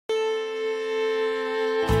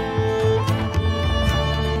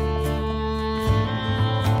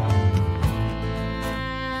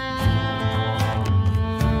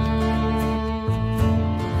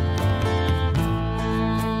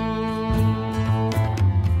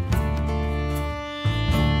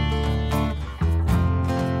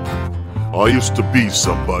I used to be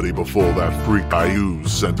somebody before that freak Ayuz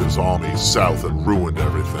sent his army south and ruined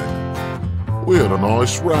everything. We had a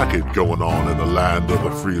nice racket going on in the land of the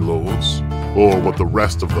Freelords, or what the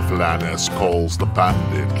rest of the Flaness calls the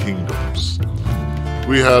Banded Kingdoms.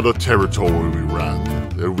 We had a territory we ran,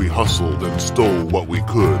 and we hustled and stole what we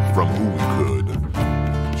could from who we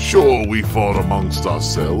could. Sure, we fought amongst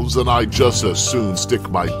ourselves, and I'd just as soon stick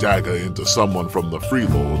my dagger into someone from the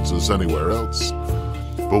Freelords as anywhere else.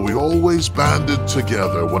 But we always banded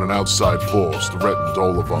together when an outside force threatened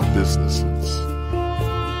all of our businesses.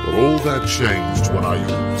 But all that changed when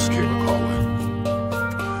Ayuz came a-calling.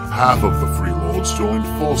 Half of the Freelords joined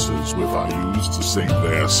forces with Ayuz to save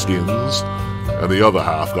their skins, and the other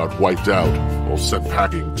half got wiped out or sent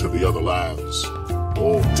packing to the other lands,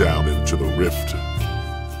 or down into the Rift.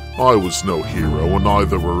 I was no hero, and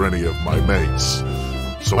neither were any of my mates.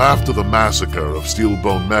 So after the massacre of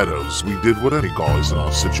Steelbone Meadows, we did what any guys in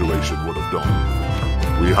our situation would have done.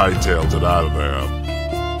 We hightailed it out of there.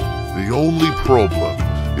 The only problem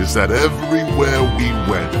is that everywhere we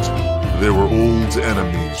went, there were old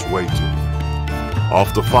enemies waiting.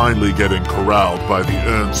 After finally getting corralled by the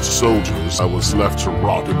Ernst soldiers, I was left to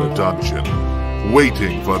rot in a dungeon,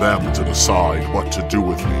 waiting for them to decide what to do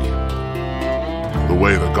with me. The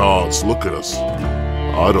way the guards look at us,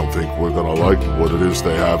 I don't think we're gonna like what it is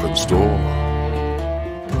they have in store.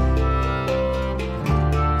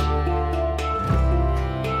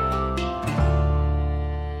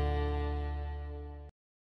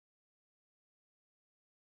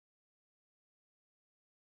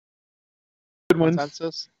 Good ones.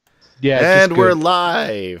 Consensus? Yeah, And we're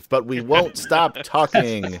live, but we won't stop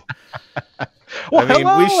talking. Well, I mean, we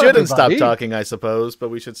hello, shouldn't stop everybody. talking, I suppose, but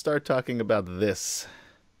we should start talking about this.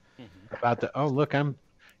 About the look,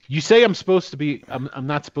 you say I'm supposed to be I'm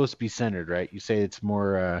not supposed to be centered, right? You say it's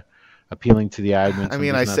more appealing to the eye. I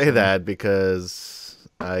mean, I say that because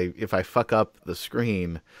if I fuck up the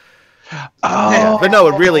screen. Oh, But no,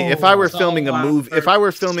 really, if I were filming a movie, I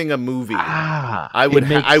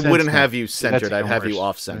wouldn't have you centered. I'd have you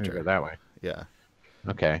off center. that way. Yeah.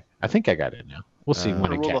 Okay, I think I got it now. We'll see when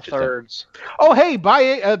The it rule of catches up. thirds. Oh, hey, by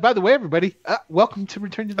the way, everybody, welcome to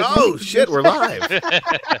Return to the Oh Bandit shit, Kingdoms. we're live.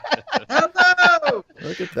 Hello!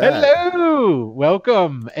 Look at that. Hello,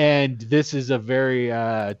 welcome, and this is a very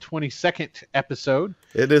 22nd episode.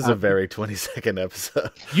 It is a very 20-second episode.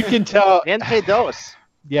 You can tell, Ante dos.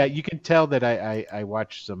 yeah, you can tell that I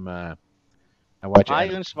watch some I watch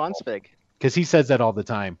Iron Svansvig. because he says that all the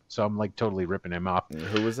time, so I'm like totally ripping him off.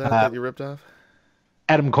 Who was that you ripped off?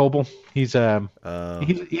 Adam Coble, he's another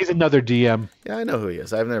DM. Yeah, I know who he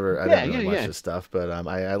is. I've never watched his stuff, but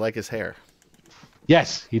I like his hair.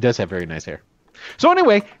 Yes, he does have very nice hair. So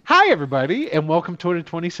anyway, hi everybody, and welcome to the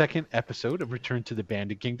 22nd episode of Return to the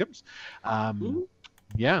Bandit Kingdoms.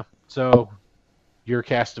 Yeah, so your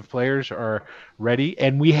cast of players are ready,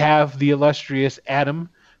 and we have the illustrious Adam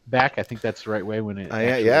back. I think that's the right way when it.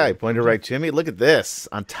 I pointed right to me. Look at this,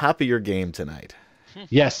 on top of your game tonight.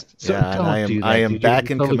 Yes. So Yeah, and don't do that, I am dude. back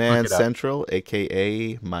You in totally Command fuck it up. Central,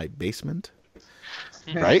 aka my basement,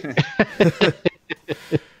 Right?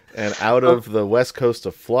 and out of the west coast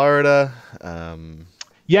of Florida.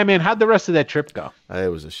 Yeah, man. How'd the rest of that trip go? It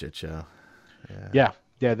was a shit show. Yeah,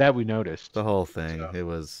 that we noticed. The whole thing. It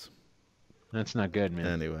was. That's not good, man.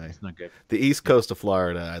 Anyway, It's not good. the east coast of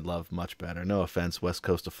Florida I love much better. No offense, west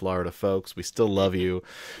coast of Florida folks. We still love you,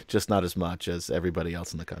 just not as much as everybody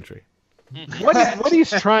else in the country. What he's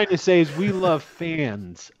trying to say is we love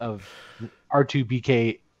fans of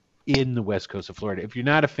R2BK in the west coast of Florida. If you're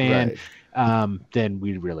not a fan, then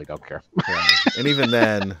we really don't care. Yeah. And even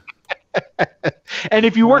then, And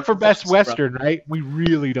if you work for Best Western, right, we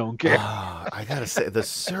really don't care. I gotta say, the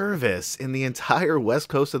service in the entire west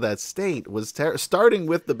coast of that state was starting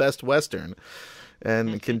with the Best Western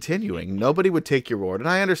and continuing. Nobody would take your order. And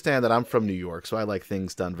I understand that I'm from New York, so I like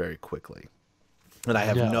things done very quickly. And I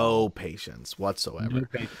have no patience whatsoever.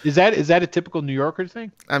 Is that a typical New Yorker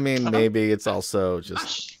thing? I mean, maybe it's also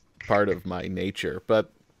just part of my nature,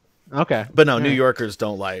 but Okay. no, New Yorkers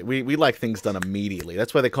don't like we like things done immediately.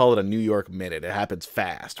 That's why they call it a New York minute. It happens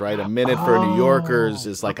fast, right? A minute for New Yorkers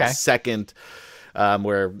is like a second,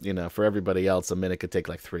 where for everybody else, a minute could take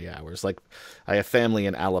like 3 hours. Like I have family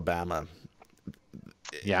in Alabama.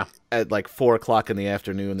 Yeah. At like 4:00 in the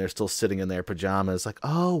afternoon, they're still sitting in their pajamas. Like,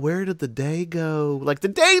 oh, where did the day go? Like the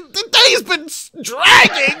day's been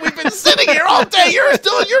dragging. We've been sitting here all day. You're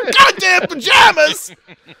still in your goddamn pajamas.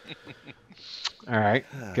 All right.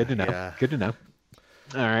 Good to know. Yeah. Good to know.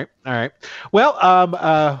 All right. Well,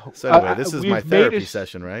 So anyway, this is we've my made therapy it-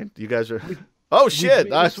 session, right? You guys are. Oh shit!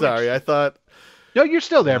 made a I'm switch. sorry. I thought. No, you're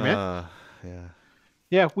still there, man. Yeah.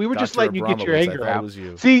 Yeah, we were just Dr. letting you get your Abramowitz, I anger thought it out. was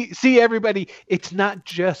you. See, everybody, it's not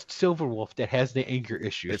just Silverwolf that has the anger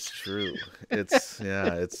issues. It's true.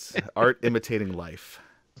 It's art imitating life.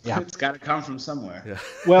 Yeah. It's got to come from somewhere. Yeah.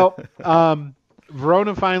 Well,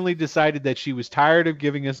 Verona finally decided that she was tired of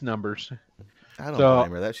giving us numbers. I don't So,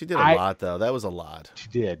 blame her. That she did a lot though. That was a lot. She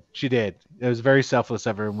did. It was very selfless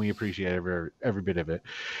of her, and we appreciate every bit of it.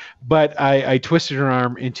 But I twisted her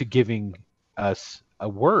arm into giving us a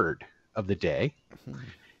word of the day,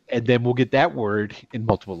 and then we'll get that word in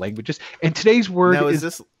multiple languages. And today's word Now, is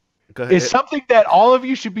this? Go ahead. is something that all of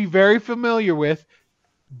you should be very familiar with: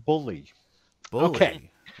 bully. Bully. Okay.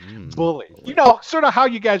 Bully. You know, sort of how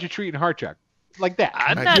you guys are treating Heartchuck. Like that.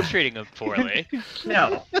 I'm not treating him poorly.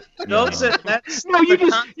 No, that's No, you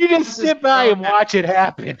just sit by and watch it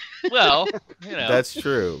happen. Well, you know. That's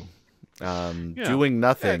true. Doing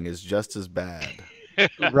nothing is just as bad.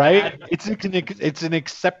 Right? It's an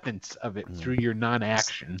acceptance of it through your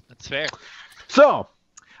non-action. That's fair. So,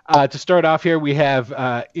 to start off here, we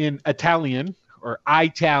have in Italian or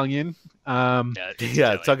Italian.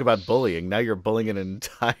 Yeah, talk about bullying. Now you're bullying an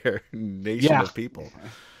entire nation of people.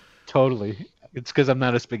 Totally. It's because I'm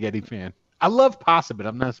not a spaghetti fan. I love pasta, but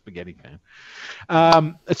I'm not a spaghetti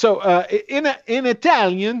fan. So in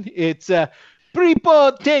Italian, it's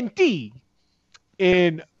prepotenti.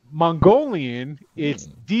 In Mongolian, it's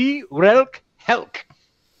di relk helk.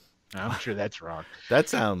 I'm sure that's wrong. That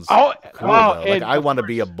sounds cool, though. Like, and I want to of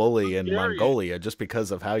be a course, bully in Hungarian. Mongolia just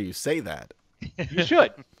because of how you say that. You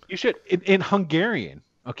should. You should. In Hungarian,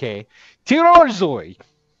 okay, tirorzoi,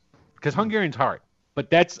 because Hungarian's hard, but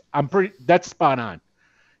that's spot on.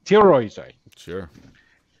 Tirorzoi. Sure.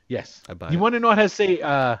 Yes. I buy You it. want to know how to say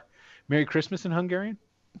Merry Christmas in Hungarian?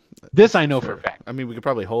 This I know for a fact. I mean, we could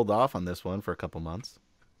probably hold off on this one for a couple months.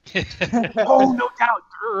 Oh, no doubt.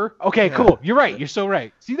 Okay, cool. You're right. You're so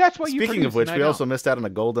right. See, that's what you. Speaking of which, we also missed out on a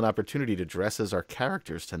golden opportunity to dress as our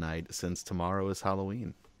characters tonight, since tomorrow is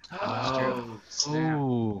Halloween. Oh, snap.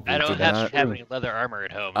 Ooh. I don't did have not- to have any leather armor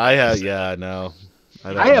at home. I have, so- yeah, no.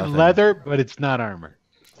 I have leather, but it's not armor.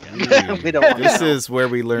 We don't want This to know. is where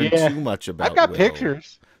we learn Yeah. too much about. I've got Will.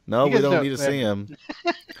 pictures. No, You we guys don't know- need to see them.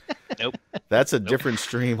 Nope. That's a different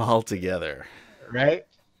stream altogether. Right?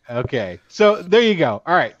 Okay. So there you go.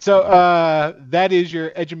 All right. So that is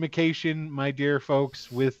your edumacation, my dear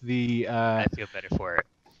folks, with the I feel better for it.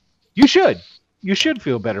 you should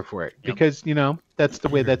feel better for it because that's the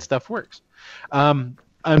way that stuff works.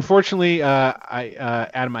 Unfortunately,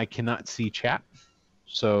 Adam, I cannot see chat.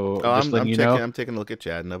 So just I'm letting you know. I'm taking a look at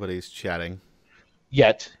Chad. Nobody's chatting.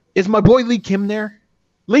 Yet. Is my boy Lee Kim there?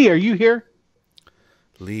 Lee, are you here?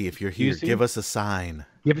 Lee, if you're here, see? give us a sign.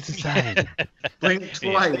 Give us a sign. Blink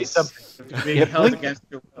twice. something. If you're being Yeah, held blink. against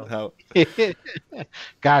your will. How,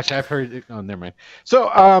 Gosh, I've heard it. Oh, never mind. So,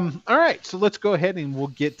 all right. So let's go ahead and we'll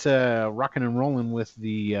get rocking and rolling with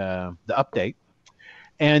the update.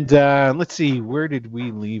 And let's see, where did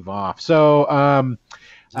we leave off? So Lord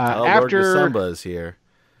after Gasumba is here.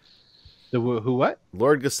 who what?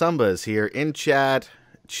 Lord Gasumba is here in chat,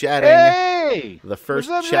 chatting. Hey, The first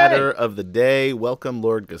What's up, chatter Ray? of the day. Welcome,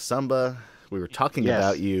 Lord Gasumba. We were talking Yes.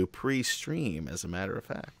 about you pre-stream, as a matter of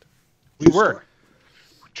fact. we were.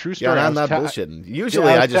 True story. Yeah, I I'm was not ta- bullshitting. Usually,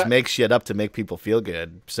 I I was just ta- make shit up to make people feel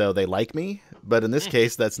good, so they like me. But in this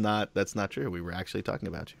case, that's not true. We were actually talking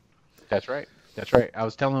about you. That's right. That's right. I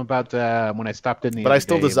was telling him about when I stopped in the. But I other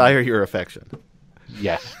still day. desire your affection.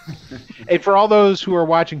 Yes. And for all those who are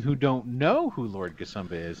watching who don't know who Lord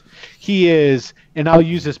Gasumba is, he is, and I'll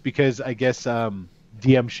use this because I guess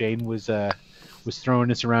DM Shane was throwing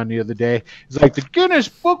this around the other day. It's like the Guinness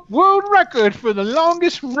Book World Record for the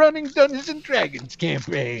longest running Dungeons and Dragons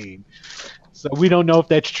campaign. So we don't know if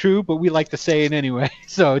that's true, but we like to say it anyway.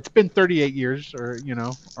 So it's been 38 years, or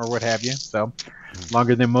or what have you. So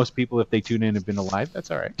longer than most people, if they tune in, have been alive.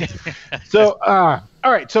 That's all right. So all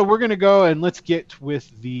right. So we're gonna go and let's get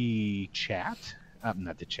with the chat.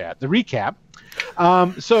 Not the chat. The recap.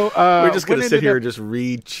 We're just what going to sit ended here up- and just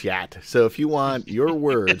read chat. So if you want your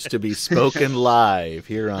words to be spoken live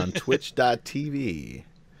here on twitch.tv.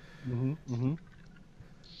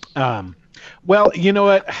 Well, you know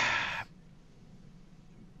what,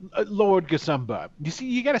 Lord Gasumba. You see,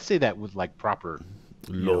 you got to say that with like proper.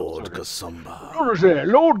 Lord sort of- Gasumba.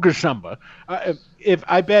 Lord Gasumba.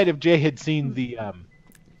 If Jay had seen the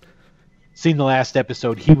last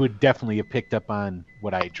episode, he would definitely have picked up on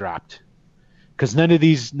what I dropped. Because none of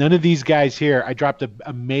these guys here, I dropped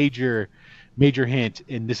a major hint,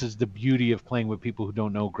 and this is the beauty of playing with people who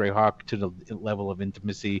don't know Greyhawk to the level of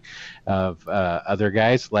intimacy of other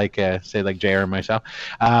guys, like say like JR and myself.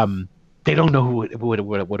 They don't know what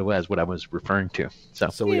it was, what I was referring to. So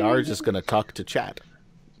So we are just going to talk to chat.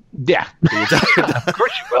 Yeah. Of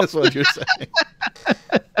course you will. That's what you're saying.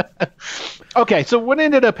 Okay, so what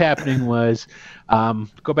ended up happening was,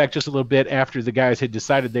 go back just a little bit after the guys had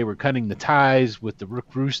decided they were cutting the ties with the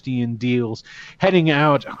Rook-Roostian deals, heading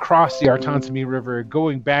out across the Artansami River,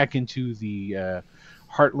 going back into the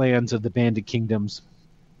heartlands of the Banded Kingdoms.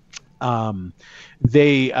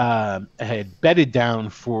 They had bedded down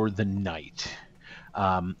for the night.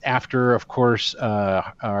 After, of course,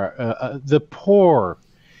 the poor,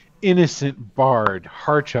 innocent bard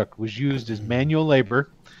Harchuk was used as manual labor,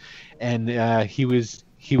 and he was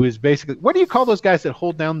basically, what do you call those guys that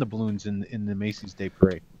hold down the balloons in the Macy's Day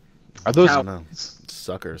Parade? Are those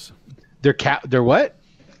suckers? They're what?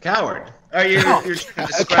 Coward. Oh, you're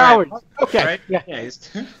a coward. Okay. Right? Yeah.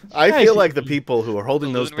 I feel like the people who are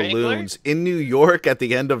holding those balloons in New York at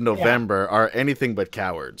the end of November are anything but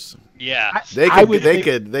cowards. Yeah. They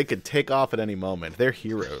could take off at any moment. They're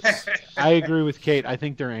heroes. I agree with Kate. I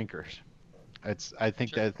think they're anchors. I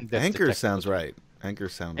think that's anchor sounds right. Anchor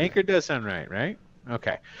does sound right, right?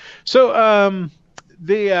 Okay. So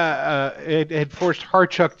it had forced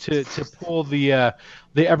Harchuk to pull the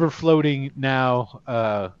ever floating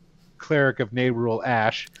now cleric of Nayrul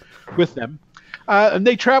Ash with them. And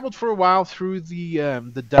they traveled for a while through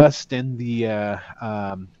the dust and the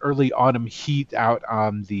early autumn heat out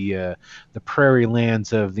on the prairie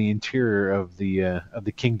lands of the interior of the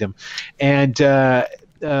kingdom, and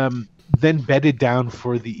then bedded down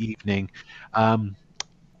for the evening. And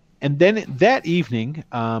then that evening,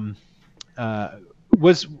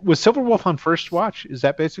 was Silverwolf on first watch? Is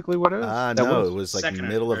that basically what it was? No, it was like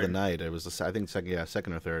middle of the night. It was, I think,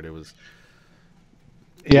 second or third. It was.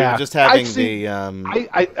 Yeah, just having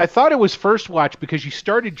I thought it was first watch because you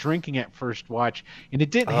started drinking at first watch, and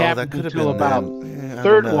it didn't happen until about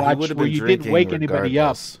third watch, where you didn't wake anybody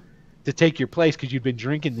up to take your place because you'd been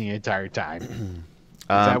drinking the entire time.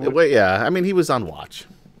 Yeah, I mean, he was on watch.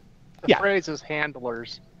 The phrase is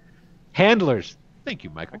handlers. Handlers. Thank you,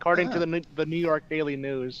 Michael. According to the New York Daily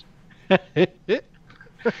News.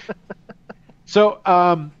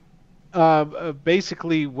 So,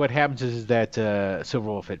 basically, what happens is that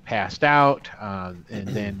Silverwolf had passed out, and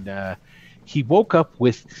then he woke up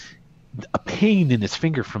with a pain in his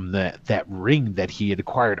finger from that ring that he had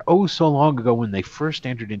acquired so long ago when they first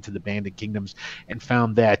entered into the Banded Kingdoms and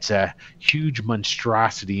found that huge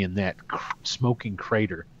monstrosity in that smoking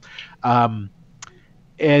crater. I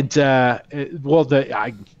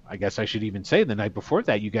guess I should even say the night before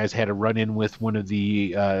that, you guys had a run-in with one of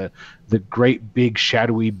the great big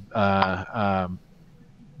shadowy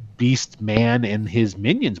beast man and his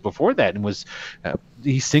minions before that, and was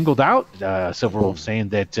he singled out Silverwolf, saying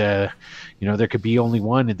that there could be only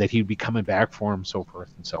one and that he'd be coming back for him, so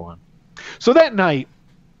forth and so on. So that night,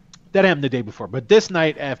 that happened the day before, but this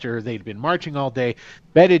night, after they'd been marching all day,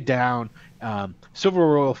 bedded down,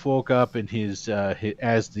 Silverwolf woke up and his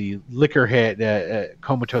as the liquor had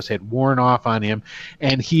comatose had worn off on him,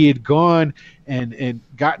 and he had gone and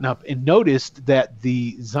gotten up and noticed that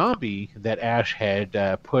the zombie that Ash had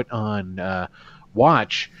put on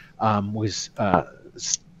watch was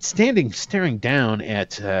staring down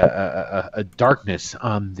at a darkness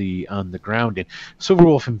on the ground, and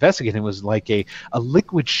Silverwolf investigated. It was like a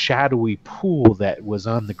liquid shadowy pool that was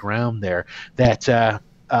on the ground there that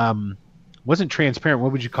wasn't transparent.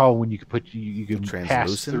 What would you call when you could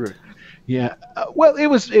pass through it? Yeah. Well, it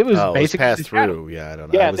was basically pass through. Yeah, I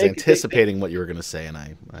don't know. Yeah, I was anticipating what you were going to say, and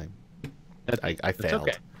I failed.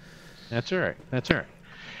 Okay. That's all right. That's all right.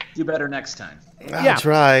 Do better next time. I'll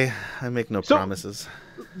try. I make no promises.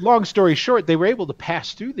 Long story short, they were able to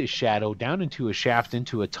pass through this shadow down into a shaft,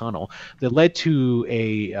 into a tunnel that led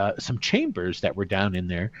to some chambers that were down in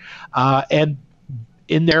there, and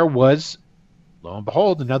in there was, lo and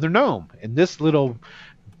behold, another gnome. And this little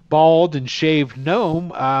bald and shaved gnome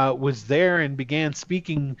was there and began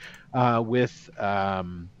speaking with.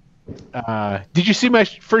 Did you see my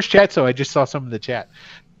first chat? So I just saw some of the chat.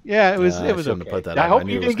 Yeah, it was okay. Put that I hope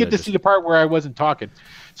you didn't get to see the part where I wasn't talking.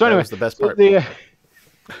 So anyway, that was the best part.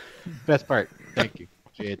 Best part. Thank you.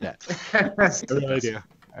 Appreciate that.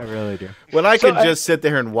 I really do. When I could just sit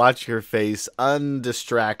there and watch your face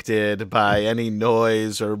undistracted by any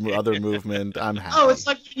noise or other movement, I'm happy. Oh, it's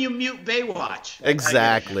like when you mute Baywatch.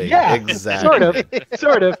 Exactly. Yeah, exactly.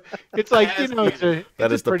 Sort of. It's like,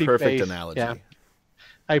 that is the perfect face. analogy. Yeah.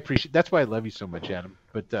 I appreciate. That's why I love you so much, Adam.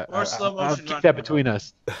 But I'll keep that between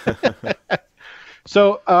us.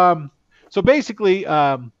 So basically,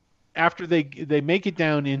 after they make it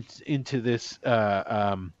down into this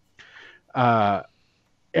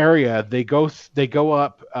area, they go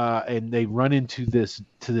up and they run into this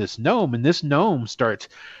gnome, and this gnome starts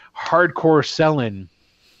hardcore selling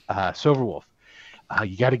Silverwolf,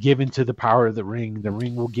 you got to give into the power of the ring. The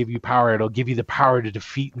ring will give you power. It'll give you the power to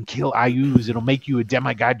defeat and kill Ayus. It'll make you a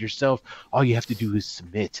demigod yourself. All you have to do is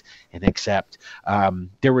submit and accept.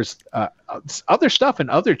 There was other stuff in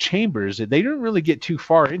other chambers. They didn't really get too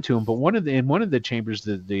far into them, but in one of the chambers,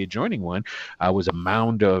 the adjoining one, was a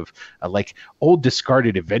mound of like old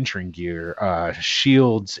discarded adventuring gear,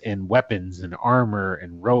 shields and weapons and armor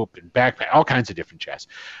and rope and backpack, all kinds of different chests,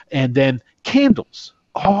 and then candles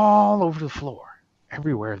all over the floor,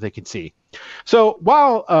 everywhere they could see. So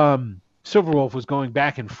while Silverwolf was going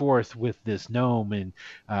back and forth with this gnome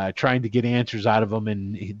and trying to get answers out of him,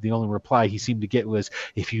 and the only reply he seemed to get was,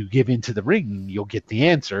 if you give into the ring, you'll get the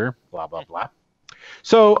answer, blah, blah, blah.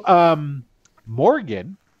 So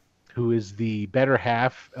Morgan, who is the better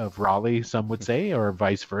half of Raleigh, some would say, or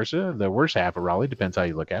vice versa, the worse half of Raleigh, depends how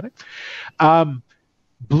you look at it,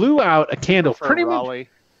 blew out a candle pretty much.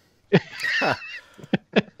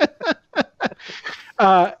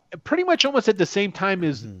 Pretty much almost at the same time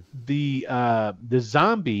as the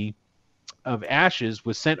zombie of ashes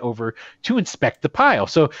was sent over to inspect the pile.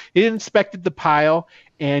 So it inspected the pile,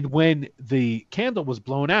 and when the candle was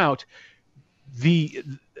blown out,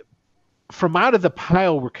 from out of the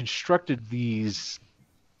pile were constructed these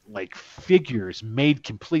like figures made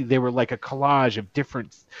complete. They were like a collage of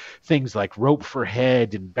different things, like rope for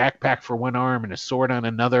head and backpack for one arm and a sword on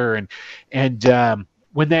another. And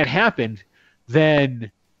when that happened,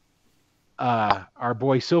 then our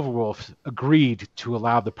boy Silverwolf agreed to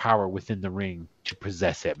allow the power within the ring to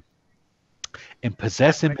possess him. And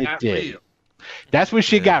possess him it did. Real. That's when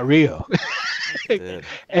shit got real.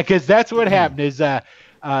 Because that's what happened is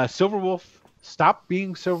Silverwolf stopped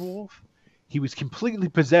being Silverwolf. He was completely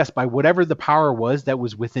possessed by whatever the power was that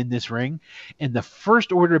was within this ring. And the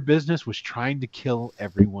first order of business was trying to kill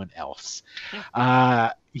everyone else.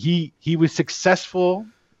 He was successful,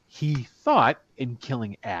 he thought, in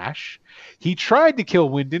killing Ash. He tried to kill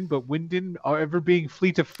Wyndon, but Wyndon, ever being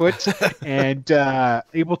fleet of foot and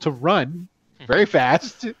able to run very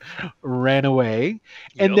fast, ran away.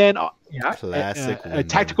 And then classic a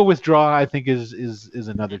tactical withdrawal, I think, is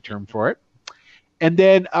another term for it. And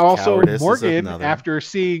then also Cowardice Morgan, after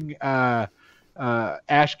seeing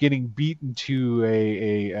Ash getting beaten to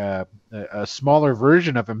a smaller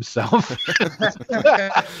version of himself,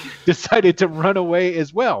 decided to run away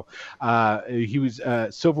as well.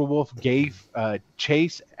 Silverwolf gave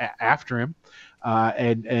chase after him,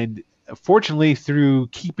 and fortunately, through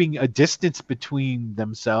keeping a distance between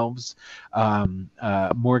themselves,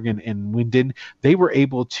 Morgan and Wyndon, they were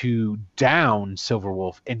able to down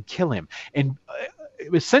Silverwolf and kill him. And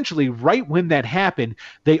essentially, right when that happened,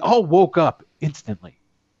 they all woke up instantly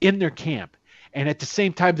in their camp. And at the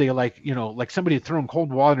same time, they like somebody had thrown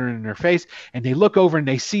cold water in their face, and they look over and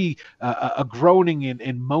they see a groaning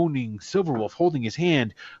and moaning Silverwolf holding his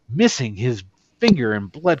hand, missing his finger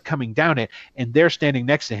and blood coming down it. And there standing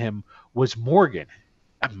next to him was Hardchuck,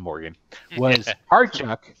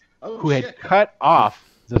 who had cut off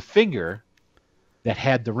the finger that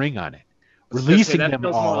had the ring on it, releasing them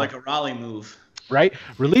all. More like a Raleigh move, right?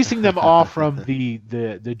 Releasing them all from the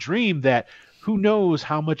dream that who knows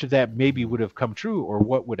how much of that maybe would have come true or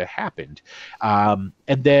what would have happened. And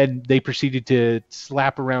then they proceeded to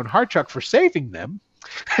slap around Hardchuck for saving them.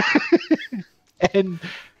 And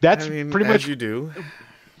that's pretty much as you do.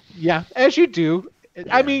 Yeah, as you do. Yeah.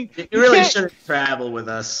 I mean, you really shouldn't travel with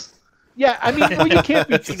us. Yeah, I mean, well, you can't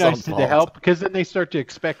be too nice to the help, because then they start to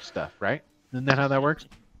expect stuff, right? Isn't that how that works?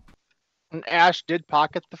 And Ash did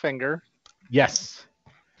pocket the finger. Yes.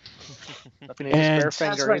 If he needs a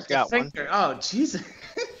spare finger, he's got one. Oh, Jesus.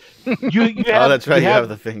 That's right. You have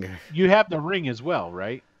the finger. You have the ring as well,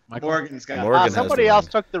 right? Michael? Morgan's got somebody else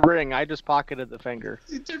took the ring. I just pocketed the finger.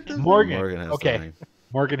 Morgan has the ring.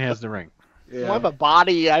 Morgan has the ring. Yeah. I have a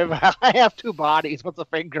body. I have two bodies with a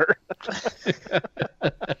finger.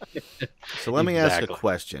 So let me ask a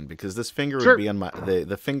question, because this finger would be on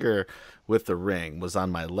the finger with the ring was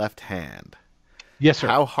on my left hand. Yes, sir.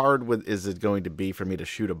 How hard is it going to be for me to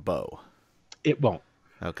shoot a bow? It won't.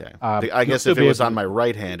 Okay. I guess if it was on my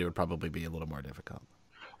right hand, it would probably be a little more difficult.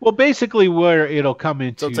 Well, basically, where it'll come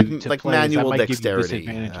into like manual dexterity,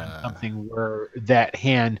 on something where that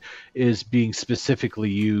hand is being specifically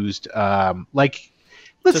used. Like,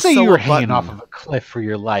 let's say you were hanging off of a cliff for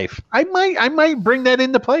your life. I might bring that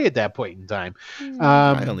into play at that point in time.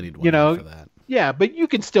 I only need one for that. Yeah, but you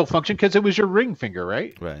can still function because it was your ring finger,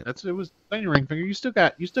 right? Right. It was your ring finger. You still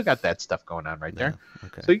got that stuff going on right there.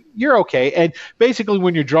 Okay. So you're okay. And basically,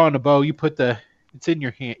 when you're drawing a bow, you put it's in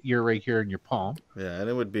your hand. You're right here in your palm. Yeah, and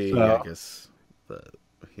it would be, I guess,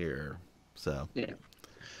 here. So. Yeah.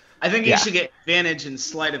 I think he Yeah. should get advantage in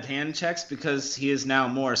sleight of hand checks because he is now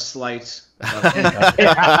more slight.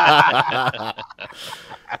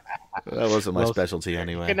 That wasn't my Well, specialty You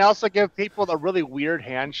anyway. can also give people a really weird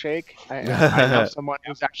handshake. I know someone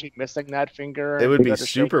who's actually missing that finger. It would and be go to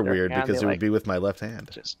shake super their weird hand, because they, it would be with my left hand.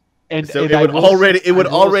 just And, So and it I would will- already I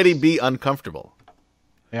will- be uncomfortable.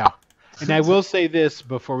 Yeah. And I will say this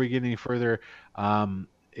before we get any further.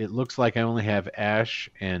 It looks like I only have Ash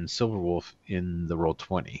and Silverwolf in the roll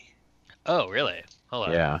 20. Oh, really? Hold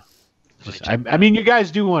on. Yeah. Let me check I mean, you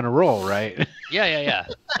guys do want to roll, right? Yeah.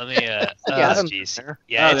 Let me. Yeah, Oh, I'm jeez. there.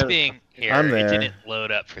 Yeah, Oh, it's there- being here. I'm It there. didn't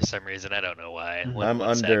load up for some reason. I don't know why. I'm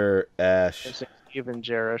One sec. under Ash. There's even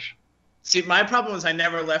Jerish. See, my problem was I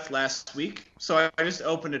never left last week, so I just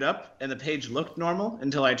opened it up and the page looked normal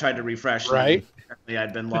until I tried to refresh. and Right. Apparently,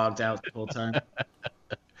 I'd been logged out the whole time.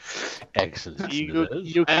 Excellent.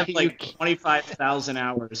 You I have like 25,000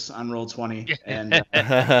 hours on Roll20, and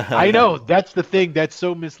I know that's the thing that's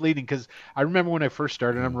so misleading because I remember when I first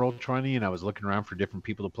started on Roll20 and I was looking around for different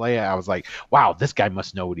people to play. I was like, "Wow, this guy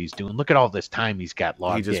must know what he's doing. Look at all this time he's got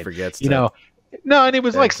logged He just in." forgets You to. know, no, and it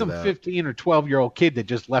was like exit some out. 15 or 12-year-old kid that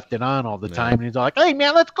just left it on all the Yeah. time, and he's all like, "Hey,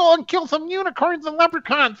 man, let's go and kill some unicorns and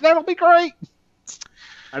leprechauns. That'll be great."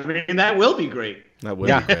 I mean that will be great. That would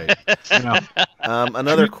Yeah. be great. You know,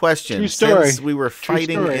 Another question. true story. Since we were True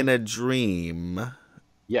fighting story. in a dream,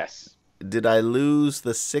 yes, did I lose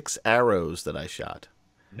the 6 arrows that I shot?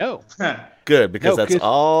 no, Good, because No, that's 'cause-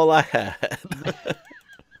 all I had.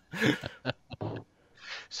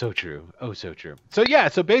 so true. Oh, so true. So yeah,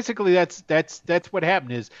 so basically that's what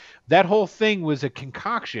happened is that whole thing was a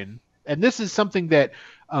concoction, and this is something that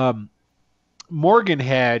Morgan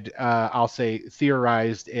had, I'll say,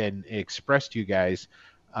 theorized and expressed to you guys,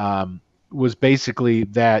 was basically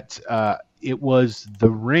that it was the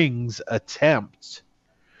ring's attempt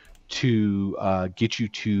to get you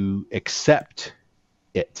to accept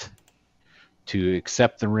it, to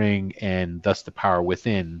accept the ring and thus the power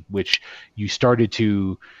within, which you started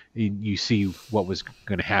to, you see what was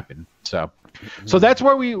going to happen. So that's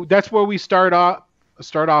where we start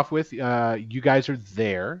off with. You guys are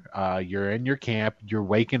there. You're in your camp. You're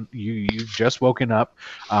waking. You've just woken up.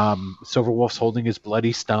 Silverwolf's holding his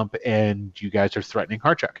bloody stump, and you guys are threatening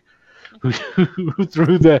Harchuk, who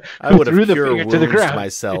threw the I would have threw the cure finger to the wounds ground.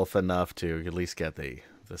 myself enough to at least get the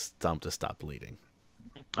stump to stop bleeding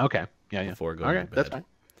Okay. Yeah. before going Okay, to bed. that's fine.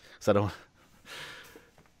 So I don't.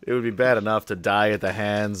 It would be bad enough to die at the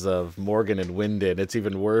hands of Morgan and Wyndon. It's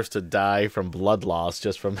even worse to die from blood loss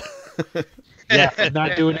just from. Yeah, and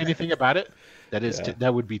not doing anything about it. That is Yeah.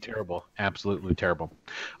 that would be terrible. Absolutely terrible.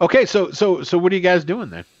 Okay, so what are you guys doing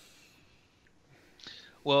then?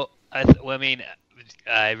 Well, I mean,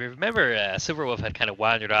 I remember Silverwolf had kind of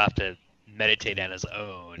wandered off to meditate on his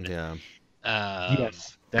own. Yeah.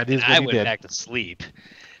 Yes, that is and what I he went did. back to sleep.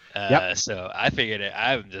 Yep. So I figured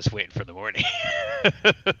I'm just waiting for the morning.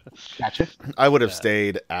 Gotcha. I would have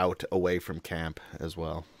stayed out away from camp as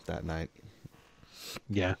well that night.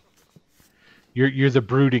 Yeah. You're the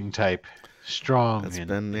brooding type, strong That's and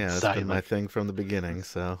been that's silent. been my thing from the beginning.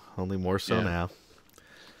 So only more so Yeah. now.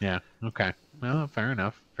 Yeah. Okay. Well, fair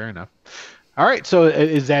enough. Fair enough. All right. So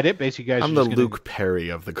is that it? Basically, guys. I'm are the just gonna- Luke Perry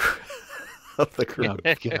of the of the Oh group.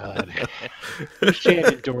 God.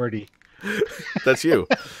 Shannon Doherty. That's you.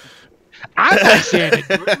 I'm not Shannon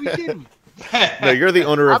Doherty. We didn't. No, you're the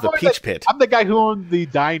owner of I'm the only Peach Pit. I'm the guy who owned the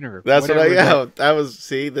diner. That's what I. whatever Yeah, that- that was.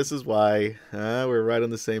 See, this is why we're right on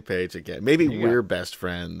the same page again. Maybe There you we're best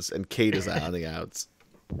friends, and Kate is out on the outs.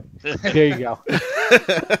 There you go.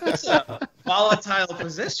 It's a volatile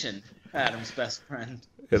position, Adam's best friend.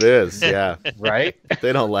 It is. Yeah, Right?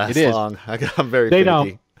 they don't last It is. long. I'm very. They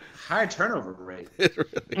finicky. don't. High turnover rate. It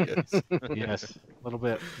really is. Yes, a little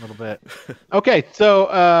bit. Okay, so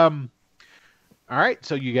all right,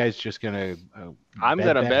 so you guys just gonna I'm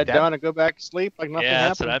gonna bed down and go back to sleep like nothing Yeah,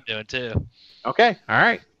 that's what happened. I'm doing too. Okay, all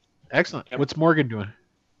right, excellent. Yep. What's Morgan doing?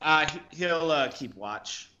 He'll keep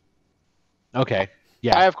watch. Okay,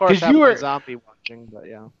 yeah, I of course 'cause have you my were zombie watching, but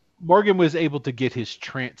yeah. Morgan was able to get his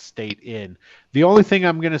trance state in. The only thing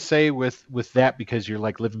I'm gonna say with that, because you're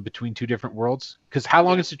like living between two different worlds, because how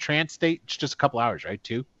long is the trance state? It's just a couple hours, right?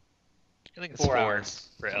 2? I think it's 4 4 hours.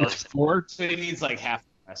 for It's Ellis. 4. So he needs like half the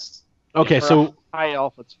rest. Okay, For so a high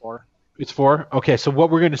elf, it's 4. it's 4. Okay, so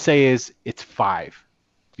what we're gonna say is it's 5,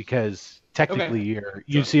 because technically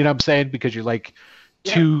you see what I'm saying? Because you're like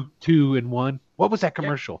Yeah. 2 and 1. What was that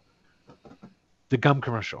commercial? The gum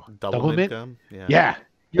commercial. Double mint gum. Yeah. Yeah,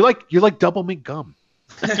 you're like double mint gum.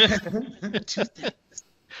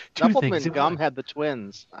 two Doublemint things. in Gum one. had the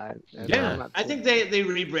twins. Yeah. I think they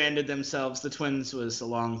rebranded themselves. The Twins was a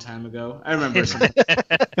long time ago. I remember some.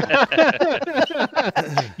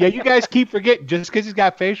 Yeah, you guys keep forgetting just because he's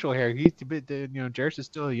got facial hair. He's a bit, Jarris is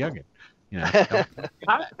still a youngin.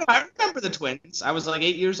 I remember the Twins. I was like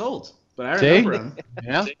 8 years old, but I See? remember them.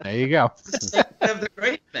 Yeah, there you go. Of the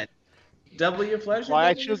great men. Double your pleasure. Why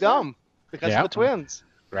I double chew your gum? Because Yeah. of the twins.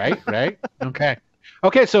 Right.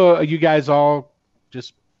 Okay. So you guys all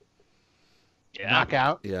just knock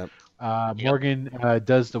out. Yeah. Morgan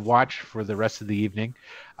does the watch for the rest of the evening.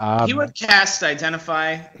 He would cast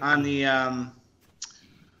Identify on the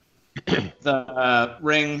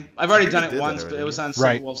ring. I've already done it did that once, but already. it was on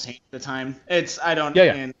Right. Silverwolf's hand at the time. I don't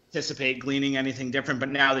Yeah. anticipate gleaning anything different, but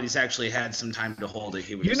now that he's actually had some time to hold it,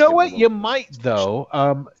 he would. You just know give what? it a You might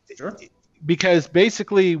though. Sure. Because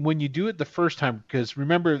basically when you do it the first time, because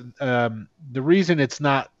remember the reason it's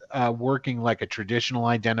not working like a traditional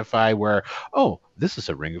Identify where, oh, this is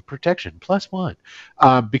a ring of protection +1,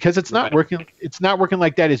 because it's not working. It's not working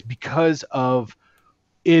like that is because of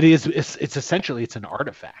it's essentially it's an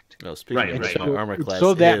artifact. No, speaking Right, of right. my armor class,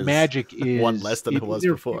 So that is magic is one less than it was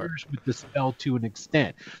before. interferes with the spell to an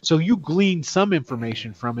extent. So you glean some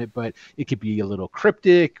information from it, but it could be a little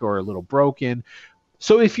cryptic or a little broken.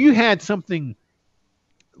 So if you had something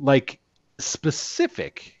like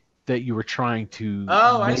specific that you were trying to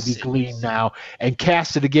I maybe see. glean now and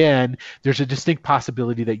cast it again, there's a distinct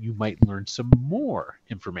possibility that you might learn some more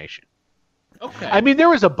information. Okay. I mean, there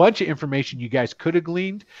was a bunch of information you guys could have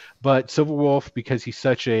gleaned, but Silverwolf, because he's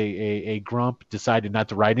such a grump, decided not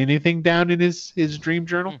to write anything down in his dream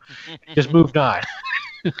journal. Just moved on.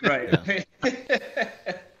 Right.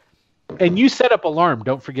 And you set up alarm.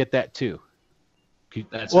 Don't forget that too.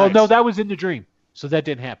 That's well, right. no, that was in the dream, so that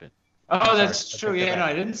didn't happen. Oh, that's Sorry, true. I take that Yeah, no, back.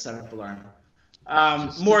 I didn't set up alarm.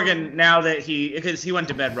 Morgan, now that because he went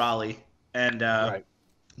to bed Raleigh, and Right.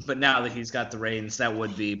 but now that he's got the reins, that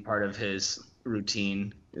would be part of his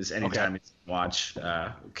routine. Is anytime he's watch,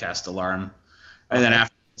 cast alarm, and then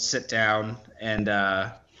after sit down and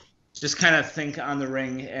just kind of think on the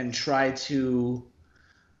ring and try to.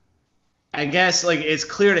 I guess like it's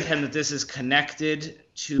clear to him that this is connected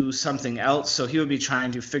to something else, so he would be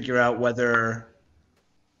trying to figure out whether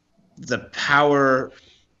the power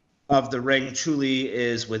of the ring truly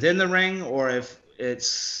is within the ring or if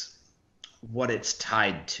it's what it's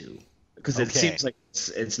tied to, because it Okay. seems like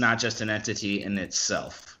it's not just an entity in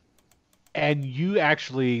itself. And you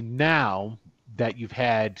actually, now that you've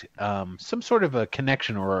had some sort of a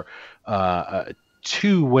connection or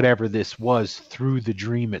to whatever this was through the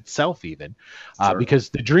dream itself, even Sure. because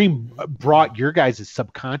the dream brought your guys'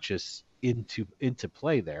 subconscious into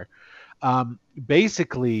play there.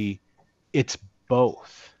 Basically, it's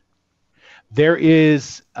both. There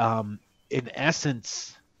is, in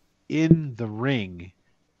essence, in the ring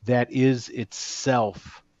that is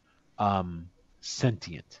itself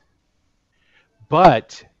sentient.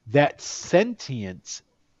 But that sentience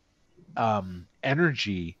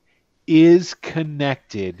energy is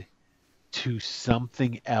connected to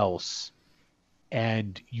something else,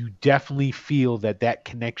 and you definitely feel that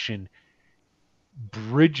connection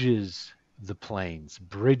bridges the planes,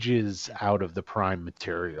 bridges out of the prime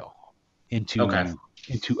material into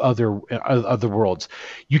other worlds.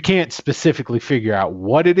 You can't specifically figure out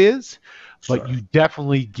what it is, but Sure. you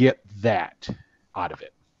definitely get that out of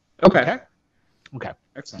it. Okay. Okay.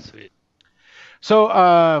 Excellent. Sweet.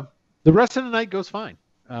 So the rest of the night goes fine.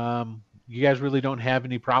 You guys really don't have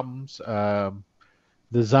any problems.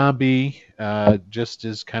 The zombie just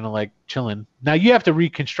is kind of like chilling. Now you have to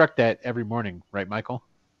reconstruct that every morning, right, Michael?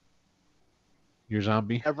 Your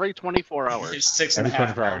zombie? Every 24 hours. It's 6.5 Every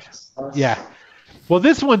 24 hours. Yeah. Well,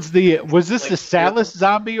 this one's was this the Salus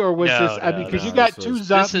zombie or was No, this? I mean, no, because no, you got this two was-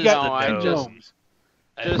 zombies. this You is got No, I two just- gnomes.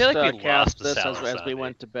 I Just feel like we cast lost the this Salus as we zombie.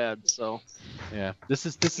 went to bed, so Yeah. This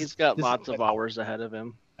he's is got this lots is- of hours ahead of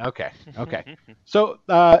him. Okay. So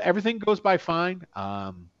everything goes by fine.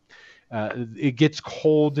 It gets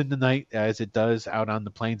cold in the night as it does out on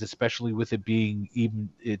the plains, especially with it being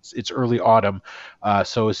it's early autumn.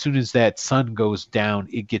 So as soon as that sun goes down,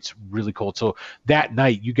 it gets really cold. So that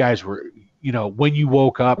night, you guys were, when you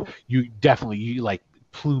woke up, you like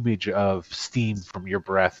plumage of steam from your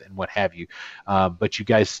breath and what have you. But you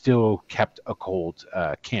guys still kept a cold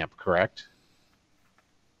camp, correct?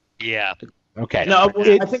 Yeah. Okay. No,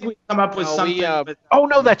 It- I think we come up with No, something. we, but Oh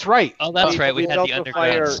no, that's right. Oh, that's right. We we had built the a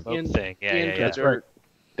underground fire smoke in- thing. Yeah, in yeah, yeah.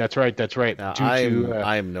 That's right. That's right. Now,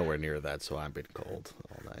 I'm nowhere near that, so I've been cold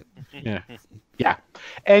all night. Yeah,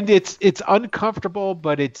 and it's uncomfortable,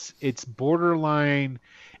 but it's borderline.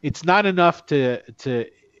 It's not enough to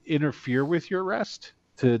interfere with your rest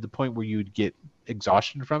to the point where you'd get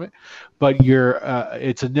exhaustion from it, but you're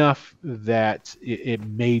it's enough that it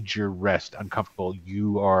made your rest uncomfortable.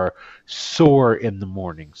 You are sore in the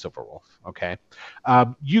morning, Silverwolf. Okay,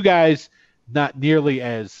 you guys not nearly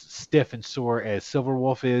as stiff and sore as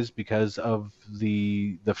Silverwolf is because of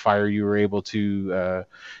the fire you were able to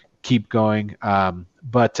keep going.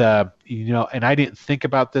 But and I didn't think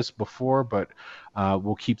about this before, but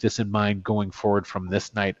we'll keep this in mind going forward from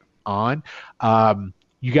this night on.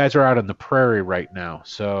 You guys are out on the prairie right now,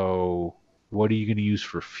 so what are you going to use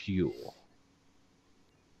for fuel?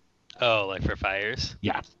 Oh, like for fires?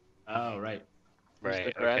 Yeah. Oh, right. Is Right.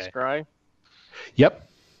 the grass Okay. dry? Yep.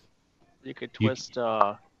 You could twist.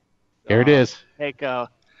 There it is. Take I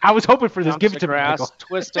was hoping for this. ounce Give of it to me, grass, Michael.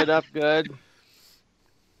 twist it up good.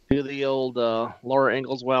 Do the old Laura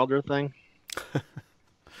Ingalls Wilder thing.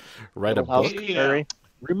 Write a Little house book. fairy.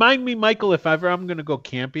 Remind me, Michael, if ever I'm going to go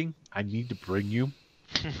camping, I need to bring you.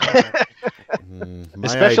 My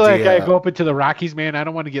Especially idea, like I go up into the Rockies, man. I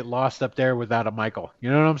don't want to get lost up there without a Michael.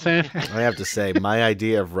 You know what I'm saying? I have to say, my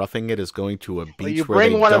idea of roughing it is going to a beach Well, you where they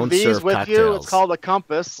bring one don't of these serve with cocktails. you. It's called a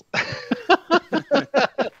compass.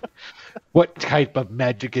 What type of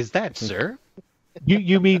magic is that, sir?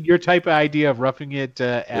 You mean your type of idea of roughing it,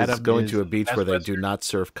 Adam? It's going is to a beach Best where they Western, do not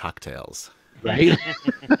serve cocktails. right?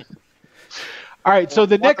 All right. So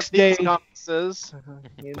the One of next these day. compasses.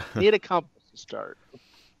 You need a compass to start.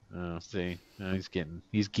 Oh, see, no, he's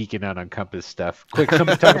geeking out on compass stuff. Quick,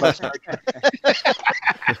 somebody talk about Star Trek.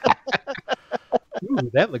 Ooh,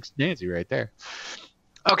 that looks snazzy right there.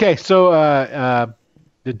 Okay, so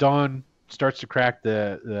the dawn starts to crack,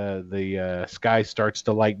 the sky starts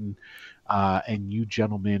to lighten, and you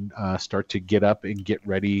gentlemen start to get up and get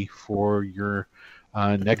ready for your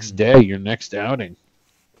next day, your next outing.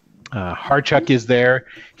 Harchuck is there.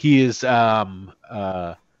 He is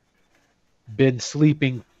been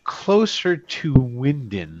sleeping closer to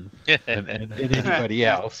Wyndon than anybody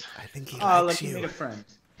else. I think he Oh, likes look, you made you. a friend.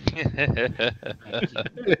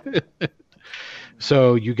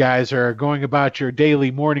 So you guys are going about your daily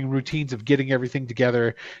morning routines of getting everything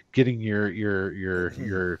together, getting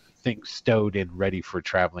your things stowed and ready for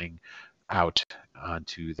traveling out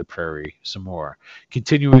onto the prairie some more.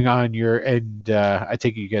 Continuing on I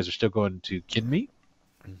take it you guys are still going to Kinmeet?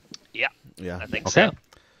 Yeah. I think Okay.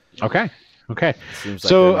 so. Okay. Seems like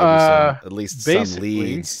So, there may be at least some basically-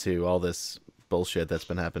 leads to all this bullshit that's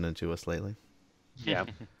been happening to us lately. Yeah.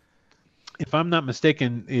 If I'm not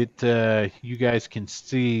mistaken, you guys can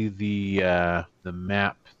see the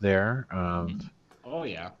map there. Oh,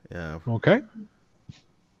 yeah. Yeah. Okay.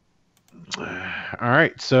 All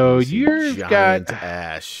right. So See you've giant got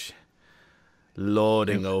ash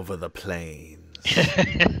lording over the plains.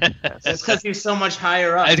 That's because he's so much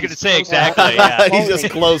higher up. I was going to He's say closer. exactly. Yeah. He's just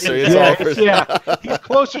closer. It's yeah, all for- he's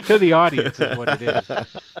closer to the audience is what it is.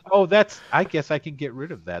 Oh, I guess I can get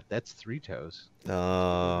rid of that. That's 3 toes.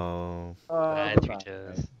 Oh. Three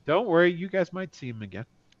toes. Don't worry, you guys might see him again.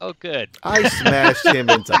 Oh, good. I smashed him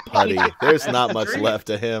into putty. There's not much left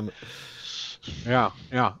of him. Yeah.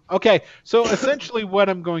 Okay, so essentially what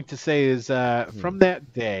I'm going to say is from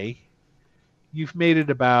that day, you've made it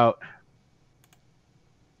about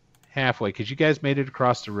halfway because you guys made it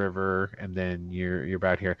across the river and then you're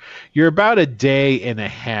about here. You're about a day and a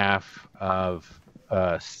half of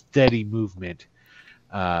steady movement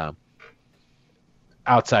outside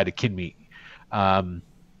of Kinmeet.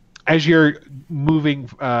 As you're moving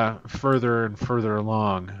further and further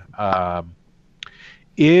along,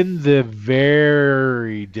 in the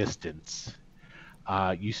very distance,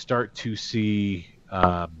 you start to see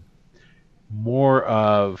more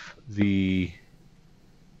of the.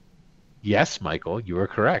 Yes, Michael, you are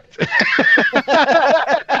correct. If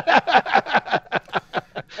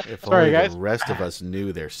Sorry, only guys. the rest of us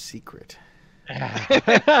knew their secret.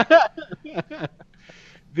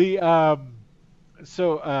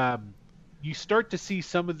 You start to see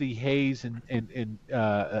some of the haze and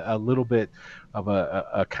a little bit of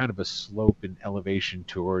a kind of a slope and elevation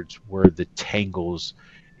towards where the tangles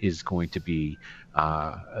is going to be.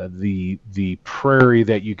 The prairie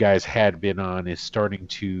that you guys had been on is starting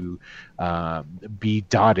to be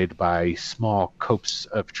dotted by small copses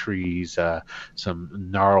of trees, some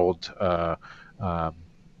gnarled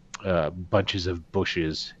bunches of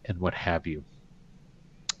bushes, and what have you.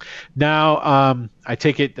 Now, I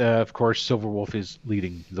take it, of course, Silverwolf is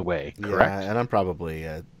leading the way, correct? Yeah, and I'm probably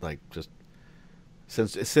just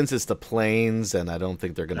since it's the plains, and I don't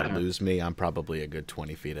think they're going to lose me. I'm probably a good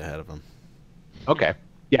 20 feet ahead of them. Okay.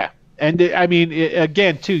 Yeah. And I mean,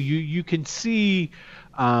 again, too, you can see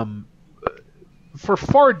for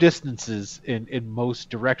far distances in most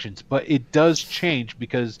directions, but it does change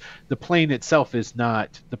because the plain itself is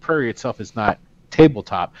not, the prairie itself is not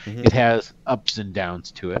tabletop. Mhm. It has ups and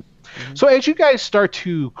downs to it. So as you guys start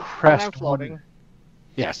to I'm crest floating.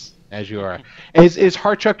 yes, as you are. Is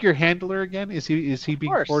Harchuck your handler again? Is he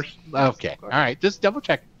being course. forced? Yes, Okay. of course. All right. Just double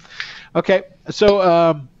check. Okay.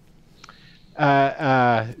 So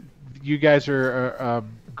you guys are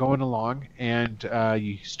going along, and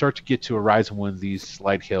you start to get to a rise in one of these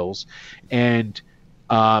slight hills, and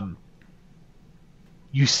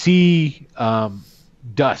you see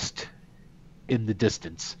dust in the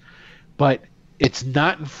distance, but it's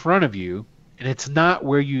not in front of you, and it's not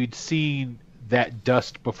where you'd seen that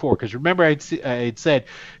dust before. Because remember, I'd said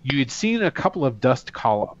you had seen a couple of dust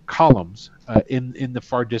columns in the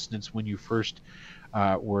far distance when you first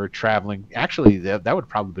were traveling. Actually, that would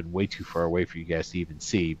probably been way too far away for you guys to even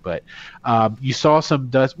see. But you saw some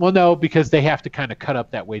dust. Well, no, because they have to kind of cut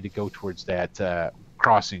up that way to go towards that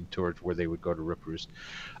crossing towards where they would go to Rip Roost.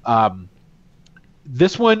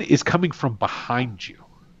 This one is coming from behind you.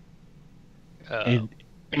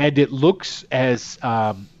 And it looks as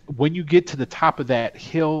when you get to the top of that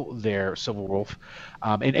hill there, Silverwolf,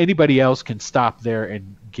 and anybody else can stop there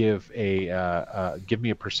and give me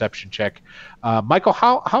a perception check. Michael,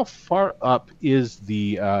 how far up is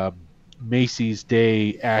the Macy's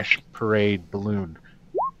Day Ash Parade balloon?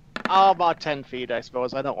 Oh, about 10 feet, I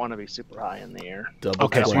suppose. I don't want to be super high in the air. Double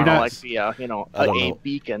Okay, I so don't you're want not- to like be a I don't a know.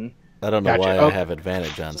 beacon. I don't know Gotcha. why I Okay. have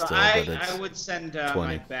advantage on So still, I but it's would send 20.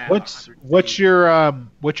 my bat. What's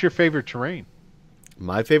your favorite terrain?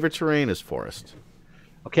 my favorite terrain is forest.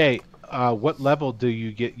 Okay, what level do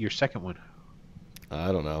you get your second one?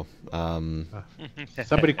 I don't know.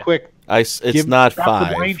 Somebody quick. It's Give- not drop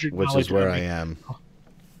the 5, ranger which is knowledge where on I me. am.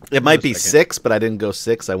 It might be second. 6, but I didn't go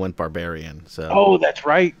 6. I went barbarian. So Oh, that's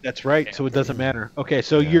right. That's right. So it doesn't matter. Okay,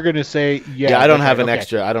 so you're gonna say yeah, I don't that's have right, an okay.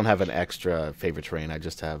 extra. I don't have an extra favorite terrain. I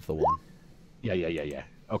just have the one. Yeah.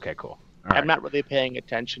 Okay, cool. All I'm right. not really paying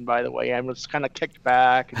attention, by the way. I'm just kind of kicked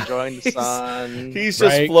back, enjoying the sun. He's Right.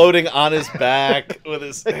 just floating on his back with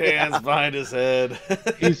his hands behind his head.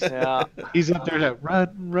 Yeah. He's up there to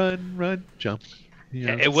run, jump. You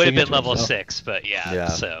know, It would have singing been to level himself. 6, but yeah. Yeah.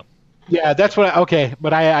 So Yeah, that's what. Okay,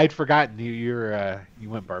 but I'd forgotten you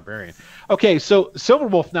went barbarian. Okay, so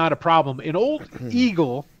Silverwolf not a problem. An old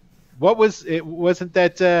eagle. What was it? Wasn't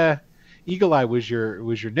that Eagle Eye was your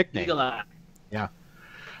nickname? Eagle Eye.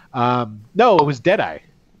 No, it was Deadeye.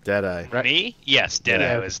 Deadeye. Right. me, yes, Deadeye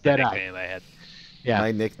Yeah, was the Deadeye. nickname I had. Yeah.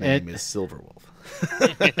 My nickname And- is Silverwolf.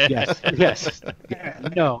 yes.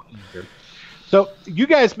 No. either. So you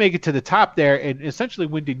guys make it to the top there, and essentially,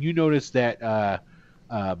 Wyndon, you notice that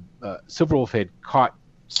Silverwolf had caught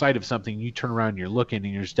sight of something. You turn around, and you're looking,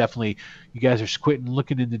 and there's definitely you guys are squinting,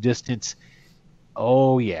 looking in the distance.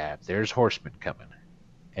 Oh yeah, there's horsemen coming,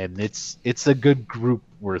 and it's a good group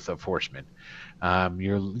worth of horsemen.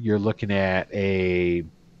 You're looking at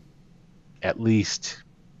at least.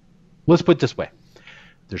 Let's put it this way: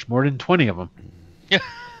 there's more than 20 of them.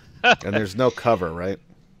 And there's no cover, right?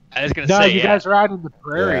 I was gonna No, say, you yeah. guys are out in the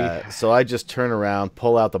prairie. Yeah, so I just turn around,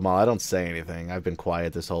 pull out the maul. I don't say anything. I've been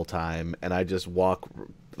quiet this whole time, and I just walk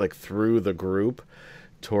like through the group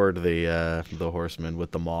toward the horsemen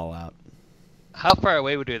with the maul out. How far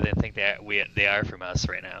away would they think they are from us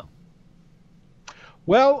right now?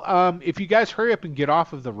 Well, if you guys hurry up and get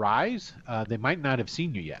off of the rise, they might not have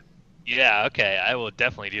seen you yet. Yeah, okay, I will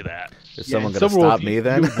definitely do that. Is Yeah, someone and going to Silverwolf, stop me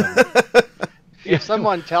then? If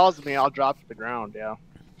someone tells me, I'll drop to the ground. Yeah.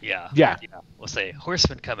 Yeah. Yeah. We'll say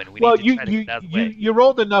horseman coming. We Well, need to try to get out of the way. you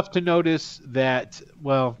rolled enough to notice that.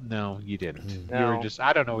 Well, no, you didn't. You were No. just.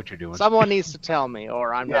 I don't know what you're doing. Someone needs to tell me,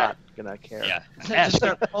 or I'm Yeah. not gonna care. Yeah. Just Ash,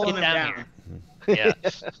 start pulling get him down down. here. Yeah.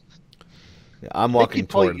 Yeah, I'm They walking keep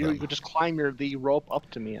pulling toward you. them. You just climb the rope up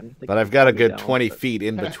to me, and they But keep I've got a pulling me good down, 20 but- feet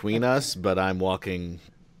in between us, but I'm walking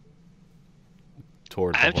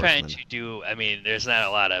toward the I'm trying horsemen. to do. I mean, there's not a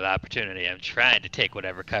lot of opportunity. I'm trying to take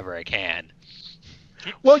whatever cover I can.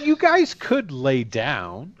 Well, you guys could lay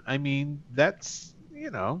down. I mean, that's Yeah.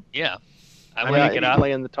 I'm I gonna mean, get you off.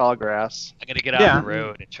 lay in the tall grass. I'm gonna get Yeah. off the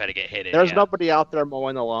road and try to get hidden. There's yeah. nobody out there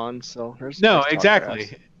mowing the lawn, so there's no, there's tall exactly.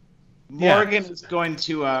 grass. Yeah. Morgan is going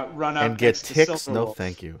to run up And get next to ticks? No, Silverwolf,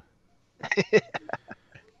 thank you.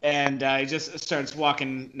 and he just starts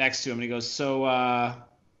walking next to him, and he goes, "So,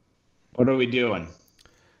 what are we doing?"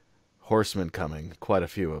 Horsemen coming, quite a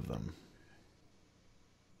few of them.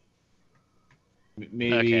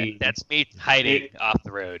 Maybe. Okay, that's me hiding off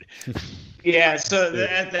the road. Yeah. So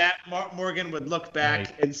at that, Morgan would look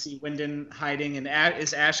back and see Wyndon hiding, and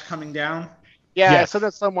is Ash coming down? Yeah, Yes. so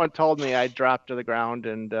that someone told me I'd drop to the ground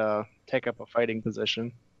and take up a fighting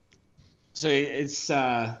position. So it's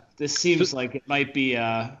this seems like it might be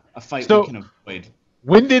a fight So- we can avoid.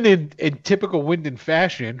 Wyndon, in typical Wyndon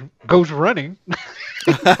fashion, goes running,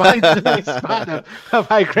 finds a nice spot of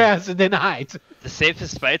high grass, and then hides. The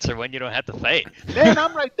safest fights are when you don't have to fight. Man,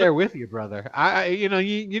 I'm right there with you, brother.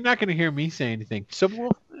 You're not going to hear me say anything.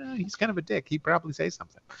 Silverwolf, he's kind of a dick. He'd probably say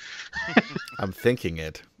something. I'm thinking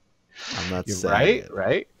it. I'm not You're saying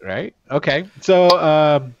right, it. right. Okay,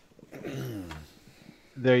 so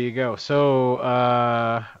there you go. So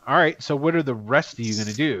all right. So what are the rest of you going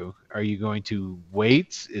to do? Are you going to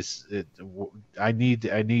wait? I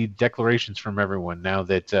need declarations from everyone now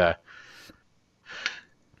that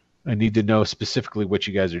I need to know specifically what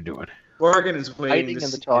you guys are doing. Morgan is waiting Hiding to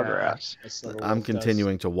in the see, tall grass. what Silverwolf I'm does.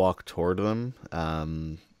 continuing to walk toward them.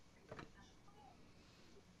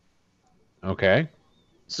 Okay.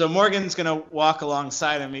 So Morgan's gonna walk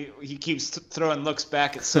alongside him. He keeps throwing looks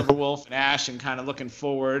back at Silverwolf and Ash, and kind of looking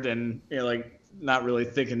forward, and like not really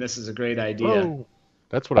thinking this is a great idea. Oh,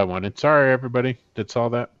 that's what I wanted. Sorry, everybody that saw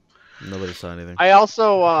that. Nobody saw anything. I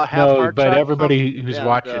also have No, hard but shot everybody from- who's and,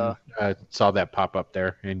 watching saw that pop up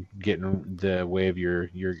there and get in the way of your.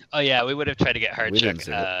 Oh yeah, we would have tried to get We didn't Hardchuck.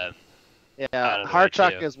 see it. yeah, out of the way,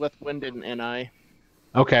 Hardchuck too. is with Wyndon and I,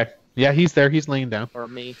 Okay. Yeah, he's there. He's laying down. or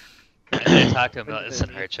me. I talked to him about, listen,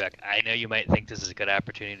 Hardchuck, I know you might think this is a good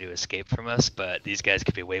opportunity to escape from us, but these guys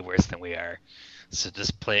could be way worse than we are. So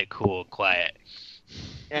just play it cool and quiet.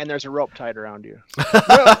 And there's a rope tied around you.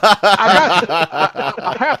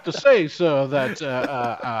 I have to say, sir, that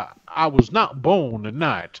I was not born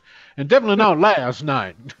tonight, and definitely not last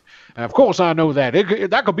night. And of course, I know that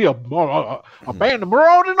that could be a band of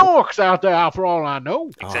marauding orcs out there, for all I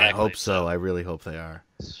know. Oh, I Exactly. hope so. I really hope they are.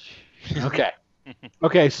 Okay.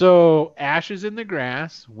 Okay, so Ash is in the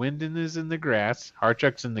grass, Wyndon is in the grass,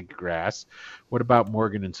 Hardchuck's in the grass. What about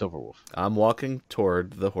Morgan and Silverwolf? I'm walking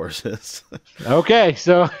toward the horses. Okay,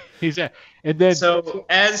 so he's and then So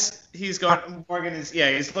as he's going, Morgan is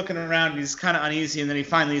he's looking around. He's kind of uneasy, and then he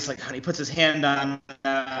puts his hand on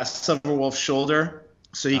Silverwolf's shoulder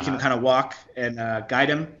so he can kind of walk and guide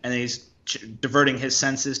him, and then he's diverting his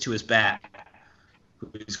senses to his bat,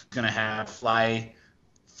 who's gonna have fly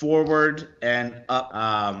forward and up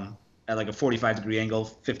at like a 45-degree angle,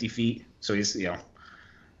 50 feet. So he's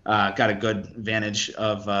got a good vantage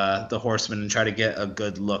of the horseman and try to get a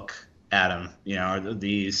good look at him. Are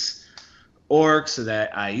these orcs? Are they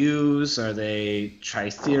Ayus? Are they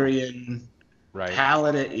Tritherian? right.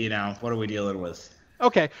 Paladin? What are we dealing with?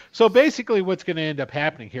 Okay, so basically what's going to end up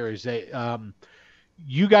happening here is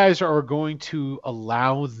you guys are going to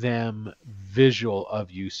allow them visual of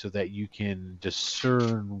you so that you can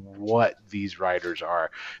discern what these riders are.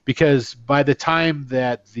 Because by the time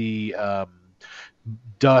that the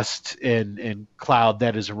dust and cloud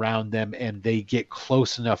that is around them and they get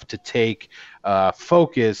close enough to take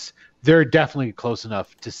focus, they're definitely close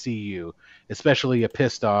enough to see you, especially a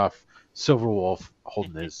pissed off Silverwolf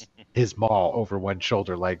holding his maul over one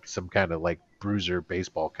shoulder like some kind of like bruiser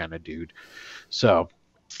baseball kind of dude. So,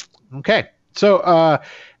 okay. So,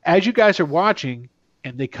 as you guys are watching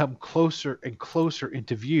and they come closer and closer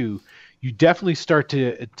into view, you definitely start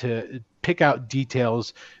to pick out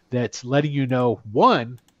details that's letting you know,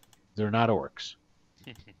 one, they're not orcs.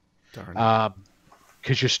 Darn.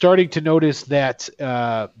 Because you're starting to notice that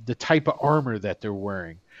the type of armor that they're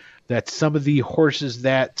wearing, that some of the horses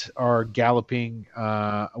that are galloping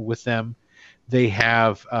with them, they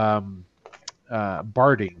have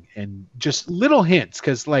barding and just little hints.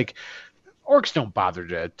 Because like orcs don't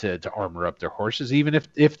bother to armor up their horses, even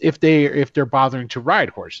if they're bothering to ride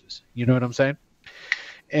horses. You know what I'm saying?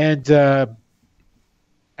 And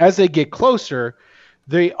as they get closer,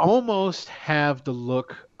 they almost have the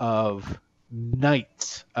look of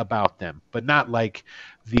knights about them, but not like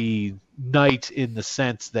the knight in the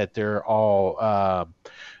sense that they're all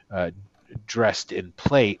dressed in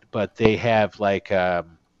plate, but they have like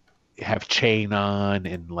have chain on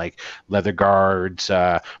and like leather guards.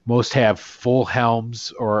 Most have full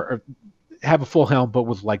helms or have a full helm, but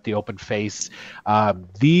with like the open face.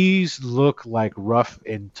 These look like rough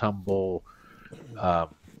and tumble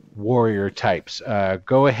warrior types.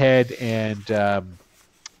 Go ahead and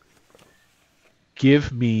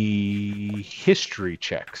give me history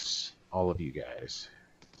checks, all of you guys.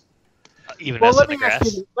 Even Well, us let in the me ask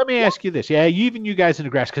grass. you. Let me ask you this. Yeah, even you guys in the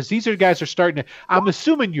grass, because these are guys are starting to. I'm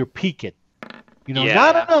assuming you're peaking. Yeah.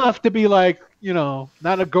 Not enough to be like,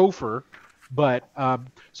 not a gopher, but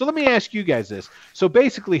so let me ask you guys this. So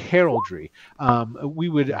basically, heraldry. I'm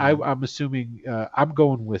assuming. I'm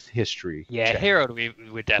going with history. Yeah, check. Herald, we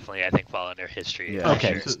would definitely, I think, fall under history. Yeah.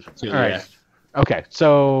 Okay. for sure. All right. Okay,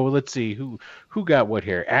 so let's see who got what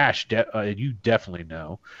here. Ash, you definitely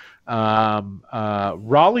know.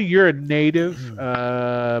 Raleigh, you're a native,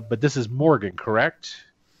 but this is Morgan, correct?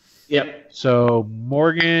 Yep. So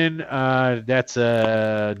Morgan, that's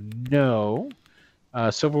a no.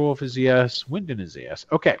 Silverwolf is yes. Wyndon is yes.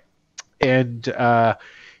 Okay, and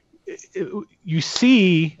you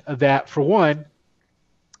see that for one,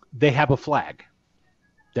 they have a flag.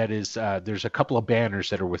 That is, there's a couple of banners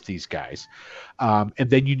that are with these guys, and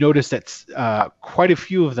then you notice that quite a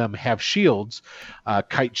few of them have shields,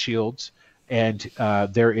 kite shields, and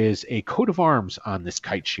there is a coat of arms on this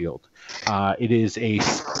kite shield. It is a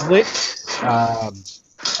split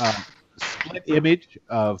image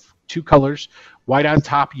of two colors, white on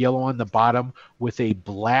top, yellow on the bottom, with a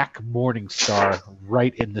black morning star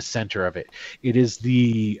right in the center of it. It is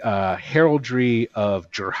the heraldry of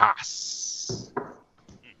Jurhas.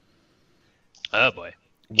 Oh boy.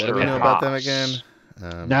 What do we know about them again?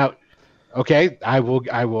 Now, okay, I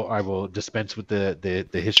will dispense with the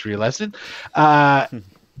history lesson.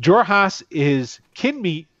 Jorhas is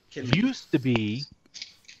Kinmeet used to be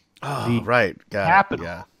right,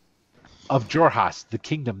 capital of Jorhas, the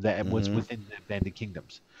kingdom that was within the Banded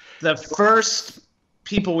Kingdoms. The first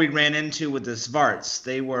people we ran into with the Svarts,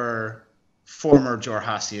 they were former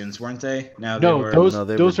Jorhasians, weren't they?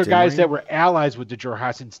 Those are guys that were allies with the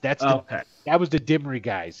Jorhasians. That was the Dimri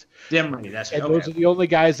guys. Dimri, that's right. And those are the only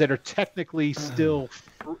guys that are technically still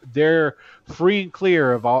they're free and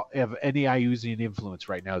clear of any Iusian influence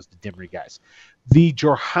right now is the Dimri guys. The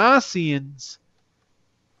Jorhasians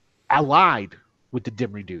allied with the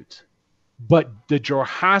Dimri dudes, but the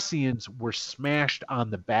Jorhasians were smashed on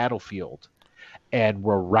the battlefield and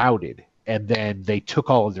were routed, and then they took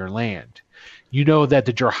all of their land. You know that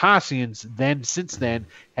the Jorhasians since then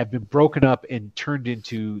have been broken up and turned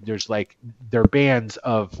into their bands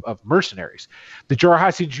of mercenaries. The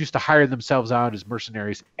Jorhasians used to hire themselves out as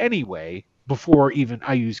mercenaries anyway before even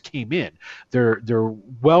Ius came in. They're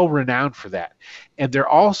well renowned for that, and they're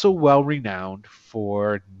also well renowned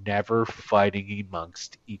for never fighting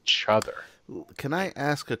amongst each other. Can I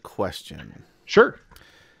ask a question? Sure.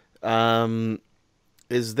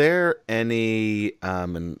 Is there any?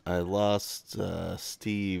 And I lost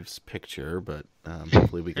Steve's picture, but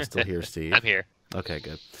hopefully we can still hear Steve. I'm here. Okay,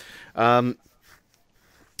 good.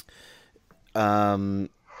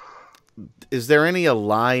 Is there any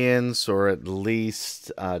alliance or at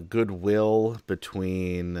least goodwill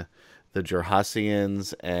between the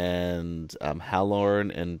Jorhasians and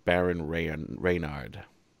Halorn and Baron Reynard?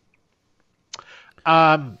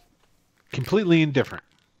 Completely indifferent.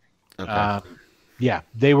 Okay. Yeah,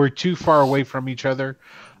 they were too far away from each other.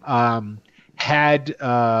 Had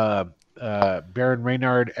Baron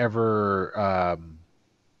Reynard ever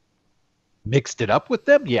mixed it up with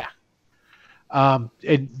them? Yeah. And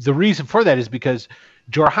the reason for that is because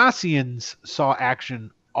Jorhasians saw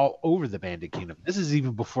action all over the Banded Kingdom. This is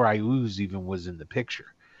even before Iuz even was in the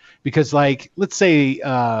picture. Because, let's say,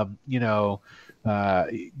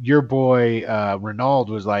 your boy Renaud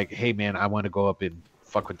was like, hey, man, I want to go up and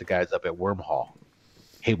fuck with the guys up at Wormhall.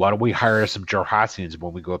 Hey, why don't we hire some Jorhasians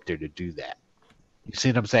when we go up there to do that? You see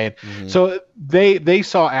what I'm saying? Mm-hmm. So they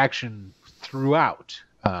saw action throughout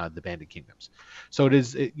the Banded Kingdoms. So it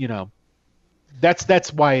is,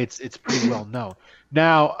 that's why it's pretty well known.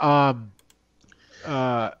 Now,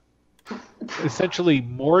 essentially,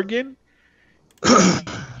 Morgan,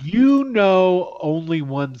 you know only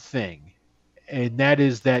one thing, and that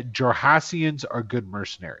is that Jorhasians are good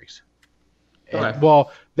mercenaries. Okay.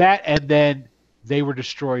 And then they were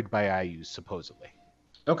destroyed by Ius, supposedly.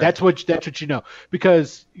 Okay. That's what you know.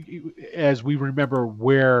 Because as we remember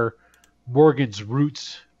where Morgan's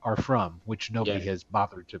roots are from, which nobody has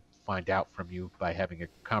bothered to find out from you by having a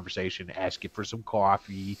conversation, ask you for some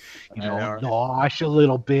coffee, nosh a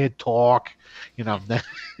little bit, talk,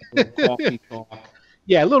 coffee talk.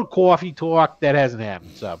 Yeah, a little coffee talk. That hasn't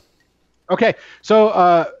happened. So, okay.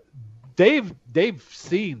 So they've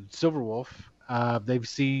seen Silverwolf. They've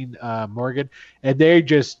seen Morgan, and they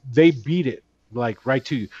beat it right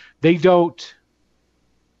to you. They don't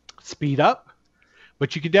speed up,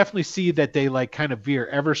 but you can definitely see that they kind of veer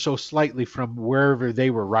ever so slightly from wherever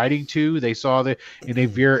they were riding to. They saw and they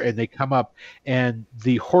veer and they come up, and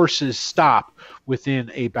the horses stop within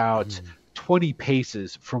about 20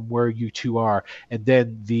 paces from where you two are, and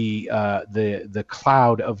then the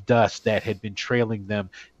cloud of dust that had been trailing them,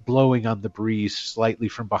 blowing on the breeze slightly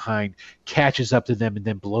from behind, catches up to them and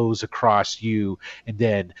then blows across you and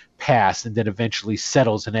then past and then eventually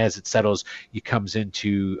settles. And as it settles, it comes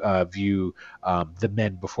into view the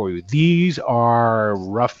men before you. These are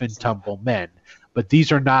rough and tumble men, but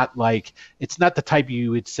these are not like, it's not the type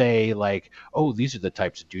you would say like, oh, these are the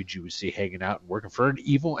types of dudes you would see hanging out and working for an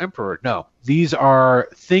evil emperor. No, these are,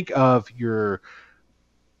 think of your,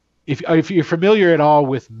 if you're familiar at all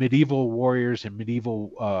with medieval warriors and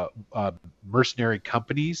medieval mercenary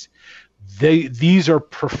companies, these are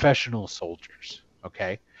professional soldiers.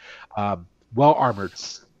 Okay, well armored,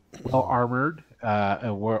 well armored,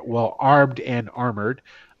 well armed and armored.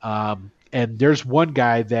 And there's one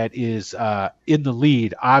guy that is in the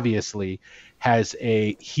lead. Obviously,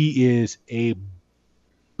 he is a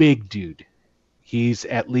big dude. He's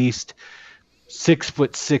at least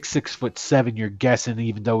 6'6", 6'7". You're guessing,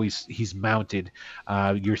 even though he's mounted,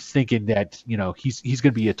 you're thinking that he's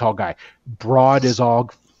going to be a tall guy, broad as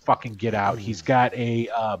all fucking get out. He's got a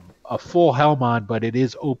full helm on, but it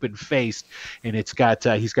is open faced, and he's got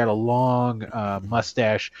a long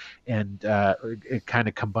mustache, and it kind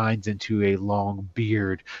of combines into a long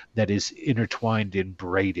beard that is intertwined and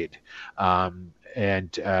braided.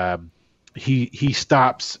 He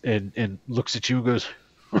stops and looks at you and goes,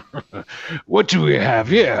 "What do we have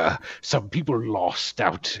here? Some people lost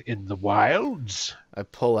out in the wilds." I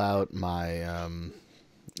pull out my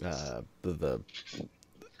the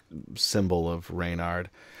symbol of Reynard,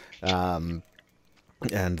 and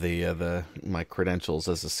my credentials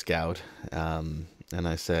as a scout, and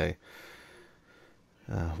I say,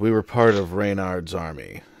 we were part of Reynard's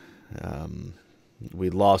army. We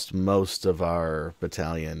lost most of our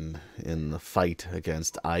battalion in the fight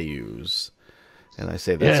against Ayus. And I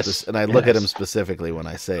say that, yes, and I look at him specifically when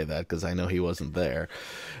I say that, because I know he wasn't there.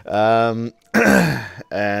 And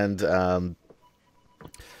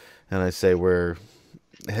I say we're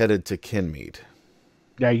headed to Kinmead.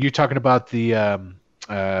 Yeah, you're talking about the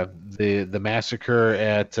massacre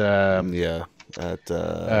at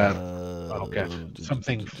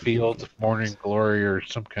something field, Morning Glory, or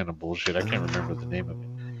some kind of bullshit. I can't remember the name of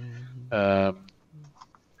it.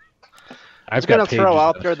 I was going to throw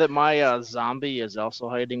out there that my zombie is also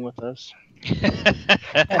hiding with us.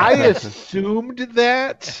 I assumed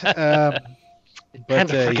that.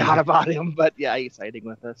 Kind of forgot about him, but yeah, he's hiding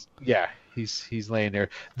with us. Yeah, he's laying there.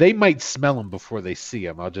 They might smell him before they see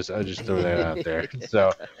him. I'll just throw that out there.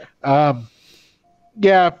 So,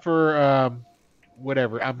 yeah, for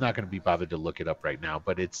whatever. I'm not going to be bothered to look it up right now,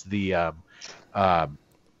 but it's the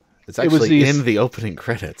it's actually in the opening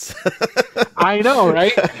credits. I know,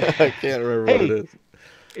 right? I can't remember what it is.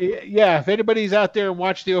 Yeah, if anybody's out there and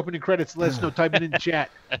watch the opening credits, let us know. Type it in the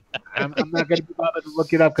chat. I'm not going to be bothered to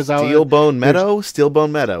look it up because Steelbone Meadow.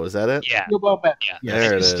 Steelbone Meadow, is that it? Yeah. Steelbone Meadow. Yeah.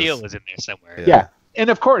 There it is. Steel was in there somewhere. Yeah.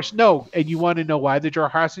 And of course, no. And you want to know why the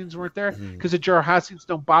Jarhassians weren't there? Because the Jarhassians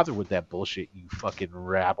don't bother with that bullshit, you fucking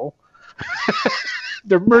rabble.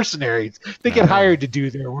 They're mercenaries. They get hired to do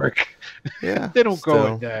their work. Yeah. They don't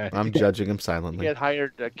go and... I'm judging him silently. Get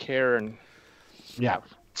hired to care and... Yeah.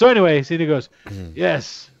 So anyway, Cena goes,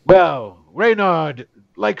 yes, well, Reynard,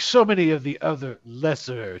 like so many of the other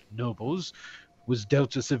lesser nobles, was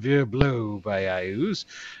dealt a severe blow by Ayus,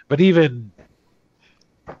 but even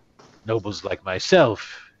nobles like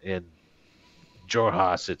myself and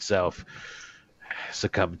Jorhas itself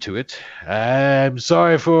succumbed to it. I'm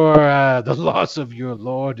sorry for the loss of your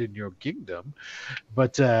lord and your kingdom,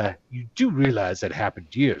 but you do realize that happened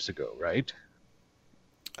years ago, right?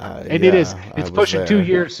 And it is. It's pushing 2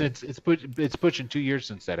 years since it's pushing 2 years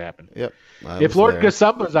since that happened. Yep. If Lord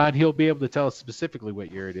Gasumba's on, he'll be able to tell us specifically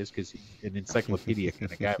what year it is because he's an encyclopedia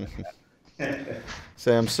kind of guy.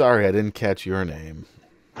 Say, I'm sorry, I didn't catch your name.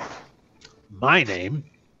 My name,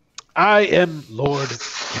 I am Lord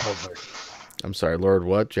Calvert. I'm sorry, Lord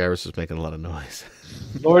what? Jarvis is making a lot of noise.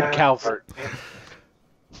 Lord Calvert.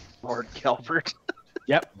 Lord Calvert.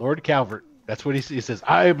 Yep, Lord Calvert. That's what he says.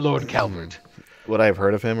 I am Lord Calvert. Would I have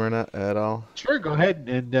heard of him or not at all? Sure, go ahead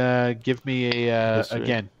and give me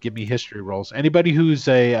give me history rolls. Anybody who's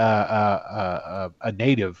a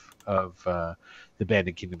native of the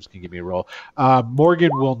Banded Kingdoms can give me a roll. Morgan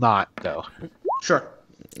will not, though. Sure.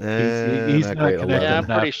 He's not great. Yeah, I'm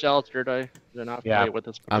pretty sheltered. They're not familiar with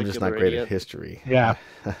this particular I'm just not great idiot. at history. Yeah,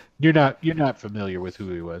 you're not familiar with who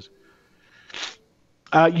he was.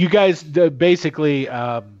 You guys basically,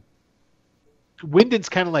 Wyndon's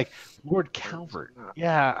kind of like Lord Calvert.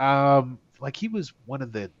 Yeah, like he was one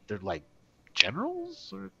of their like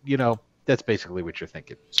generals, or that's basically what you're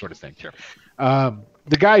thinking, sort of thing. Sure.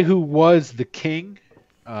 The guy who was the king,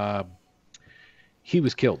 he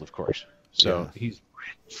was killed, of course. So he's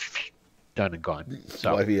done and gone.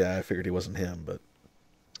 So Well, yeah, I figured he wasn't him, but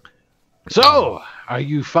So, are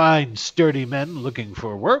you fine, sturdy men looking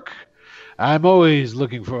for work? I'm always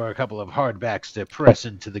looking for a couple of hardbacks to press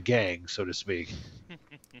into the gang, so to speak.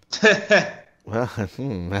 Well,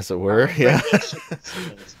 as it were, yeah.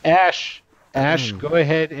 Ash, go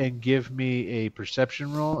ahead and give me a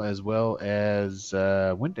perception roll as well as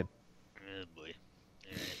Wyndon. Oh boy.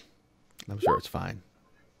 All right. I'm sure it's fine.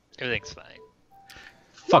 Everything's fine.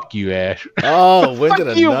 Fuck you, Ash. Oh,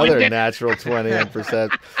 Wyndon, you, another Wyndon. natural 20 on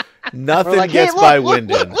perception. Nothing like, gets hey, by look,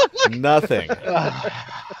 Wyndon. Nothing.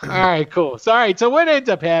 All right, cool. So, all right. So what ends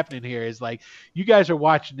up happening here is like you guys are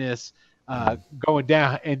watching this going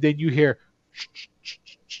down, and then you hear,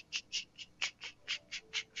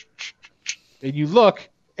 and you look,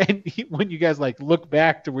 and when you guys like look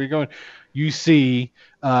back to where you're going, you see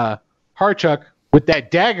Harchuck with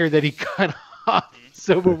that dagger that he cut off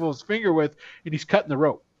Silverwolf's finger with, and he's cutting the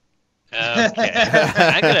rope. Okay.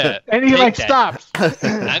 I'm gonna And he take like that. stops.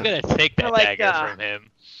 I'm gonna take that Like, dagger from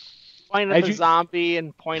him. Point As at the you- zombie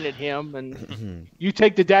and point at him, and You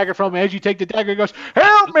take the dagger from him. As you take the dagger, he goes,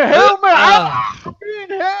 "Help me! Help me! I need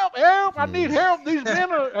help! Help! I need help! These men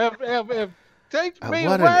have taken me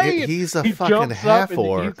What away!" he's a He fucking jumps up half and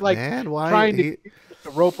orc, he's, like, man. Why? trying to get the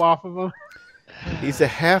rope off of him. He's a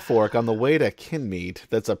half orc on the way to Kinmeat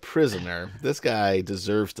that's a prisoner. This guy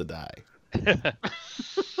deserves to die. Very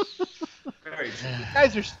true. You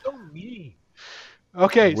guys are so mean.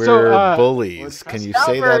 Okay, We're so bullies. Can you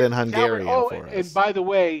say that in Hungarian Calvert, for us? and by the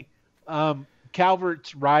way,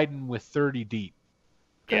 Calvert's riding with 30 deep.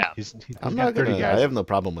 Yeah. He's I'm got not 30 gonna. guys. I have no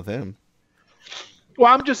problem with him.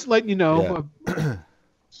 Well, I'm just letting you know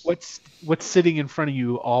what's sitting in front of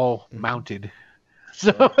you, all mounted.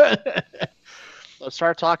 So, let's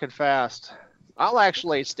start talking fast. I'll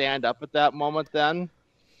actually stand up at that moment then,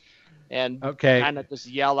 and okay, kind of just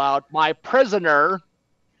yell out, "My prisoner!"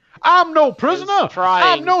 I'm no prisoner.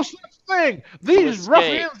 trying I'm no such thing. These escape.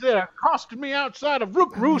 ruffians that accosted me outside of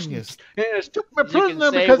Rook Roost and took me You can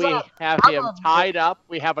prisoner say because we have him tied up.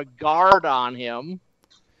 We have a guard on him.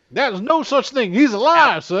 there's no such thing. He's a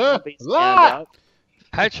liar, sir. Somebody stand Lie. up.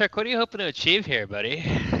 Hi, Chuck. What are you hoping to achieve here, buddy?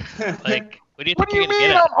 Like, what do you What think do you're you gonna mean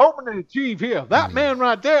get I'm at? hoping to achieve here? That man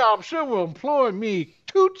right there, I'm sure will employ me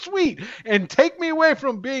toot sweet and take me away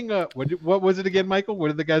from being a what was it again, Michael?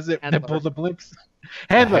 What are the guys that Handler. pull the blimps?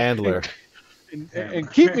 Handler.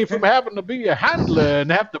 And keep me from having to be a handler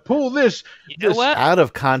and have to pull this. You know what? Out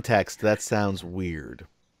of context, that sounds weird.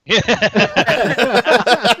 You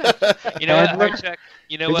know what, Handler? Chuck?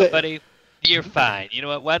 You know Is what, it- buddy? You're fine. You know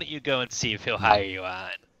what? Why don't you go and see if he'll hire you on?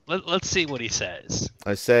 Let's see what he says.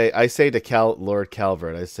 I say to Lord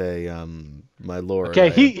Calvert, I say, my lord. Okay, I-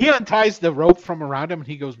 he unties the rope from around him and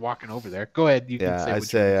he goes walking over there. Go ahead, you can Yeah, say I what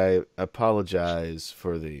say I apologize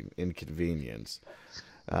for the inconvenience.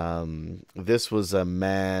 This was a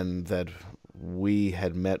man that we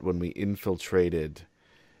had met when we infiltrated.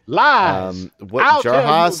 lies. What I'll tell you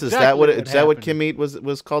Jarhas? Is that what exactly is that what happened. Kinmeat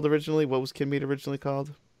was called originally? What was Kinmeat originally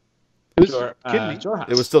called? It was Kinmeat. Jorhas.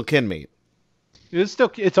 It was still Kinmeat.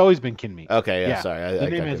 It's always been Kinmeat. Okay, yeah, Yeah, sorry, the I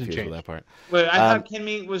name got hasn't confused with changed. that part. Wait, I thought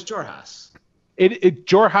Kinmeat was Jorhas.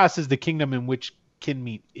 Jorhas is the kingdom in which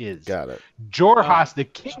Kinmeat is. Got it. Jorhas, the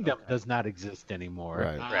kingdom, does not exist anymore.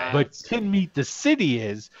 Right. Right. But Kinmeat, the city,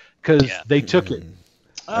 is because Yeah. they took it.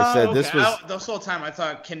 I said this was- this whole time I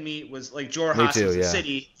thought Kinmeat was like Jorhas too, was a yeah.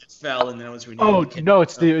 city that fell and then it was renamed. Oh Kinmeat. no,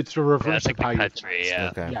 it's the reverse That's like of how the you. country, yeah.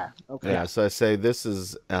 Okay. Yeah. Okay. Yeah, so I say this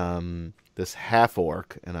is this half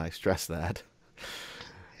orc, and I stress that.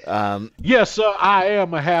 Yes, sir. I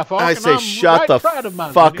am a half orc. I and say, I'm shut right the proud of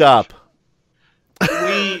my fuck lineage. up.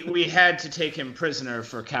 We had to take him prisoner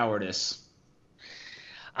for cowardice.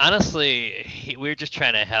 Honestly, we were just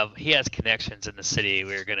trying to have. He has connections in the city.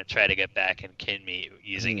 We were gonna try to get back in Kinmeat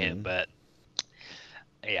using him, but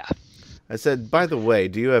yeah. I said, by the way,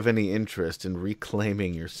 do you have any interest in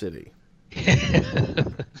reclaiming your city?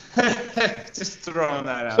 Just throwing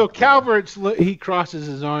that out. So Calvert's he crosses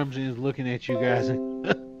his arms and is looking at you guys.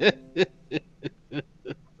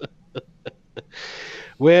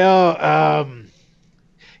 Well,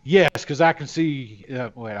 yes, because I can see.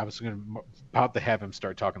 Wait, I was about to have him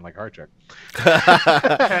start talking like Harchuck.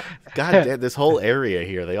 God damn, this whole area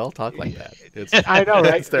here, they all talk like that. It's, I know,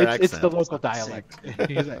 right? It's their It's the accent. local dialect.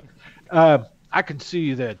 He's like, I can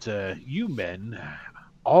see that you men,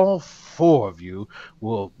 all four of you,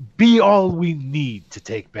 will be all we need to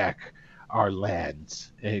take back our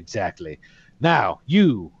lands. Exactly. Now,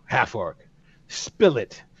 you, half-orc, spill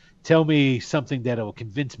it. Tell me something that will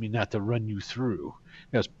convince me not to run you through.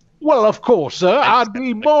 He goes, well, of course, sir. I'd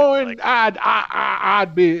be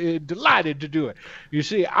I'd be delighted to do it. You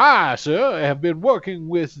see, I, sir, have been working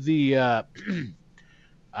with the I've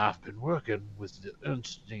been working with the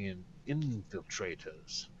Ernstian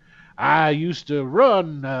infiltrators. I used to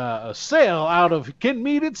run a cell out of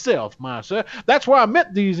Kinmead itself, my sir. That's where I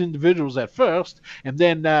met these individuals at first, and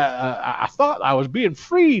then I thought I was being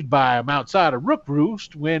freed by them outside of Rook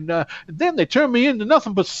Roost, when then they turned me into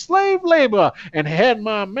nothing but slave labor and had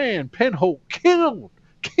my man Penholt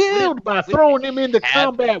killed by throwing him into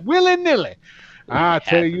combat willy-nilly. I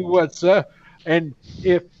tell you what, sir, and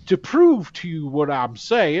if to prove to you what I'm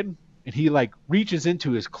saying, and he like reaches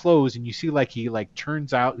into his clothes, and you see like he like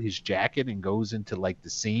turns out his jacket and goes into like the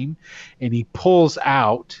scene, and he pulls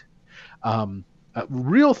out a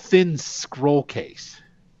real thin scroll case,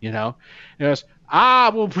 you know. And goes, I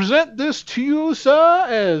will present this to you, sir,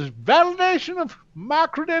 as validation of my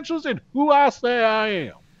credentials and who I say I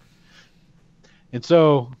am. And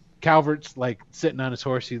so Calvert's like sitting on his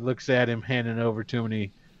horse. He looks at him, handing it over to him, and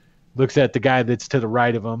he looks at the guy that's to the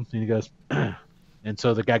right of him, and he goes, and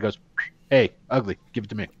so the guy goes, hey, ugly, give it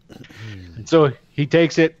to me. And so he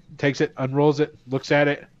takes it, unrolls it, looks at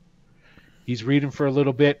it. He's reading for a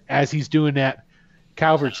little bit. As he's doing that,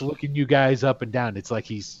 Calvert's looking you guys up and down. It's like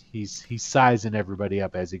he's sizing everybody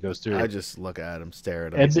up as he goes through. I just look at him, stare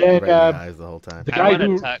at him, and then right in the eyes the whole time. the guy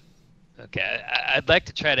who, Okay, I'd like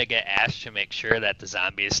to try to get Ash to make sure that the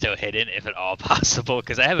zombie is still hidden, if at all possible,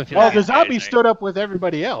 because I have a feeling. well, the zombie stood up with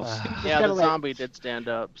everybody else. Yeah, the zombie did stand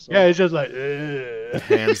up. So. Yeah, it's just like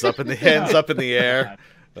hands up in the air.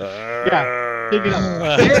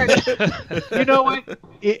 You know what?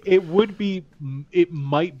 It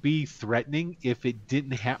might be threatening if it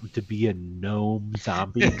didn't happen to be a gnome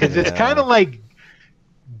zombie, because it's kind of like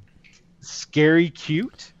scary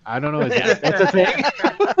cute. I don't know. That's a thing.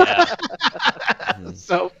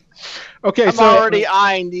 So, okay. I'm already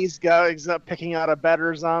eyeing these guys up, picking out a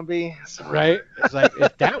better zombie. So. Right? It's like,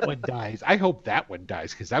 if that one dies, I hope that one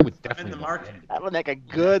dies, because I would definitely. In the market. That would make a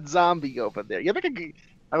good zombie over there.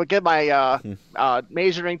 I would get my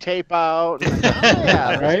measuring tape out. And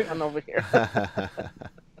yeah, right? One over here.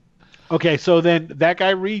 Okay, so then that guy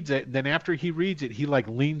reads it. Then after he reads it, he like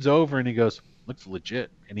leans over and he goes, "Looks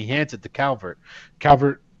legit," and he hands it to Calvert.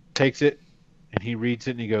 Calvert takes it and he reads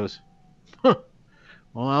it and he goes, huh,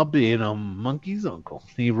 well, I'll be a monkey's uncle.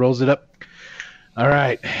 He rolls it up. All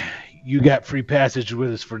right, you got free passage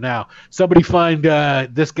with us for now. Somebody find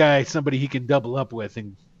this guy somebody he can double up with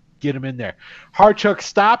and get him in there. Harchuck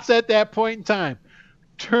stops at that point in time,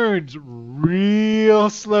 turns real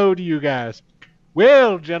slow to you guys.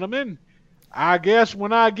 Well, gentlemen, I guess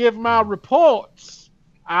when I give my reports,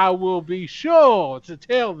 I will be sure to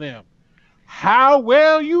tell them how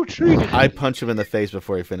well you treated him. I punch him in the face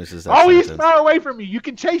before he finishes that sentence. He's far away from you. You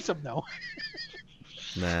can chase him, though.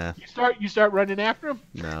 Nah. You start running after him?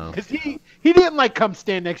 No. Because he didn't, like, come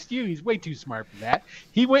stand next to you. He's way too smart for that.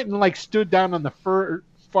 He went and, like, stood down on the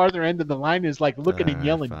farther end of the line and is, like, looking and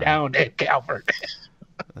yelling down at Calvert.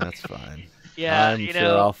 That's fine. Yeah, I'm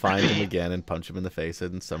sure I'll find him again and punch him in the face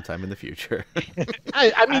and sometime in the future.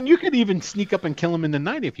 I mean, you could even sneak up and kill him in the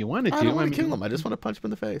night if you wanted to. I don't want to kill him. I just want to punch him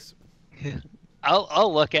in the face.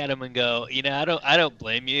 I'll look at him and go, I don't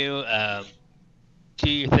blame you. Do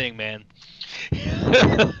your thing, man.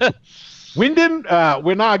 Wyndon,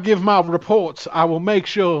 when I give my reports, I will make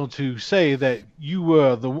sure to say that you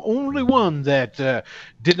were the only one that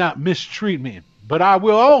did not mistreat me. But I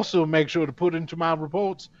will also make sure to put into my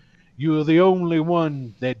reports, you are the only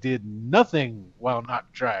one that did nothing while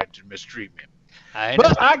not trying to mistreat me.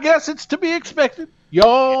 But I guess it's to be expected.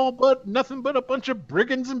 Y'all but nothing but a bunch of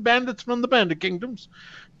brigands and bandits from the Bandit Kingdoms.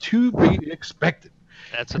 To be expected.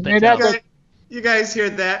 That's what they tell us. You guys hear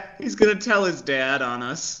that? He's going to tell his dad on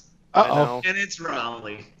us. Uh-oh. And it's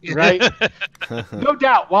Raleigh. Right? No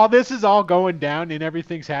doubt. While this is all going down and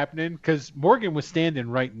everything's happening, because Morgan was standing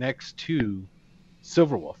right next to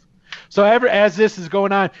Silverwolf. So as this is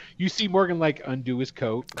going on, you see Morgan like undo his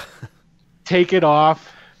coat, take it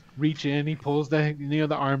off, reach in, he pulls the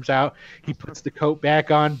arms out, he puts the coat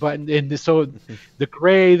back on, buttoned, and so the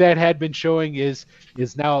gray that had been showing is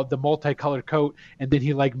now the multicolored coat, and then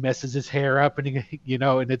he like messes his hair up, and and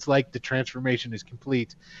it's like the transformation is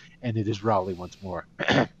complete, and it is Raleigh once more.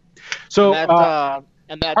 So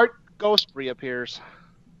and that ghost reappears.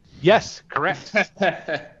 Yes, correct.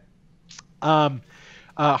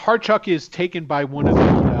 Harchuck is taken by one of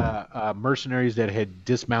the mercenaries that had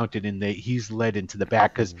dismounted, and he's led into the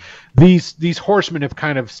back because these horsemen have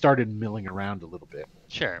kind of started milling around a little bit.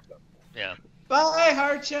 Sure. Yeah. Bye,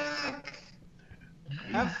 Harchuck.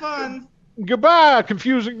 Have fun. Goodbye,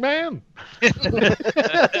 confusing man.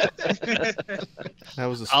 That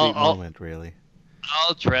was a sweet moment, really.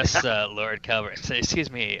 I'll address Lord Calvert. So,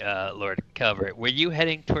 excuse me, Lord Calvert. Were you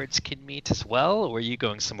heading towards Kinmead as well, or were you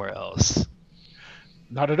going somewhere else?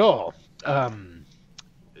 Not at all.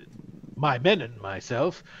 my men and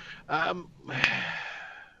myself,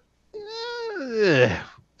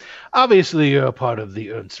 obviously you're a part of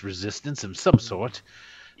the Ernst resistance of some sort,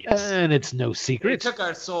 and it's no They secret. took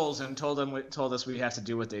our souls and told us we have to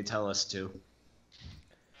do what they tell us to.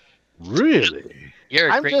 Really? You're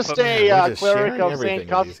a I'm great just Pokemon. a just cleric sharing of everything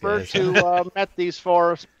St. with these Cuthbert guys. who met these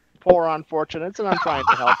four poor unfortunates, and I'm trying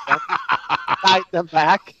to help them. Guide them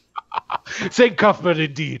back. St. Cuthbert,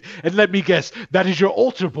 indeed. And let me guess, that is your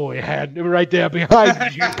altar boy hand right there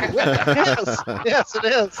behind you. Yes, it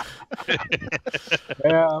is.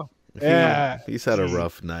 Yeah. Yeah. He's had a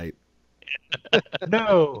rough night.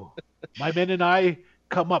 No. My men and I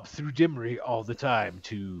come up through Dimri all the time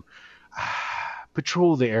to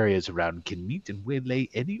patrol the areas around Kinmeet and waylay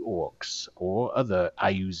any orcs or other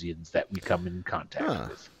Iusians that we come in contact Huh.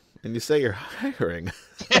 with. And you say you're hiring.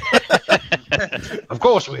 Of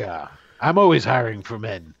course we are. I'm always hiring for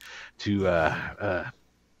men to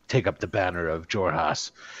take up the banner of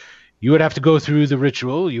Jorhas. You would have to go through the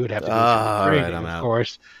ritual. You would have to go through all the right, training, I'm of out.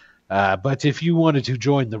 course. But if you wanted to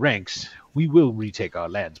join the ranks, we will retake our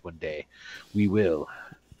lands one day. We will.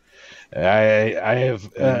 I have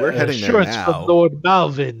We're heading there assurance now. from Lord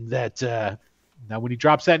Malvin that now when he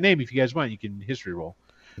drops that name, if you guys want, you can history roll.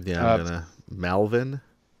 Yeah, I'm gonna Malvin.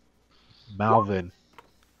 Malvin.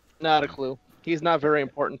 Not a clue. He's not very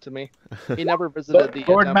important to me. He never visited the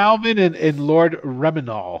Lord Malvin and Lord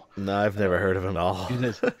Reminal. No, I've never heard of him at all. He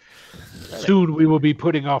says, soon we will be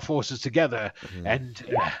putting our forces together and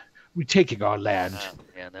retaking our land.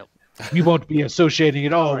 Yeah, no. We won't be associating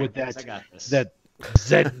at all All right, with guys, I got this. that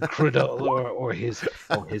Zen Criddle or his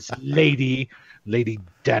lady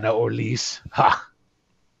Dana Orlees. Ha!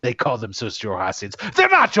 They call themselves Jorhasians. They're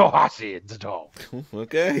not Jorhasians at all.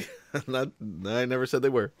 Okay. I never said they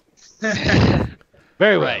were.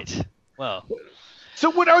 Very well. Right. Well, So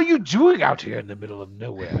what are you doing out here in the middle of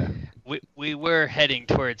nowhere? we were heading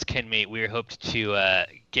towards Kinmeet. We hoped to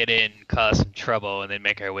get in, cause some trouble, and then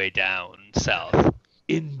make our way down south.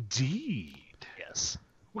 Indeed. Yes.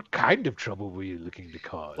 What kind of trouble were you looking to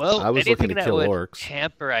cause? Well, I was anything looking to that kill would orcs.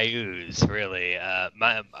 hamper Ius, really.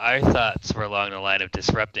 Our thoughts were along the line of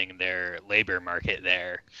disrupting their labor market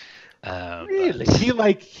there. really?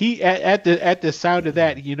 but- He at the sound of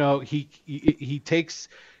that, he takes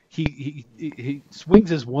he swings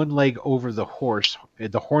his one leg over the horse,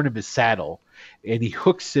 the horn of his saddle, and he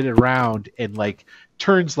hooks it around and like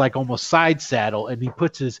turns like almost side saddle, and he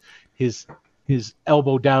puts his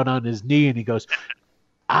elbow down on his knee, and he goes,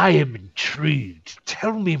 "I am intrigued.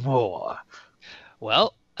 Tell me more."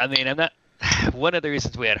 Well, I mean, I'm not. One of the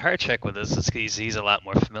reasons we had Harchek with us is because he's a lot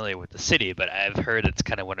more familiar with the city, but I've heard it's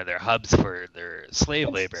kind of one of their hubs for their slave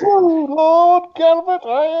labor. Lord Calvert,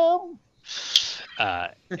 I am.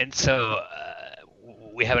 And so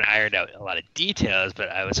we haven't ironed out a lot of details, but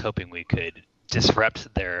I was hoping we could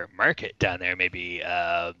disrupt their market down there, maybe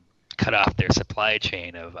cut off their supply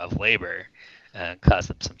chain of labor and cause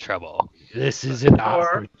them some trouble. This is an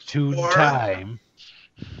Or- opportune or- time.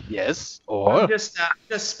 Yes, or I'm just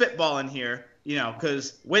spitballing here,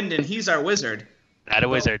 because Wyndon, he's our wizard. Not a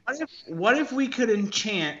wizard. What if we could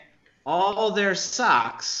enchant all their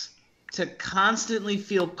socks to constantly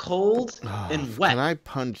feel cold and wet? Can I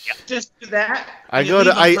punch? Just do that. I and you go leave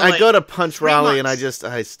to them for, I like, go to punch 3 Raleigh and months.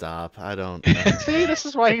 I stop. I don't. See, this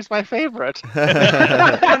is why he's my favorite.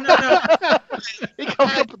 No. He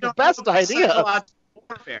comes up with the best idea. Psychological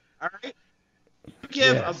warfare. All right. You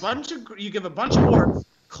give Yes. a bunch of orcs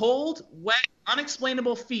cold, wet,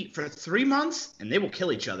 unexplainable feet for 3 months, and they will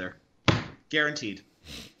kill each other, guaranteed.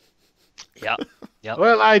 Yep.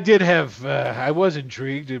 well, I did have I was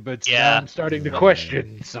intrigued, but now Yeah. I'm starting to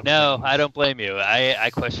question something. No, I don't blame you. I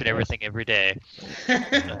question everything every day.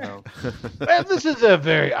 So, Well, this is a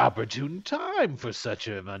very opportune time for such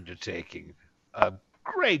an undertaking. A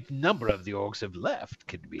great number of the orcs have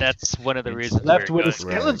left. that's one of the It's reasons left we're with a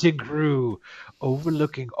going. skeleton crew,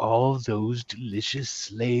 overlooking all those delicious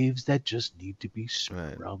slaves that just need to be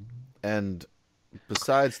Right. sprung. And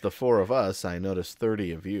besides the 4 of us, I noticed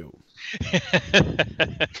 30 of you.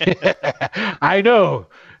 I know.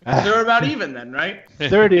 They're about even then, right?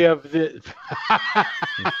 30 of the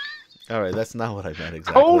All right, that's not what I meant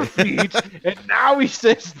exactly. cold feet, and now he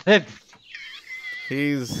says that.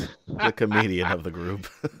 He's the comedian of the group.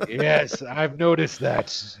 Yes, I've noticed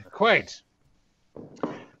that. Quite.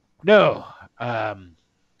 No.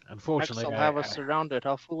 Unfortunately, They'll have us surrounded.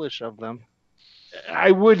 How foolish of them.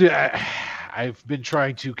 I would. I've been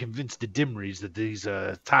trying to convince the Dimries that these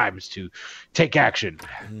times to take action.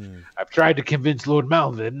 I've tried to convince Lord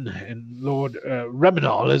Malvin and Lord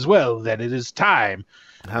Reminal as well that it is time.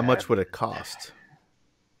 How much would it cost?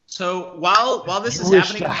 So while this You is wish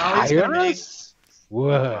happening, to Raleigh's gonna hire make. us?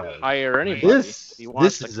 Whoa. Hire anybody. This- if he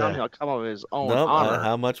wants this to is come, a- he'll come of his own No, honor.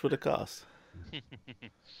 how much would it cost?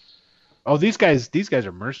 Oh, these guys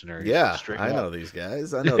are mercenaries. Yeah, straight I up. know these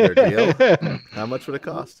guys. I know their deal. How much would it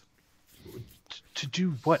cost? To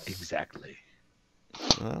do what exactly?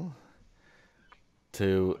 Well,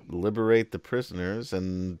 to liberate the prisoners,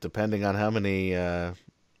 and depending on how many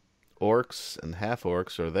orcs and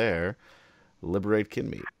half-orcs are there, liberate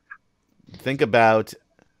Kinmead. Think about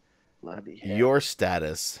Bloody hell. your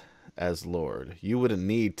status as Lord. You wouldn't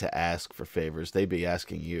need to ask for favors. They'd be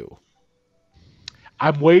asking you.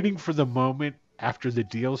 I'm waiting for the moment after the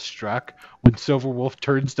deal struck when Silverwolf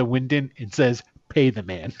turns to Wyndon and says, "Pay the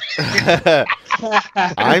man."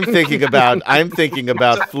 I'm thinking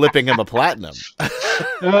about flipping him a platinum.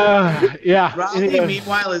 Yeah. Raleigh, Yeah.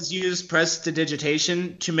 meanwhile, has used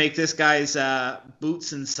prestidigitation to make this guy's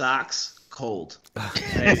boots and socks cold.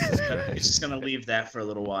 And he's just gonna leave that for a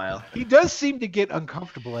little while. He does seem to get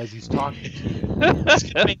uncomfortable as he's talking to you.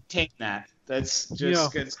 He's gonna maintain that. That's just You know,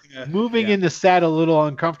 it's gonna, Moving yeah. in the saddle a little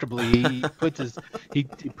uncomfortably, he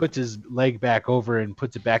puts his leg back over and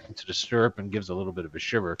puts it back into the stirrup and gives a little bit of a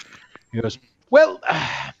shiver. He goes, "Well,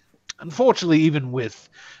 unfortunately, even with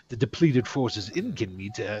the depleted forces in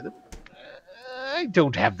Kinmead, I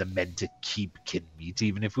don't have the men to keep Kinmead,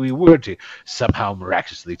 even if we were to somehow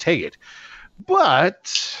miraculously take it.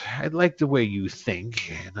 But I like the way you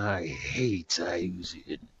think, and I hate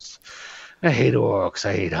Iusians. I hate orcs.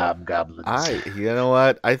 I hate hobgoblins. You know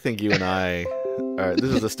what? I think you and I this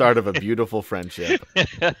is the start of a beautiful friendship.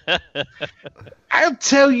 I'll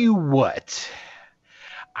tell you what.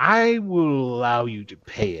 I will allow you to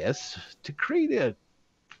pay us to create a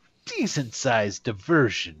decent-sized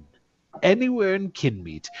diversion anywhere in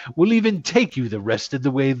Kinmead. We'll even take you the rest of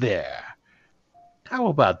the way there. How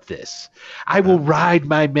about this? I will ride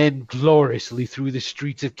my men gloriously through the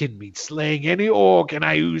streets of Kinmead, slaying any orc and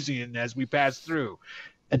Iusian as we pass through.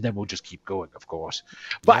 And then we'll just keep going, of course.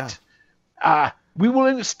 But we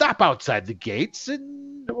will stop outside the gates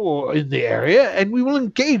or in the area, and we will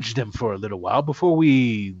engage them for a little while before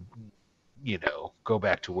we, go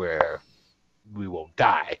back to where we won't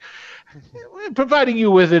die. Providing you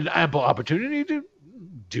with an ample opportunity to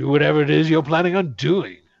do whatever it is you're planning on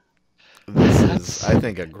doing. This is, I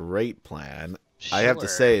think, a great plan. I have to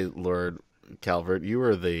Sure. say, Lord Calvert, you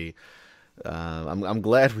were the. I'm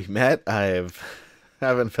glad we met.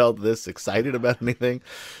 Haven't felt this excited about anything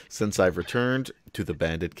since I've returned to the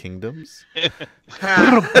Bandit Kingdoms.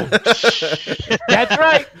 That's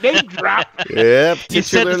right, name drop. Yep, You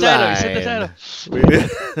said titular the title. You said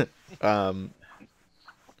the line. title.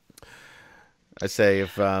 I say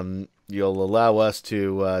if you'll allow us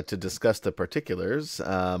to discuss the particulars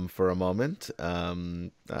for a moment,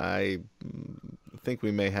 I think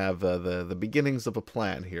we may have the beginnings of a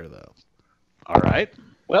plan here, though. All right.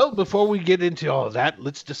 Well, before we get into all of that,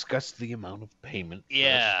 let's discuss the amount of payment.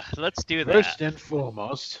 Yeah, let's do that. First and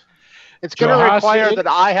foremost, It's going to require Jahasi- that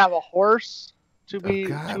I have a horse to be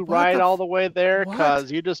God, to what ride the all the way there what?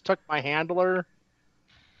 because you just took my handler.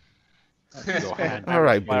 go ahead. All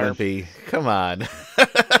right, Fire. Blimpy, come on.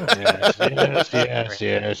 Yes.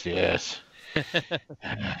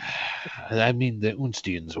 I mean, the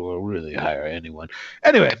Unstians will really hire anyone.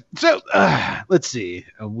 Anyway, so let's see.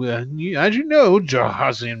 As you know,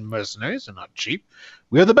 Jarhasian mercenaries are not cheap.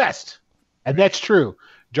 We are the best, and that's true.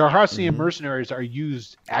 Jarhasian mercenaries are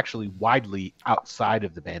used actually widely outside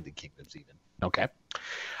of the Bandit Kingdoms, even. Okay.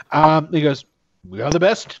 He goes, "We are the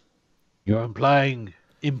best. You're employing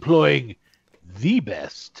the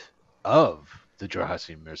best of the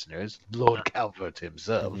Jarhasian mercenaries, Lord Calvert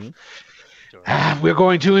himself. We're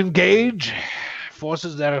going to engage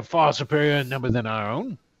forces that are far superior in number than our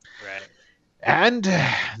own. Right. And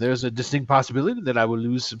there's a distinct possibility that I will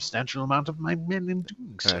lose substantial amount of my men in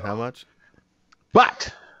doing All so. right, how much?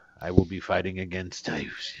 But I will be fighting against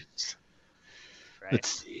Iusians. Right. Let's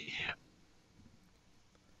see.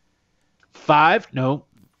 5? No.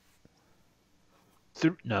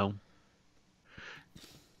 No.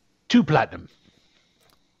 2 platinum.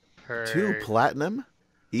 Per 2 platinum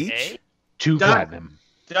each? day? 2 Done. platinum.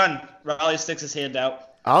 Done. Raleigh sticks his hand out.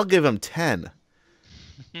 I'll give him 10.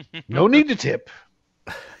 No need to tip.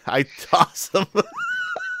 I toss him.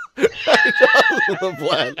 I toss him the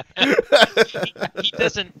plan. He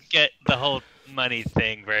doesn't get the whole money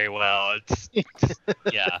thing very well. It's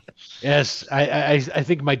yeah. Yes, I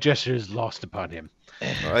think my gesture is lost upon him.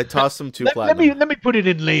 I toss him 2 Let platinum. me put it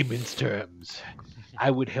in layman's terms. I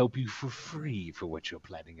would help you for free for what you're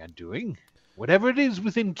planning on doing. Whatever it is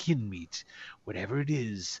within Kinmead, whatever it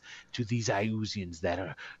is to these Iusians that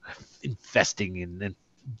are infesting and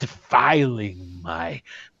defiling my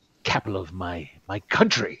capital of my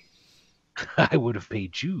country, I would have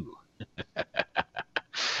paid you.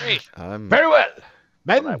 Great. Very well,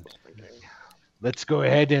 men. Let's go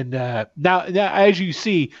ahead and now, as you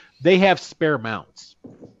see, they have spare mounts.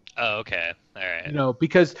 Oh, okay. All right. You know,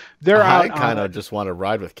 because they're I out. kind of just want to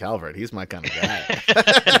ride with Calvert. He's my kind of guy.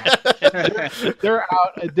 They're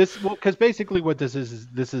out this because basically what this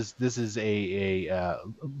is a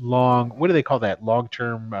long, what do they call that, long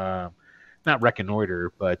term, not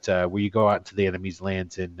reconnoiter, but where you go out into the enemy's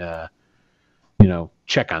lands and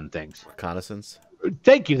check on things. Reconnaissance.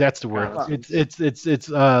 Thank you, that's the word. It's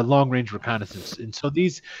long range reconnaissance. And so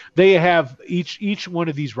they have each one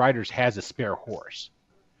of these riders has a spare horse.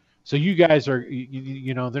 So you guys are,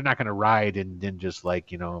 they're not going to ride and then just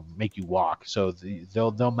make you walk. So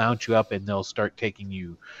they'll mount you up and they'll start taking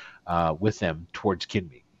you with them towards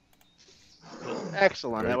Kinmei.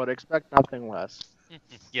 Excellent. Great. I would expect nothing less.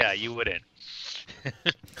 Yeah, you wouldn't.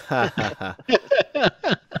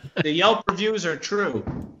 The Yelp reviews are true.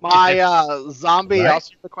 My zombie Right.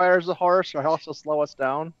 also requires a horse, or he'll also slow us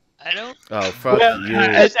down. I don't. Oh, fuck Well, you.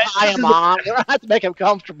 Just tie him on. We don't have to make him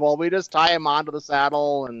comfortable. We just tie him onto the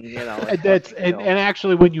saddle, and And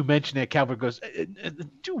actually, when you mention it, Calvert goes,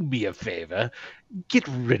 "Do me a favor, get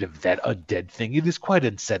rid of that undead thing. It is quite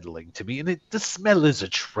unsettling to me, and the smell is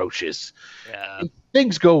atrocious. Yeah. If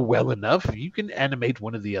things go well enough, you can animate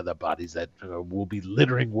one of the other bodies that will be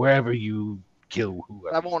littering wherever you kill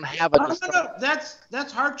whoever." I won't have it. No. That's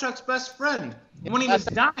Harchuck's best friend. When he was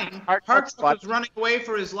dying, Harchuck's Harchuck was running away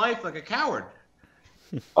for his life like a coward.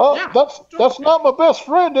 Oh, Yeah. that's not my best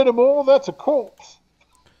friend anymore. That's a corpse.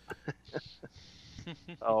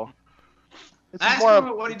 So it's Ask more him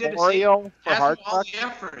of what he did to memorial for Ask him all Harchuck. the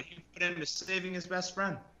effort he put into saving his best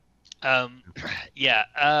friend. Yeah.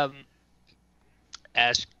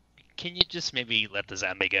 Ash, can you just maybe let the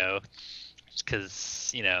zombie go?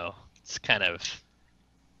 Because it's kind of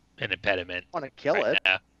an impediment. I want to kill right it.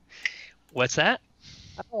 now. What's that?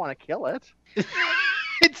 I don't want to kill it.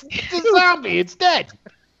 It's a zombie. It's dead.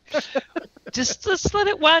 Just let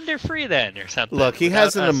it wander free then, or something. Look, he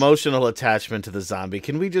has an without us- emotional attachment to the zombie.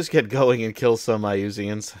 Can we just get going and kill some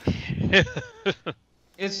Iusians?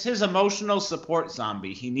 It's his emotional support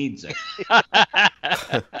zombie. He needs it.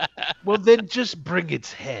 Well, then just bring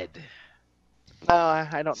its head. No,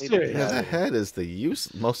 I don't need to do Seriously. Yeah, the that. head is the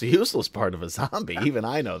most useless part of a zombie. Even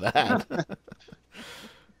I know that.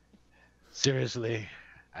 Seriously,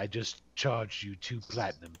 I just charged you 2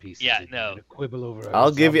 platinum pieces. Yeah, and you're no. gonna quibble over. a I'll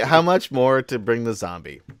give you zombie? how much more to bring the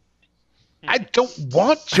zombie? I don't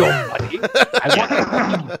want your money. I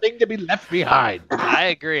want the thing to be left behind. I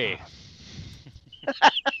agree.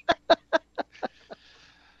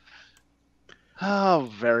 Oh,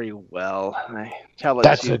 very well. I tell it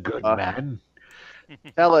That's to a good man.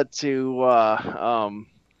 tell it to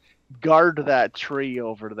guard that tree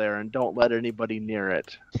over there and don't let anybody near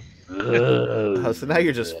it. Oh, so now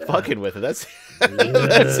you're just fucking with it.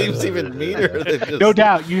 That seems even meaner than just... No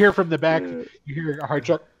doubt. You hear from the back. You hear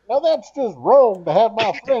Harchuck. Now that's just wrong to have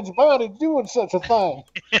my friend's body doing such a thing.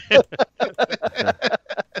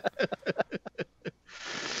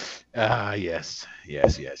 Yes.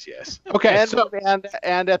 Okay, And, so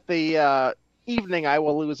and at the evening, I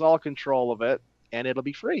will lose all control of it, and it'll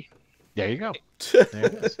be free. there you go.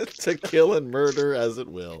 to kill and murder as it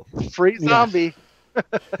will. Free zombie.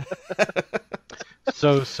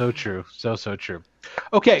 So true. So true.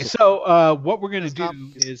 Okay, so what we're gonna do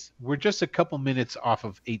is we're just a couple minutes off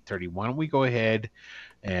of 8:30. Why don't we go ahead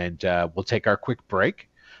and we'll take our quick break.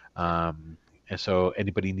 And so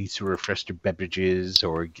anybody needs to refresh their beverages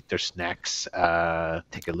or get their snacks, take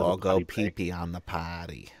a little I'll go potty break. pee-pee on the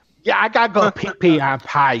potty. Yeah, I gotta go pee on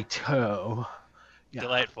pie too. Yeah.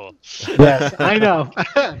 Delightful. Yes, I know.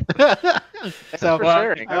 So, for Well,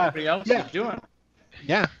 sharing. everybody else yeah. is doing it.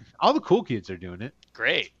 Yeah, all the cool kids are doing it.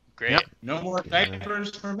 Great. Yep. No more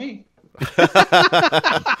diapers for me.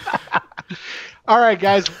 All right,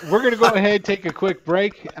 guys, we're going to go ahead and take a quick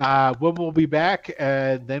break. When we'll be back,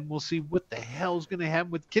 and then we'll see what the hell's going to happen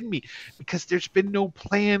with Kinmei, because there's been no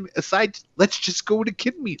plan aside. Let's just go to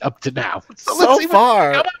Kinmei up to now. Let's So see what-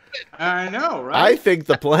 far, I know, I right? think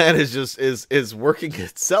the plan is just is working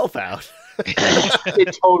itself out.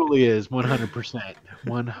 it totally is 100%.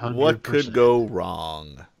 100%. What could go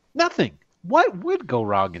wrong? Nothing. What would go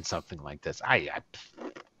wrong in something like this? I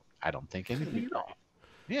don't think anything at all.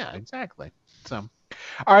 Yeah, exactly. So,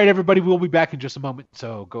 all right, everybody, we'll be back in just a moment.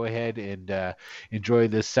 So go ahead and enjoy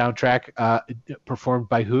this soundtrack performed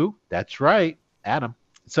by who? That's right, Adam.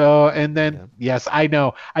 So, and then, Yeah. yes, I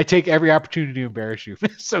know. I take every opportunity to embarrass you.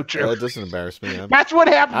 So true. It doesn't embarrass me. That's what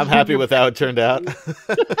happens. I'm when happy you- with how it turned out.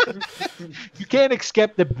 You can't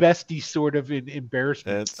accept the bestie sort of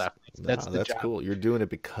embarrassment That's, stuff. no, That's the that's job. cool. You're doing it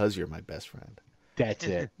because you're my best friend. That's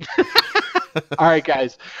it. All right,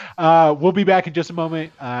 guys. We'll be back in just a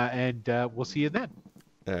moment, and we'll see you then.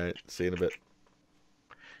 All right. See you in a bit.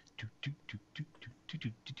 Do, do, do, do, do, do,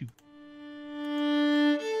 do, do.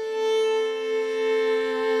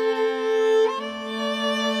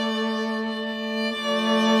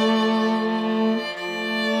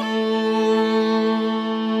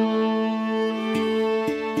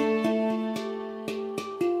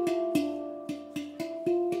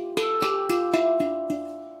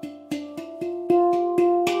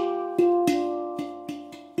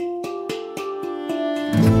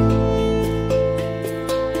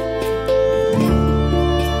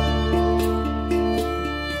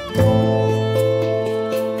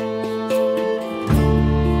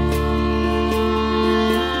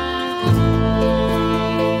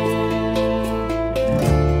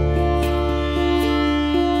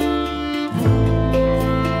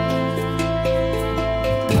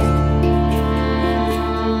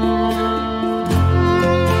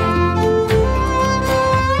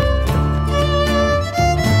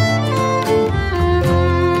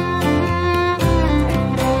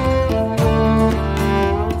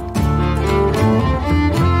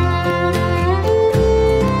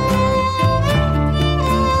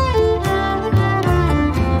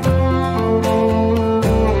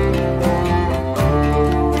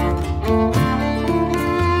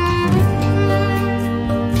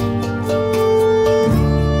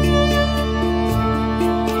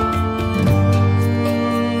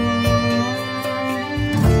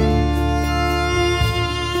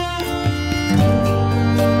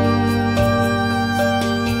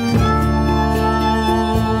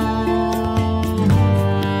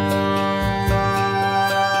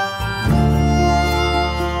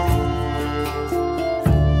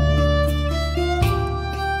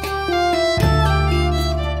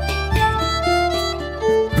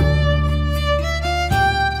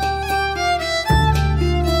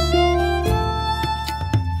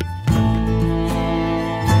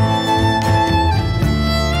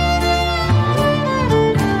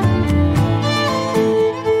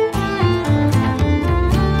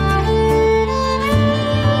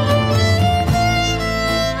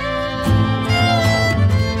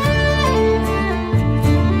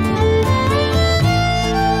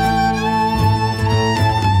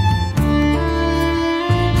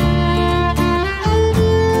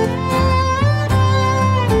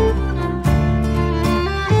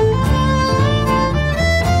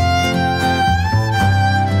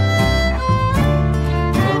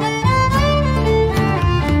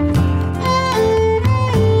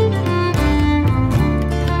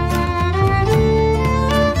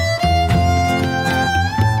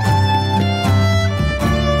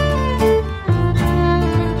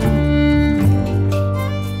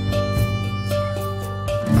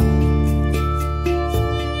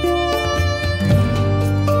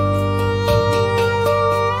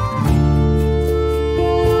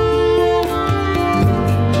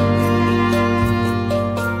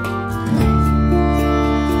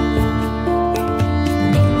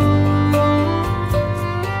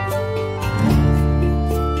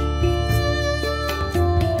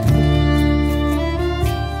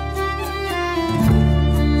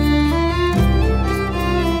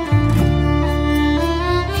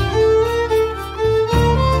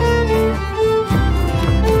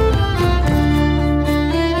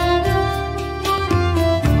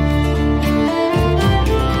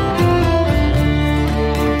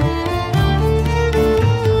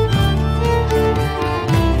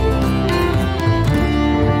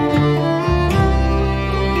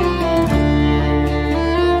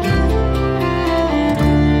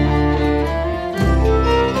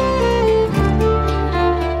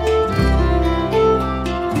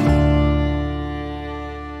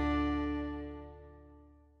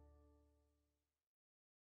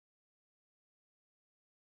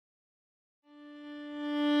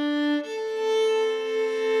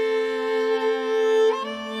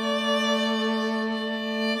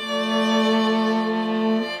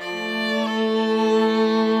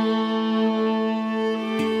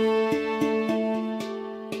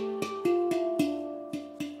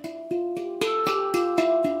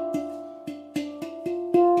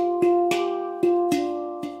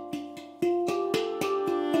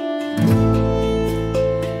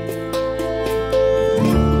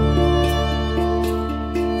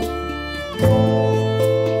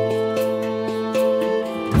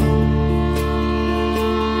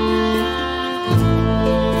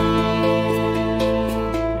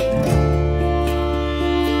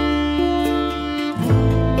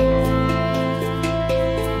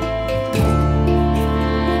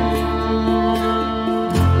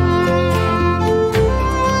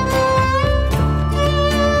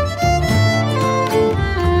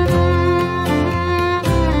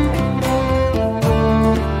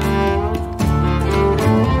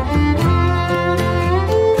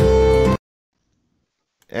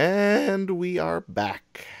 And we are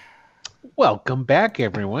back. Welcome back,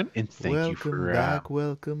 everyone, and thank you Welcome for back,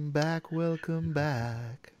 welcome back, welcome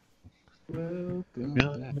back.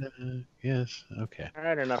 Yes. Okay. All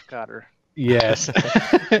right, enough, Cotter. Yes.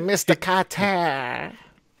 Mr. Carter.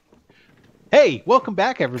 Hey, welcome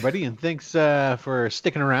back, everybody, and thanks for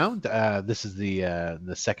sticking around. This is the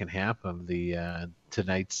second half of the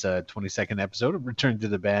tonight's 22nd episode of Return to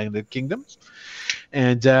the Bandit Kingdoms,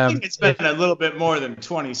 and I think it's been a little bit more than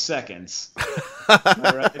 20 seconds.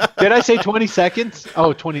 Right? did I say 20 seconds?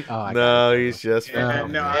 Oh, 20. Oh, I got No, it. he's just Yeah,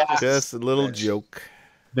 fine. no, I Just a little joke.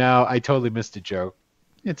 No, I totally missed a joke.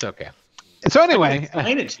 It's okay. So anyway,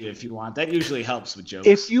 explain it to you if you want. That usually helps with jokes.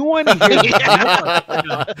 if you want to hear,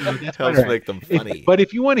 that's Helps right. make them funny. But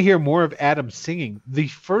if you want to hear more of Adam singing, the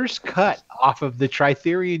first cut off of the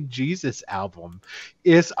Tritherian Jesus album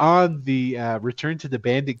is on the Return to the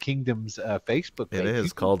Bandit Kingdoms Facebook page. It You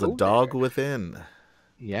is can called go A Dog there. Within.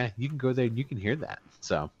 Yeah, you can go there and you can hear that.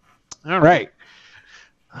 So, all right,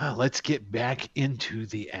 let's get back into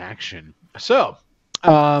the action. So,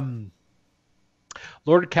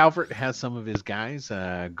 Lord Calvert has some of his guys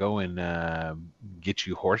go and get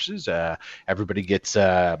you horses. Everybody gets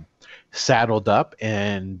saddled up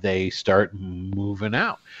and they start moving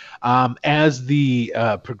out. As the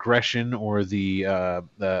progression or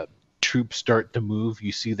the troops start to move,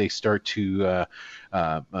 you see they start to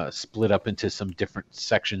split up into some different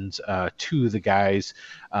sections. Two of the guys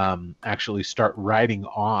actually start riding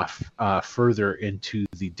off further into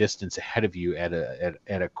the distance ahead of you at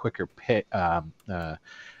a quicker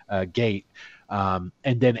gait. And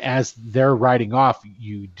then as they're riding off,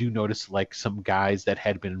 you do notice like some guys that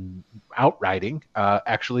had been out riding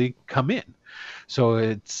actually come in. So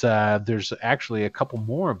it's there's actually a couple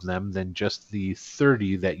more of them than just the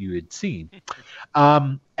 30 that you had seen.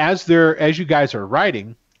 As you guys are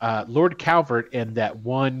riding, Lord Calvert and that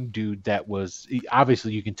one dude that was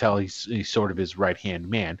obviously you can tell he's sort of his right hand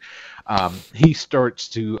man. He starts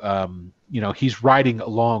to he's riding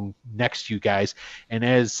along next to you guys, and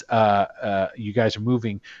as you guys are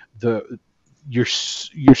moving, you're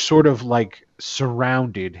sort of like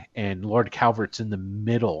surrounded, and Lord Calvert's in the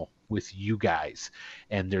middle with you guys,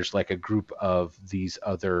 and there's like a group of these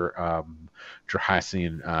other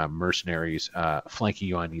Drahassian mercenaries flanking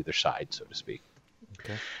you on either side, so to speak.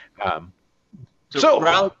 Okay. So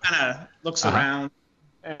Raul kind of looks around,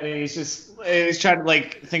 and he's trying to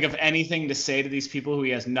like think of anything to say to these people who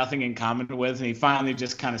he has nothing in common with, and he finally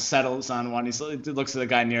just kind of settles on one. He looks at the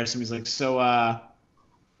guy nearest him. He's like, "So,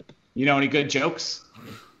 you know any good jokes?"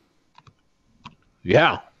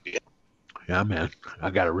 Yeah, man, I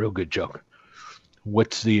got a real good joke.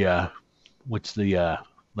 What's the last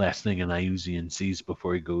thing an Iusian sees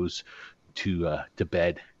before he goes to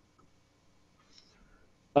bed?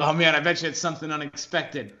 Oh man, I bet you it's something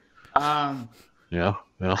unexpected. Yeah.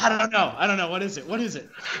 I don't know. What is it?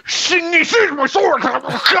 Sing my sword.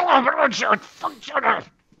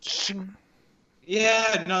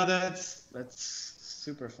 Yeah, no, that's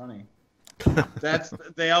super funny.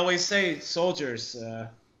 They always say soldiers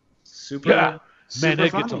super. Yeah. super Man, they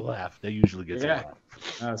funny. get to laugh. They usually get to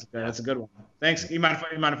laugh. That's a good one. Thanks. You mind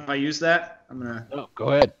if I use that? I'm gonna. Oh,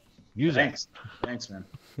 go ahead. Use it. Thanks, man.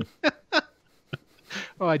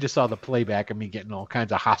 Oh, I just saw the playback of me getting all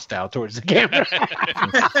kinds of hostile towards the camera.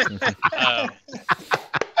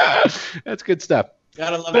 That's good stuff.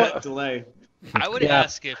 Gotta love that delay. I would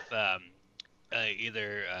ask if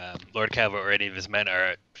either Lord Calvert or any of his men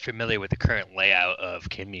are familiar with the current layout of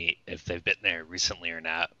Kinmeet, if they've been there recently or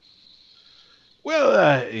not.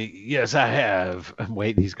 Well, yes, I have.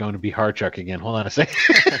 Wait, he's going to be Harchuck again. Hold on a second.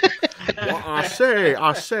 Well, I say.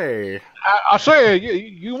 I say,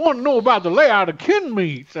 you want to know about the layout of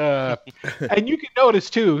Kinmeet. And you can notice,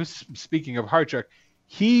 too, speaking of Harchuck,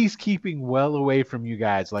 he's keeping well away from you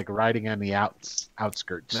guys, like riding on the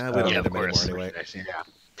outskirts. Nah, we don't Yeah, need of him anymore course. anyway. Yeah.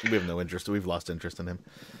 We have no interest. We've lost interest in him.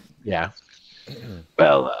 Yeah.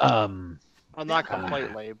 Well, Well, not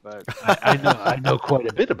completely, but I know quite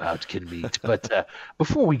a bit about Kinmeet, but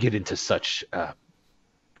before we get into such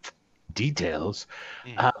details,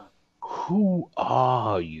 who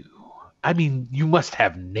are you? I mean, you must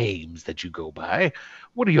have names that you go by.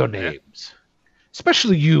 What are your names?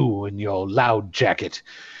 Especially you and your loud jacket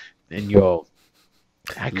and your...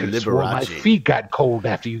 I could have sworn my Liberace. feet got cold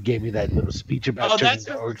after you gave me that little speech about Oh, turning that's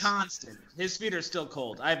dogs. constant. His feet are still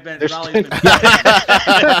cold. They're Raleigh's still-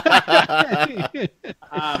 been.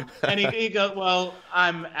 And he goes, "Well,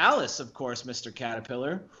 I'm Alice, of course, Mr.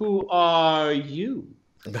 Caterpillar. Who are you?"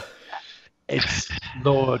 It's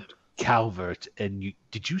Lord Calvert, and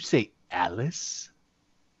did you say Alice?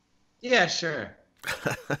 Yeah, sure.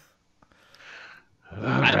 All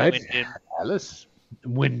I'm right, Wyndon. Alice.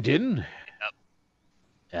 Wyndon. Yep.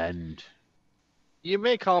 And You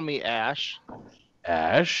may call me Ash.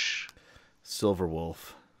 Ash.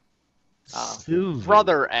 Silverwolf. Silver.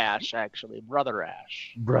 Brother Ash, actually. Brother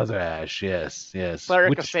Ash. Brother Ash, yes.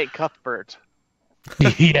 Cleric of Which- St. Cuthbert.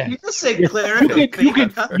 yeah. You just say cleric. You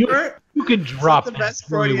can Cuthbert? drop the that best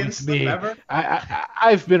story Freudian with slip me. ever?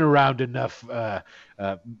 I've been around enough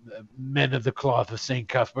men of the cloth of St.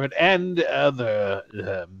 Cuthbert and other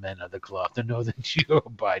men of the cloth to know that you're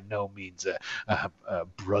by no means a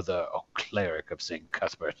brother or cleric of St.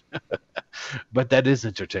 Cuthbert. But that is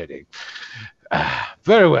entertaining.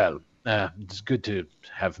 Very well. It's good to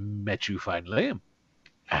have met you finally.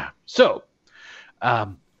 So,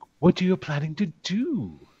 what are you planning to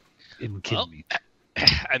do in Kinmead?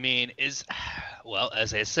 I mean, as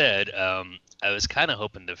I said, I was kind of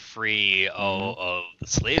hoping to free all of the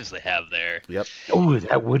slaves they have there. Yep. Oh,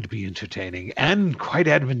 that would be entertaining and quite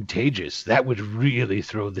advantageous. That would really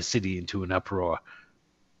throw the city into an uproar.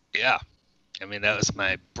 Yeah. I mean, that was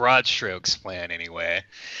my broad strokes plan anyway.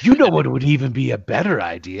 You know what would even be a better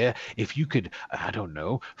idea if you could, I don't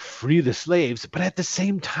know, free the slaves, but at the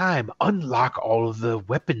same time unlock all of the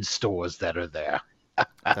weapon stores that are there.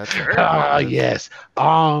 That's Yes,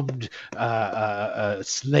 armed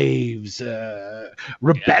slaves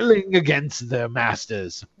rebelling against their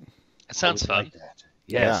masters. That sounds I would fun. like that.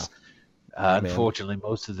 Yes. I'm in. Unfortunately,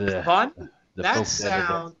 most of the Fun? the That folks that are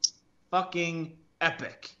sounds fucking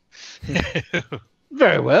epic. there.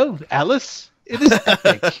 Very well, Alice. It is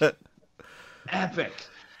epic. Epic.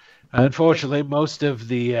 Unfortunately, most of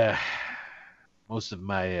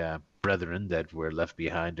my brethren that were left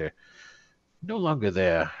behind are no longer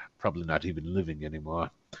there. Probably not even living anymore.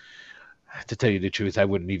 To tell you the truth, I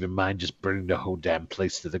wouldn't even mind just burning the whole damn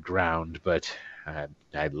place to the ground, but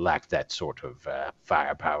I lack that sort of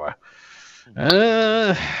firepower.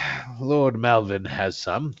 Lord Melvin has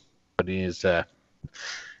some, but he is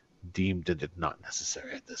deemed it not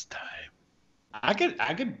necessary at this time. I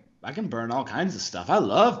can burn all kinds of stuff. I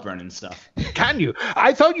love burning stuff. Can you?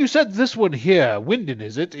 I thought you said this one here. Wyndon,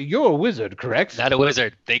 is it? You're a wizard, correct? Not a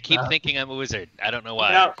wizard. They keep thinking I'm a wizard. I don't know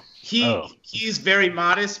why. Now, Oh. he's very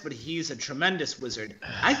modest, but he's a tremendous wizard.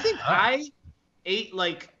 I think I ate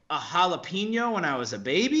like a jalapeno when I was a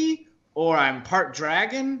baby, or I'm part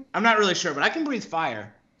dragon. I'm not really sure, but I can breathe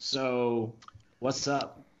fire. So, what's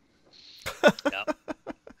up? Yep.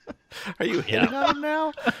 Are you hitting on him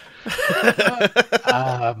now?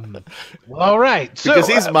 Well, all right. So, Because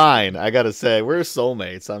he's mine, I gotta say. We're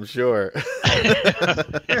soulmates, I'm sure.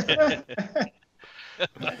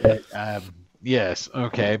 yes.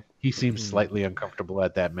 Okay. He seems slightly uncomfortable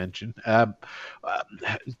at that mention.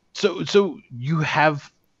 So you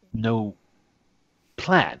have no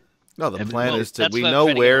plan. No, the And- plan well, is to that's we what I'm know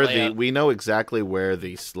trying to where lay out. we know exactly where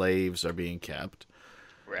the slaves are being kept.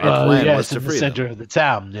 Right. Our plan was Yes, to in the free center of the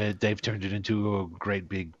town. They've turned it into a great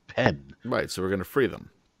big pen. Right, so we're gonna free them.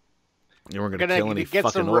 And we're gonna Gonna kill any get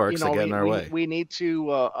fucking some, orcs that get in our we, way. We need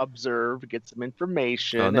to observe, get some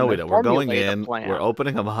information. Oh, no, and we then don't. We're going formulate a in. plan. We're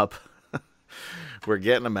opening them up. We're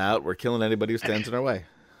getting them out. We're killing anybody who stands in our way.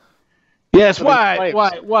 Yes, So they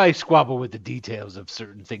why squabble with the details of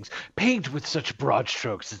certain things? Paint with such broad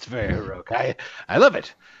strokes. It's very heroic. I love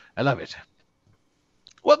it. I love it.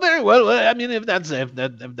 Well, very well. I mean, if that's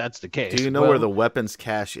the case. Do you know well, where the weapons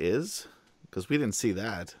cache is? Because we didn't see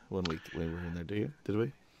that when we were in there. Do you? Did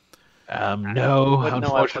we? No, wouldn't know I wasn't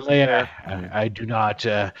unfortunately, there. I do not.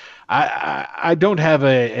 I don't have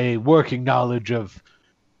a working knowledge of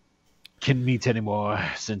Kinmead anymore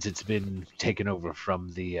since it's been taken over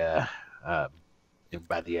from the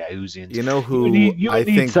by the Iusians. You know who? You I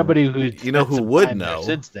need think somebody who you know who would know.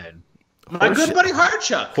 since then. My good buddy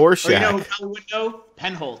Hardchuck. Horseshack. Or you know who probably would know?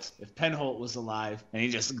 Penholt. If Penholt was alive, and he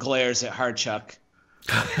just glares at Hardchuck.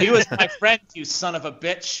 He was my friend, you son of a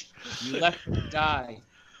bitch. You left him to die.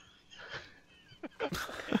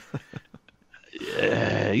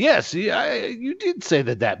 Yes, you did say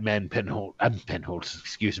that man Penholt,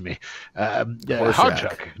 excuse me,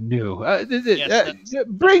 Hardchuck knew.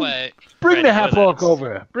 Bring why the I know half orc that.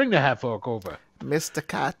 over. Bring the half orc over. Mr.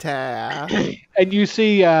 Carter. And you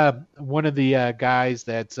see one of the guys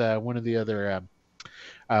that's one of the other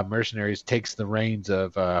mercenaries takes the reins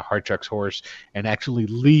of Hardchuck's horse and actually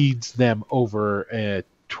leads them over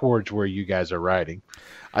towards where you guys are riding.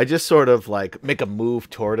 I just sort of like make a move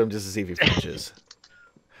toward him just to see if he flinches.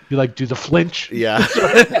 You like do the flinch? Yeah.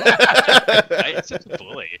 Right? Such a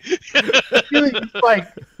bully.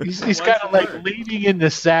 He's kind of like leaning in the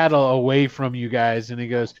saddle away from you guys, and he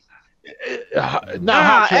goes,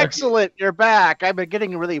 Hardchuck, Excellent. You're back. I've been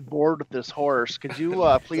getting really bored with this horse. Could you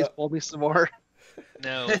please pull me some more?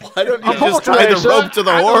 No. Why don't you just tie the Unfortunately, rope to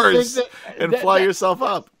the sir, I don't think horse and fly yourself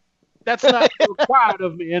up? That's not required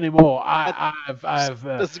of me anymore. I've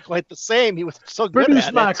This is quite the same. He was so good produced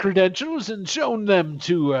at my it. credentials and shown them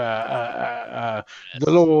to the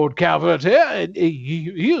Lord Calvert here, and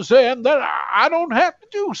he is saying that I don't have to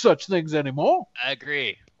do such things anymore. I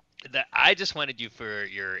agree. I just wanted you for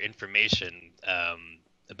your information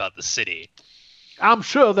about the city. I'm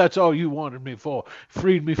sure that's all you wanted me for.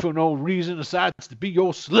 Freed me for no reason aside to be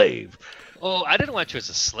your slave. Oh, I didn't want you as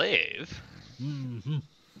a slave. Mm-hmm.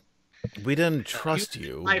 We didn't trust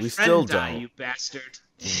you. My We friend still die, don't. you bastard.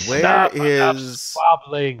 Where is?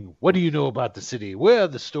 Squabbling? What do you know about the city? Where are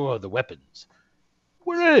the store of the weapons?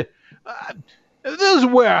 Where? There's a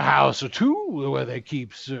warehouse or two where they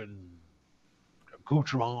keep certain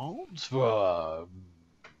accoutrements for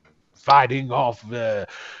fighting off the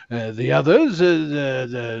others.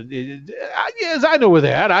 Yes, I know where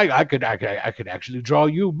they're at. I could actually draw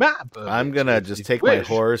you a map. I'm gonna just take my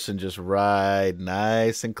horse and just ride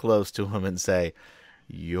nice and close to him and say,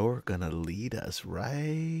 "You're gonna lead us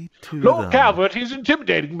right to Lord them." Calvert, he's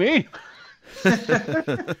intimidating me.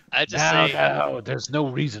 I just say, No, there's no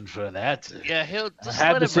reason for that. yeah, he'll I just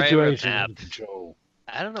have let the him write our situation map. under control.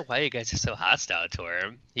 I don't know why you guys are so hostile to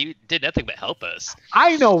him. He did nothing but help us.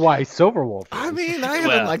 I know why Silverwolf. I mean, I haven't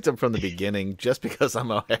Well- liked him from the beginning just because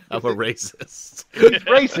I'm a racist. He's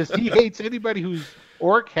racist. He hates anybody who's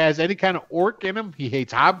orc, has any kind of orc in him. He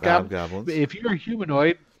hates hobgoblins. Hobgoblins. If you're a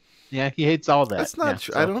humanoid, yeah, he hates all that. That's not Yeah,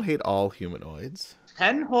 true. so- I don't hate all humanoids.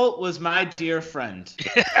 Penholt was my dear friend.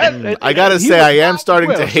 I gotta he say, was I am not starting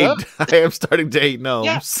to well, hate. sir. I am starting to hate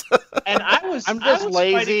gnomes. And I was I'm I just was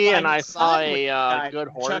lazy fighting and by I his saw side when a, he died. good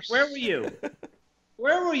Chuck, horse. where were you?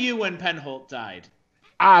 Where were you when Penholt died?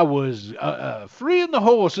 I was freeing the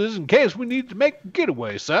horses in case we need to make a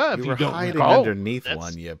getaway, sir. If You you were don't hiding recall. underneath That's-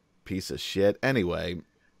 one, you piece of shit. Anyway,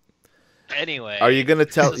 Anyway, are you gonna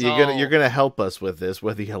tell? this is You're gonna help us with this,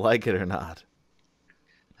 whether you like it or not.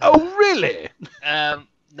 Oh, really? No.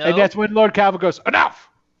 And that's when Lord Calvert goes, enough!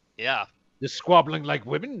 Yeah. This squabbling like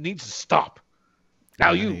women needs to stop.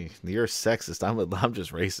 Now you. You're sexist. I'm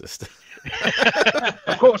just racist.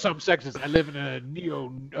 Of course I'm sexist. I live in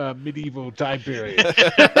a medieval time period.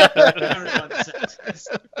 Everyone's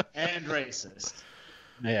sexist and racist.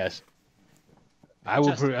 Yes. I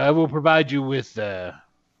will provide you with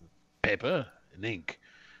paper and ink.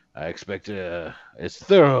 I expect as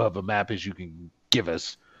thorough of a map as you can give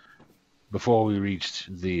us before we reach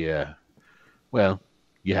the well,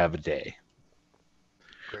 you have a day.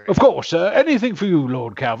 Great. Of course, anything for you,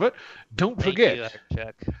 Lord Calvert. Don't Thank forget, you,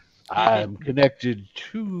 Chuck. I'm connected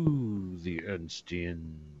to the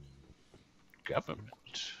Ernstian government.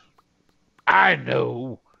 I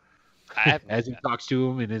know. As he talks to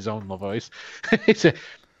him in his own voice. He said,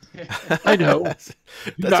 I know. That's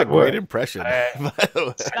not a great worry. impression. I- by the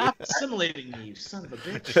way. Stop assimilating me, you son of a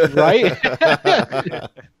bitch. Right?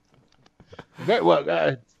 Very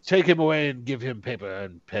well. Take him away and give him paper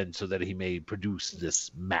and pen so that he may produce this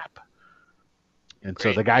map. And so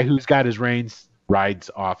Great. the guy who's got his reins rides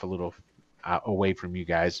off a little away from you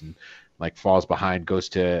guys and like falls behind, goes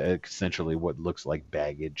to essentially what looks like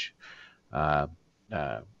baggage,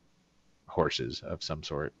 horses of some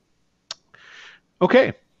sort.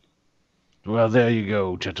 Okay. Well, there you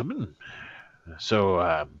go, gentlemen.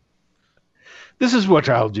 So this is what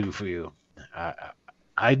I'll do for you.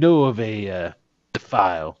 I know of a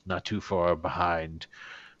defile not too far behind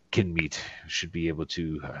Kinmeet. Should be able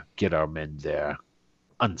to get our men there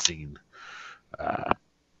unseen.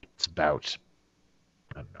 It's about,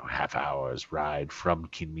 I don't know, half hour's ride from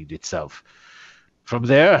Kinmeet itself. From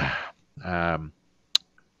there,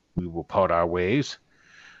 we will part our ways.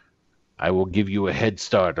 I will give you a head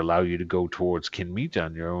start, allow you to go towards Kinmeet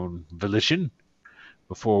on your own volition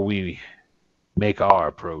before we make our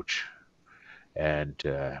approach and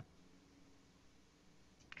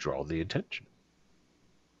draw the attention.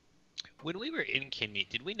 When we were in Kinmeet,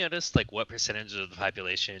 did we notice like what percentage of the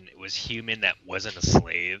population was human that wasn't a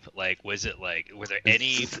slave? Like, was it like, were there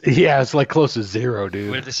any? Yeah, it's like close to zero, Were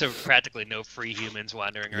dude. there so practically no free humans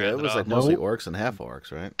wandering around? Yeah, it was at like all? mostly orcs and half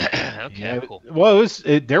orcs, right? Okay, Yeah, cool. well,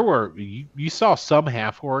 there were you saw some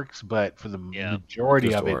half orcs, but for the Yeah. majority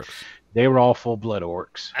Just of it, orcs. they were all full blood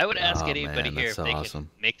orcs. I would ask Oh, anybody man, here that's if so they awesome.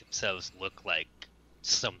 can make themselves look like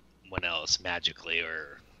someone else magically,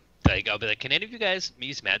 or like I'll be like, can any of you guys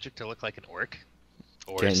use magic to look like an orc?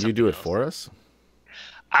 Or Can you something do it else? for us?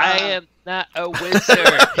 I am not a wizard.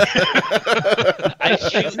 I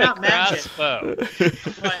shoot It's a not magic. crossbow.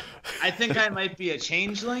 But I think I might be a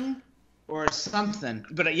changeling or something.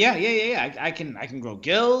 But yeah. I can grow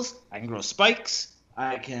gills. I can grow spikes.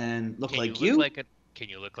 I can look Can like you you. look like a? Can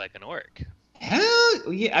you look like an orc?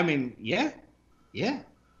 Hell yeah! I mean, yeah.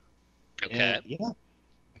 Okay, Yeah. that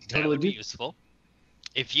Totally would be do. useful.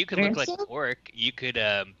 If you could look like an Handsome? orc, you could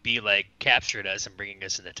be like captured us and bringing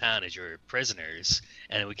us into town as your prisoners,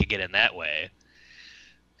 and we could get in that way,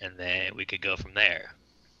 and then we could go from there.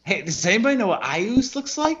 Hey, does anybody know what Ayus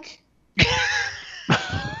looks like?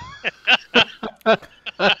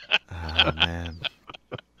 Oh man.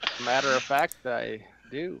 Matter of fact, I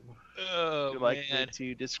do. Oh Would you like me man.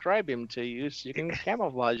 to describe him to you so you can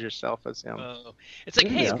camouflage yourself as him? Oh. It's like,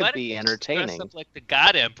 hey, This why could don't be you just dress entertaining. up like the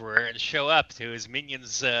God Emperor and show up to his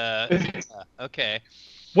minions? Okay.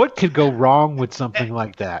 What could go wrong with something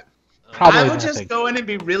like that? Oh, Probably I would nothing. just go in and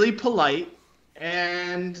be really polite,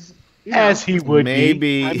 and As he would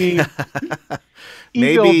maybe. be. I mean,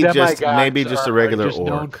 Maybe evil just demigods a are regular just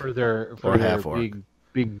known orc. for their or half orc.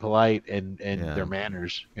 being polite and Yeah. their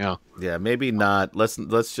manners. Yeah. Yeah, maybe not. Let's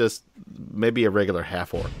just maybe a regular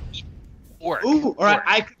half orc. orc. ooh, or Orc.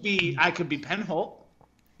 I could be Penholt.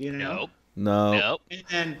 You know. Nope. No. Nope.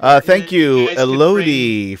 And, Thank and you, guys could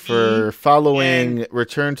Elodie, bring for me following and-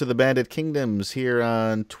 Return to the Bandit Kingdoms here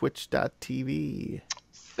on Twitch.tv.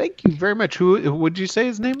 Thank you very much. Who would you say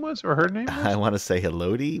his name was or her name was? I want to say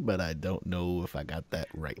Elodie, but I don't know if I got that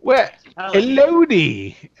right. Well,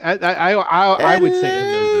 Elodie. I would say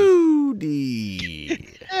Elodie.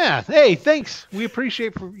 Elodie. Yeah. Hey, thanks. We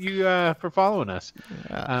appreciate you for following us.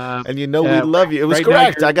 And you know we love you. It was right now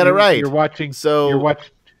correct. I got it right. You're watching. So You're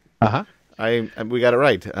watching. Uh huh. we got it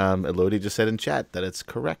right. Elodie just said in chat that it's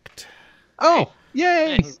correct. Oh,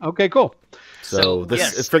 yay! Nice. Okay, cool. So this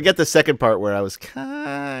yes. forget the second part where I was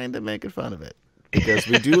kind of making fun of it, because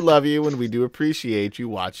we do love you and we do appreciate you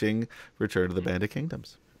watching Return to the Bandit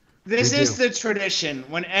Kingdoms. This We is do. the tradition.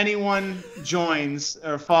 When anyone joins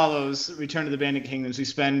or follows Return to the Bandit Kingdoms, we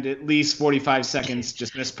spend at least 45 seconds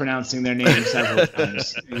just mispronouncing their name several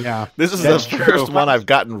times. Yeah. This is That's the true. first one I've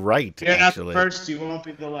gotten right. You're not the Actually, first, you won't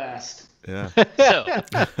be the last. yeah. So,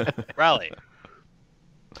 Raleigh.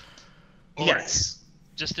 Orc. Yes.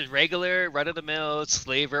 Just a regular, run-of-the-mill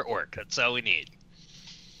slaver orc. That's all we need.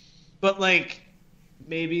 But like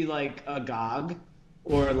maybe like a GOG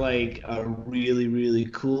or like a really, really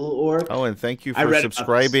cool orc. Oh, and thank you I for read about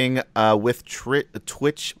subscribing with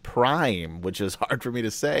Twitch Prime, which is hard for me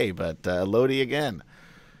to say, but Elodie again.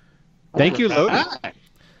 Thank you, Elodie. Ah,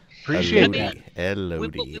 Appreciate Elodie. that.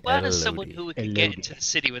 We wanted someone Elodie. who we could get into the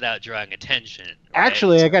city without drawing attention. right?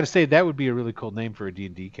 Actually, I got to say that would be a really cool name for a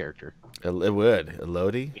D&D character. It would.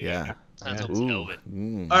 Elodie? Yeah. Sounds like Ooh.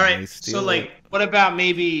 Sylvan. all right. nice So steal. like what about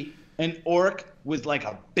maybe an orc with like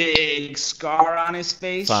a big scar on his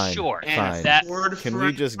face? Fine. Sure. And fine. a That- sword Can for we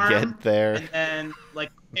an just arm, get there? And then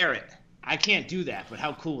like parrot. I can't do that, but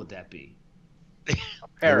how cool would that be? It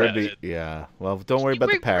Parrot. would be, yeah. Well, don't worry about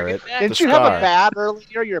the Bring it parrot. back. Didn't The you have scar. a bat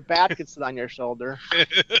earlier? Your bat can sit on your shoulder.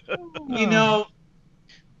 You know,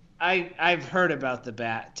 I've heard about the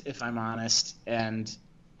bat, if I'm honest, and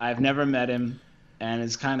I've never met him, and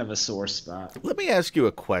it's kind of a sore spot. Let me ask you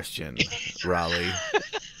a question, Raleigh.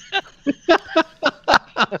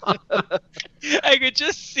 I could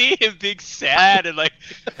just see him being sad and like.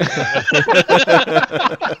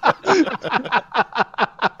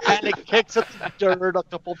 And it kicks at the dirt a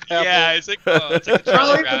couple pebbles. Yeah, it's like, oh, it's like a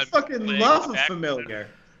Probably Charlie the Brown fucking playing love of back- familiar.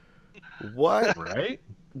 What Right?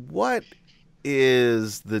 what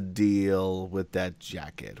is the deal with that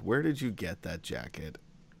jacket? Where did you get that jacket?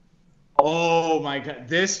 Oh my god,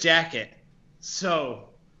 this jacket. So,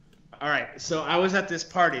 all right. So I was at this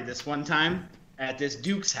party this one time at this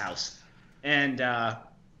Duke's house, and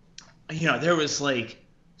you know there was like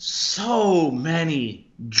so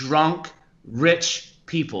many drunk, rich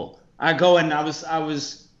people. I go and I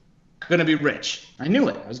was gonna be rich. I knew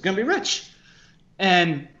it. I was gonna be rich,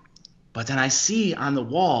 but then I see on the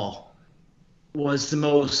wall was the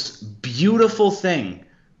most beautiful thing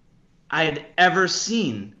I'd ever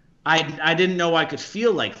seen. I didn't know I could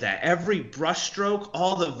feel like that. Every brushstroke,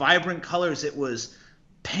 all the vibrant colors, it was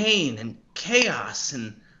pain and chaos,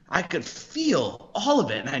 and I could feel all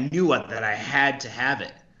of it, and I knew that I had to have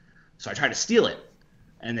it. So I tried to steal it,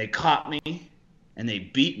 and they caught me, and they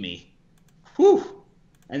beat me. Whew!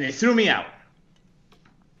 And they threw me out.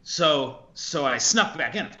 So I snuck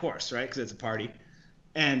back in, of course, right? Because it's a party.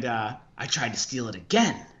 And I tried to steal it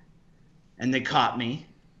again. And they caught me,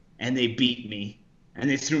 and they beat me, and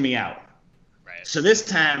they threw me out. Right. So this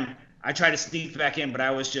time, I tried to sneak back in, but I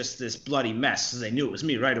was just this bloody mess, so they knew it was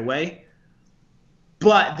me right away.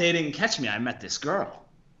 But they didn't catch me. I met this girl.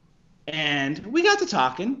 And we got to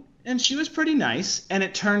talking, and she was pretty nice, and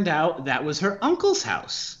it turned out that was her uncle's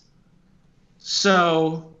house.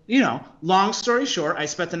 So, long story short, I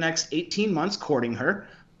spent the next 18 months courting her.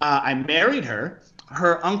 I married her.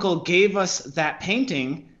 Her uncle gave us that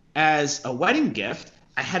painting as a wedding gift.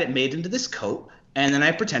 I had it made into this coat, and then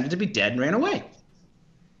I pretended to be dead and ran away.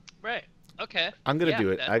 Right. Okay. I'm gonna do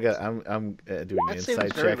it. that's- I'm doing an That seems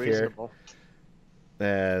insight very check here, reasonable.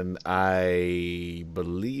 and I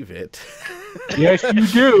believe it. Yes, you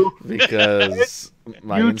do. Because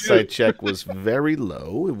my You insight do. check was very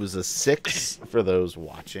low. It was a 6 for those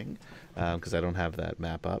watching, because I don't have that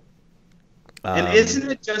map up. And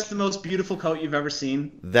isn't it just the most beautiful coat you've ever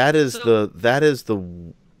seen? that is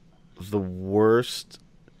the worst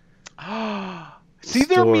See,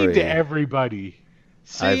 they're mean Story. to everybody.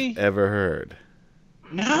 See, I've ever heard.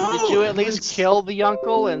 No. Did you at least kill the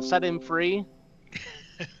uncle and set him free?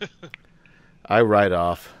 I write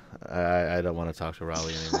off. I don't want to talk to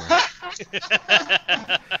Raleigh anymore.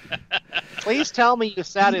 Please tell me you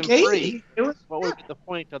set him Gay. free. It was What would be the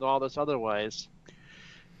point of all this otherwise?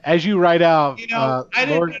 as you write out, I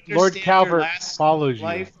didn't Lord understand your Calvert last follows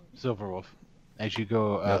life. you, Silverwolf, as you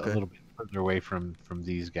go Okay. a little bit further away from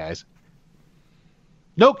these guys.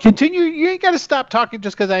 No, continue. You ain't got to stop talking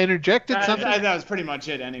just because I interjected something. that was pretty much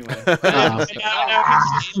it anyway. Oh. And now he's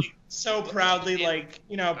standing so proudly, like,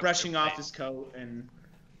 brushing off his coat. And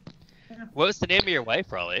What was the name of your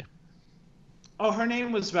wife, Raleigh? oh, her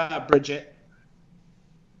name was Bridget.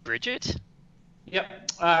 Bridget?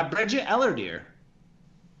 Yep, Bridget Ellerdeer.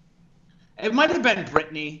 It might have been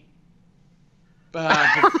Brittany. But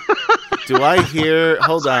Do I hear?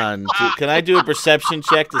 Hold on. Can I do a perception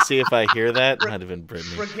check to see if I hear that? Might have been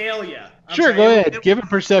Brittany. Regalia. I'm Sure, sorry, go it- ahead. it Give a was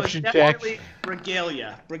perception check. definitely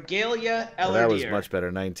Regalia. Regalia Ellerdeer. Well, that was much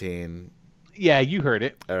better. 19. Yeah, you heard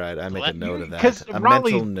it. All right, I make a What? note of that. Because A mental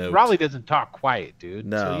Raleigh, note. Raleigh doesn't talk quiet, dude.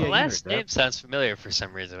 No. So, yeah, The you last heard name sounds familiar for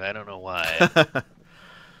some reason. I don't know why.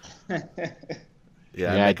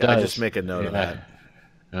 Yeah, Yeah, it I does. just make a note of Yeah.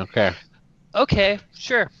 that. Okay. Okay,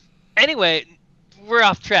 sure. Anyway, we're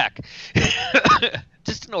off track.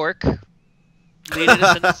 Just an orc leading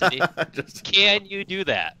us in the city. Just- Can you do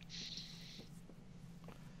that?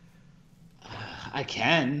 I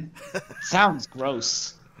can. Sounds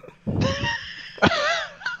gross.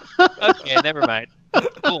 Okay, never mind.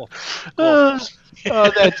 Cool.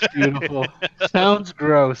 Oh, that's beautiful. Sounds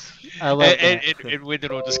gross. I love And, that. and Wyndon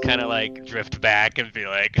will just kind of like drift back and be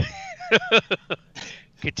like,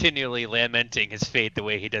 continually lamenting his fate the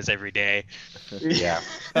way he does every day. Yeah.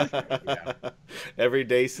 Every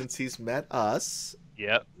day since he's met us.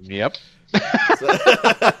 Yep. Yep.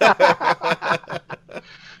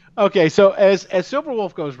 Okay, so as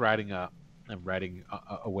Silverwolf goes riding up and riding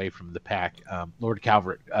away from the pack, Lord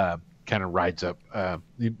Calvert kind of rides up,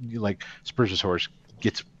 like spurs his horse,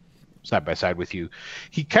 gets side by side with you.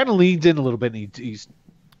 He kind of leans in a little bit, and he's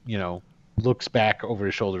looks back over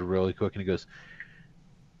his shoulder really quick, and he goes,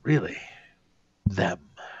 "Really, them?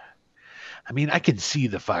 I mean, I can see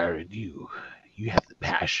the fire in you. You have the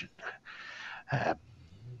passion.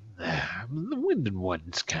 The Wyndon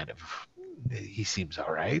one's kind of, he seems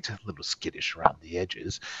all right, a little skittish around the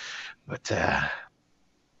edges. But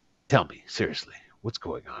tell me, seriously, what's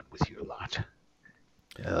going on with your lot?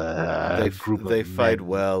 They fight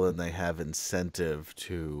well and they have incentive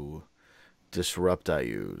to disrupt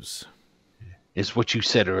IUs. Is what you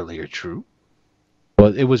said earlier true?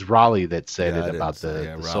 Well, it was Raleigh that said Yeah, I it didn't about say- the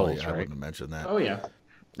Raleigh, souls, I right? wouldn't have mentioned that. Oh, yeah.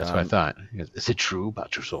 That's what I thought. Is it true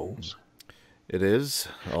about your souls? It is,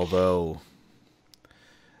 although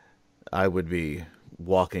I would be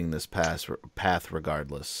walking this path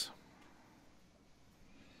regardless.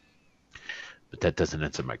 But that doesn't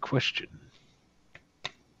answer my question.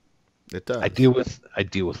 It does. I deal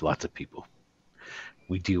with lots of people.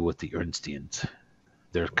 We deal with the Ernstians.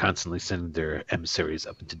 They're constantly sending their emissaries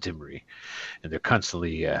up into Dimmery, and they're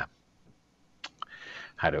constantly,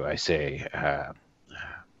 how do I say,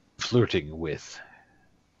 flirting with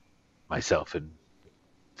myself and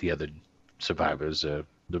the other survivors, the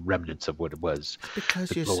remnants of what it was. because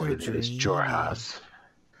the you're glory so that is dreamy. Jorhas.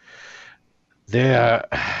 They're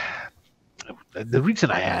the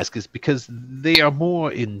reason I ask is because they are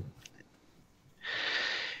more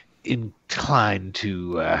inclined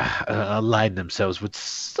to align themselves with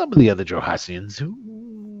some of the other Jorhasians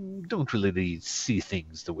who don't really see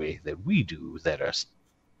things the way that we do, that are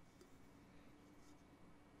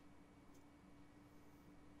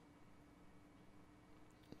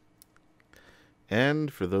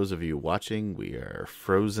And for those of you watching, we are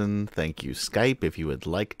frozen. Thank you, Skype. If you would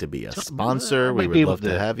like to be a sponsor, we might be would able love to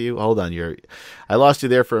to- have you. Hold on, I lost you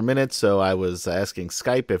there for a minute, so I was asking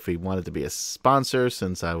Skype if he wanted to be a sponsor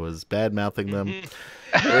since I was bad mouthing them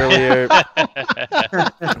earlier.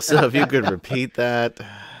 So if you could repeat that.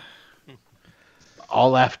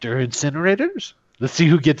 all after incinerators. Let's see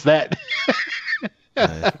who gets that.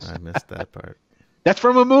 I missed that part. That's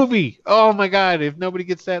from a movie. Oh my god! If nobody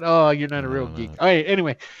gets that, oh, you're not a real No. geek. All right.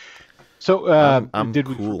 Anyway, so I'm did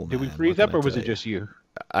cool, we man. freeze What up, can I or was tell it just you?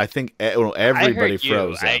 I think I everybody heard you.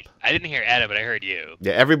 froze up. I didn't hear Adam, but I heard you.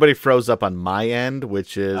 Yeah, everybody froze up on my end,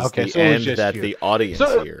 which is Okay, the so it's end just that you. the audience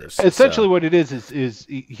So hears. essentially, what it is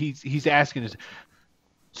he's asking is,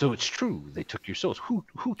 so it's true they took your souls. Who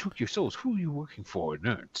took your souls? Who are you working for,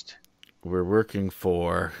 Ernst? We're working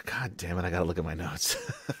for. God damn it! I gotta look at my notes.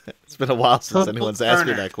 It's been a while since anyone's asked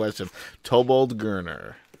me that question. Tobold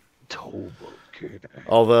Gurner. Tobold Gurner.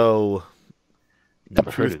 Although,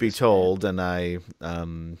 Never heard truth of be this told, and I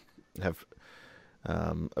have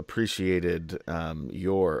appreciated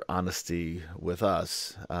your honesty with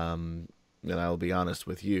us, and I will be honest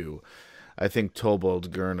with you. I think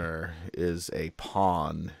Tobold Gurner is a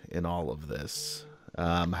pawn in all of this.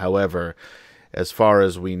 However, as far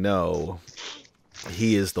as we know,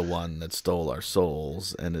 he is the one that stole our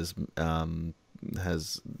souls and is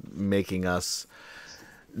has making us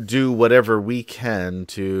do whatever we can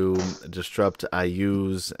to disrupt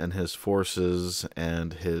Ayuz and his forces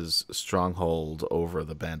and his stronghold over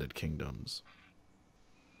the bandit kingdoms.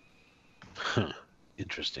 Huh.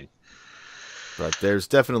 Interesting. But there's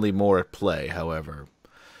definitely more at play, however.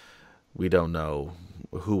 We don't know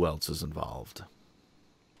who else is involved.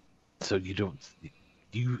 So you don't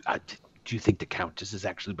do you think the Countess is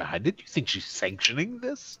actually behind it? Do you think she's sanctioning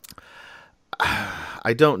this?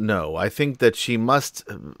 I don't know. I think that she must,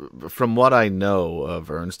 from what I know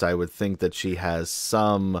of Ernst, I would think that she has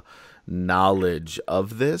some knowledge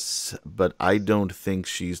of this, but I don't think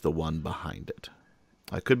she's the one behind it.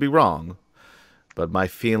 I could be wrong, but my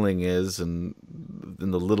feeling is, and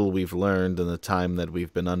in the little we've learned in the time that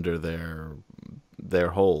we've been under their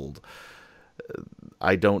hold,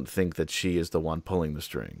 I don't think that she is the one pulling the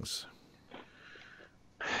strings.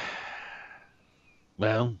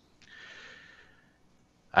 Well,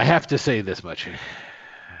 I have to say this much.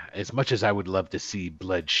 As much as I would love to see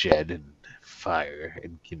bloodshed and fire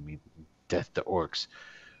and death to orcs,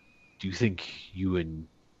 do you think you and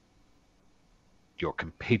your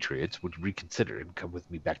compatriots would reconsider and come with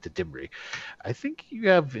me back to Dimri? I think you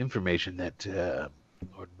have information that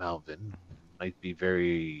Lord Malvin might be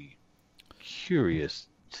very curious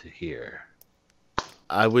to hear.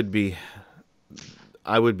 I would be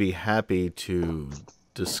happy to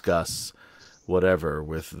discuss whatever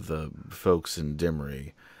with the folks in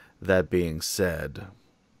Dimri. That being said,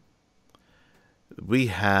 we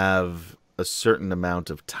have a certain amount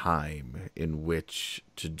of time in which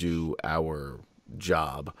to do our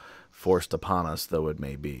job, forced upon us though it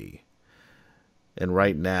may be. And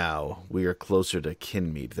right now, we are closer to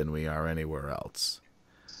Kinmead than we are anywhere else.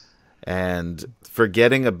 And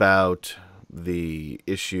forgetting about the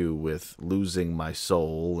issue with losing my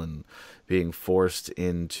soul and being forced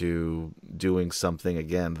into doing something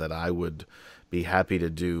again that I would be happy to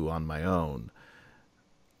do on my own,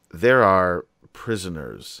 there are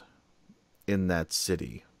prisoners in that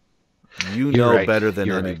city. You know right. better than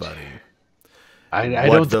You're right. anybody I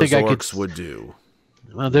what don't those think orcs I could. would do.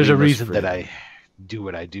 Well, there's We a must reason free that them. I do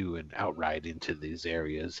what I do and outride into these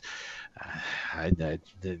areas.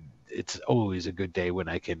 It's always a good day when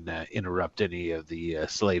I can interrupt any of the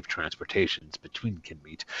slave transportations between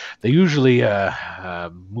Kinmead. They usually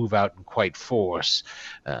move out in quite force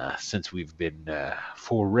since we've been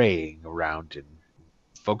foraying around and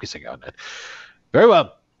focusing on it. Very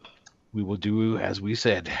well. We will do as we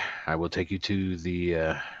said. I will take you to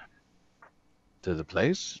the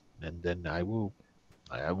place, and then I will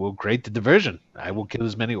create the diversion. I will kill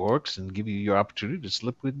as many orcs and give you your opportunity to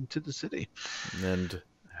slip into the city. And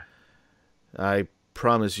I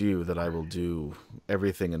promise you that I will do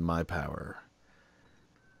everything in my power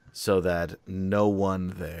so that no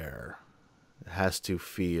one there has to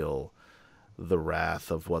feel the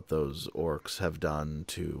wrath of what those orcs have done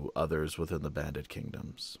to others within the bandit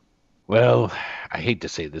kingdoms. Well, I hate to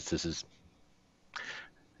say this. This is,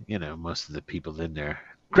 most of the people in there.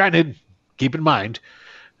 Granted, keep in mind,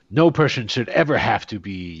 no person should ever have to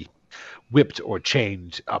be whipped or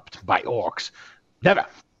chained up by orcs. Never.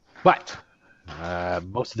 But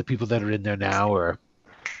most of the people that are in there now are,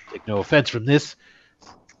 take no offense from this,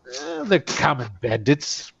 they're common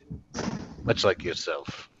bandits, much like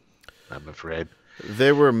yourself, I'm afraid.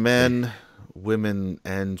 There were men, women,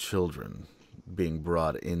 and children being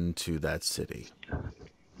brought into that city.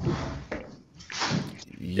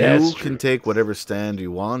 You can take whatever stand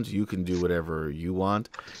you want. You can do whatever you want.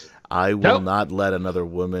 I will not let another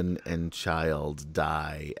woman and child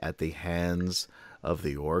die at the hands of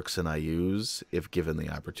the orcs and Ayuz if given the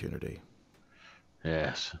opportunity.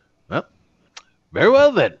 Yes. Well, very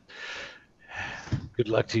well then. Good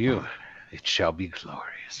luck to you. It shall be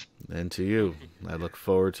glorious. And to you, I look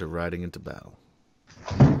forward to riding into battle.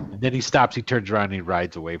 And then he stops, he turns around, and he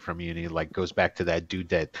rides away from you, and he like goes back to that dude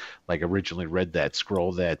that like originally read that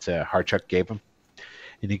scroll that Harchuck gave him.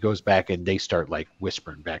 And he goes back, and they start like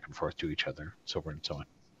whispering back and forth to each other, so forth and so on.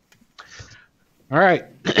 All right.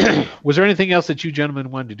 Was there anything else that you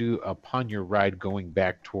gentlemen wanted to do upon your ride going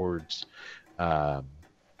back towards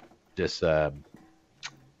this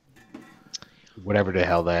whatever the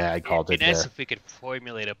hell that I called it? It'd be nice if we could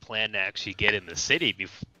formulate a plan to actually get in the city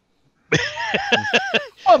before.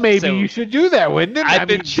 Well, maybe So- you should do that, wouldn't it? I've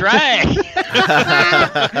been trying.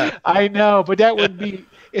 I know, but that would be.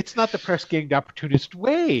 It's not the press ganged opportunist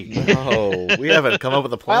way. No, we haven't come up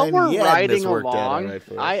with a While plan we're yet. and riding it's worked out all along, right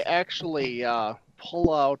for us. I actually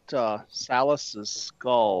pull out Salus's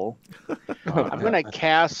skull. I'm going to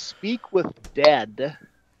cast Speak with Dead,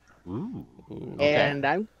 Ooh. and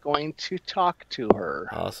I'm going to talk to her.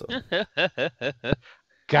 Awesome.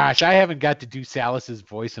 Gosh, I haven't got to do Salus's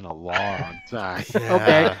voice in a long time. Yeah.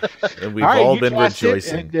 Okay. And we've All right, all you been cast it,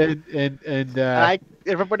 rejoicing. And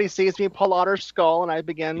everybody sees me pull out her skull, and I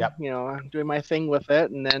begin, Yep. doing my thing with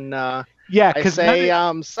it, and then yeah, I because say,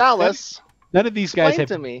 Salus, none of these guys explain have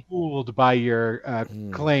to been me. fooled by your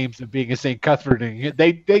claims of being a St. Cuthberting.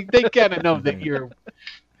 They kind of know that you're,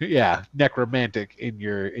 necromantic in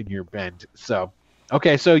your bend. So,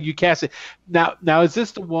 okay, so you cast it. Now is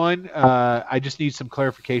this the one? I just need some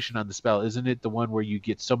clarification on the spell. Isn't it the one where you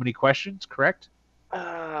get so many questions? Correct?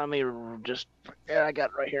 Let me just, I got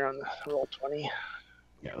it right here on the roll 20.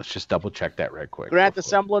 Yeah, let's just double check that right quick. Grant the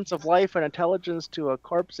semblance of life and intelligence to a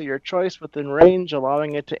corpse of your choice within range,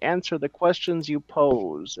 allowing it to answer the questions you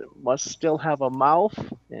pose. It must still have a mouth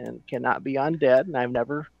and cannot be undead,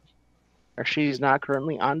 and she's not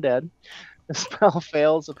currently undead. The spell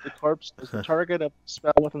fails if the corpse is the target of the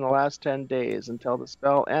spell within the last 10 days. Until the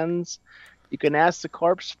spell ends, you can ask the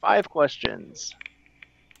corpse 5 questions.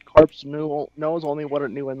 Corpse knows only what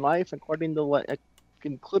it knew in life, including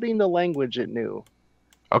the language it knew.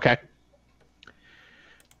 Okay.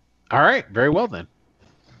 All right. Very well then.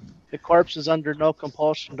 The corpse is under no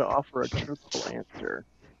compulsion to offer a truthful answer.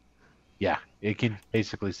 Yeah, it can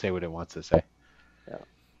basically say what it wants to say. Yeah.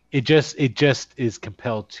 It just is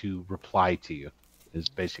compelled to reply to you. Is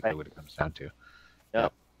basically what it comes down to.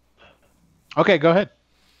 Yep. Okay, go ahead.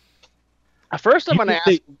 First, I'm going to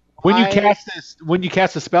ask When you why-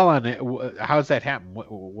 cast a spell on it, how does that happen?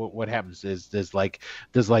 What happens? Does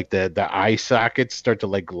the eye sockets start to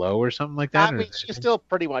like glow or something like that? I or mean, is she's it- still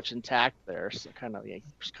pretty much intact there, so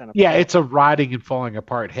just kind of. yeah, it's a rotting and falling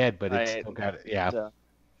apart head, but it's Right. still got it. Yeah.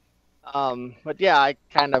 But yeah, I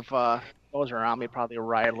kind of goes around me, probably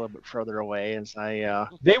ride a little bit further away as I.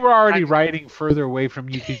 They were already riding further away from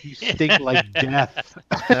you because you stink like death.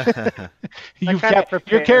 kinda You're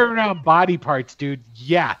prepared. carrying around body parts, dude.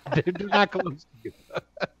 Yeah, they're not close to you.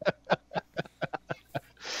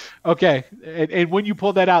 Okay, and when you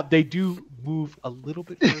pull that out, they do move a little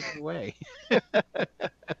bit further away.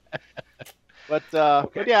 But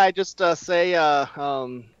yeah, I just say,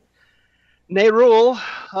 Nerul,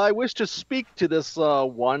 I wish to speak to this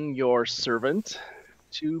one, your servant,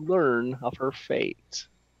 to learn of her fate.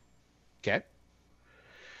 Okay.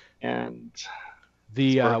 And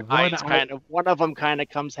The her one eyes one of them kind of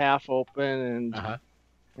comes half open, and Uh-huh.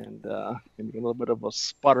 and a little bit of a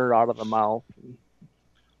sputter out of the mouth. And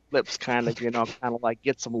lips kind of, like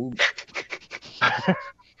get some.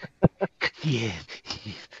 Yeah.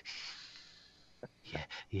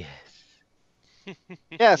 Yes.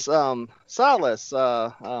 Yes, Salus.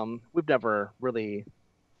 We've never really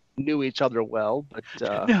knew each other well, but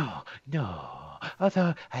No.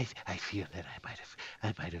 Although I feel that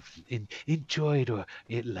I might have enjoyed or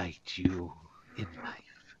liked you in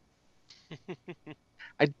life.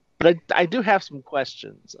 but I do have some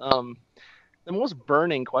questions. The most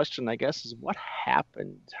burning question, I guess, is what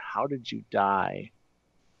happened? How did you die?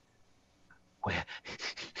 Well,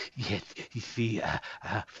 yes, you see,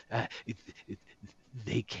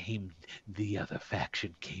 the other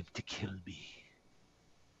faction came to kill me.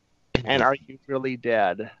 And are you really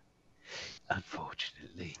dead?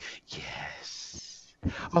 Unfortunately, yes.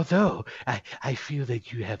 Although I feel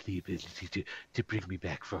that you have the ability to bring me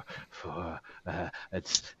back for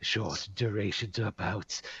short durations or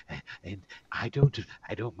bouts, and I don't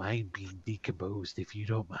mind being decomposed if you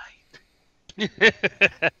don't mind.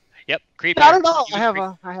 Yep, creepy. Not at all.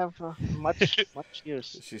 I have much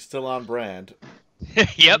use. She's still on brand.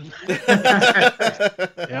 Yep.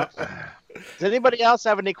 Yep. Does anybody else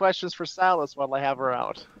have any questions for Salus while I have her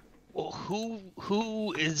out? Well,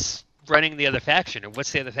 who is running the other faction, or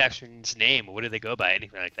what's the other faction's name, or what do they go by,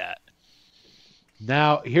 anything like that?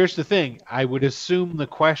 Now, here's the thing. I would assume the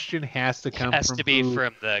question has to come Has from to be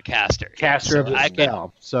from the caster. caster of the I can-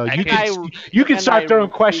 spell. So I you can- can start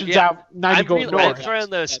throwing questions yeah, out. Not I'm even going north.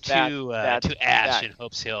 throwing those That- to that Ash in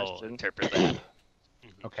hopes he'll question. interpret that.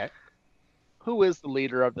 Okay. Who is the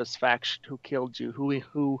leader of this faction who killed you?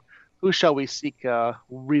 Who shall we seek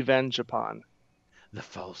revenge upon? The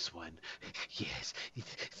false one. Yes,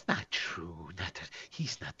 it's not true.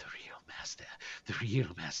 He's not the real master. The real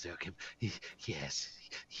master can. Yes,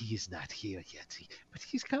 he is not here yet, but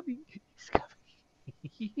he's coming. He's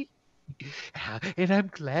coming. And I'm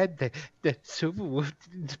glad that Silverwolf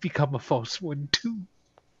didn't become a false one too.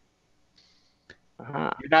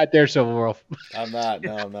 Uh-huh. You're not there, Silverwolf. I'm not.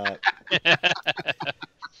 No, I'm not.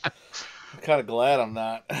 I'm kind of glad I'm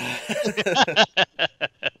not.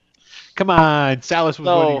 Come on, Salus was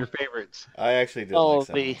one of So- your favorites. I actually did Oh, like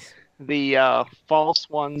Silence. the false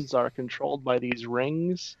ones are controlled by these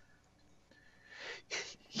rings.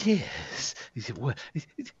 Yes, the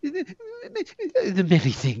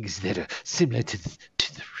many things that are similar to the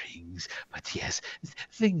rings, but yes,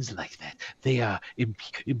 things like that. They are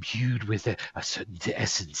imbued with a certain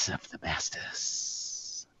essence of the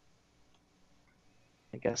masters.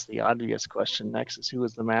 I guess the obvious question next is who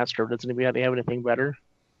is the master? Does anybody have anything better?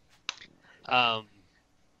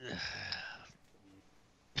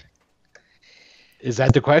 Is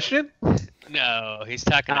that the question? No, he's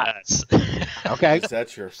talking to us. Okay. Is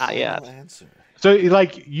that your Not final yet. answer? So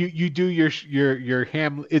like you do your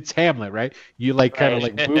Hamlet. It's Hamlet, right? You like kind of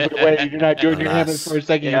Right. like move it away. You're not doing your Hamlet Alas. for a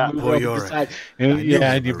second. Yeah. You move Poor it over to the Yorick. side. I And, knew yeah, he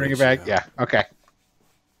and you would bring it reach back. out. Yeah. Okay.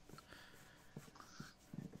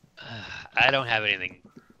 I don't have anything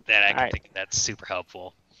that I can Alright. think of that's super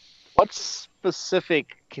helpful. What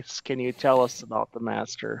specific can you tell us about the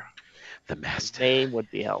master? The master. Name would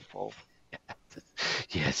be helpful.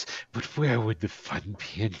 Yes, but where would the fun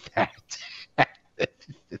be in that?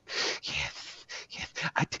 Yes, yes.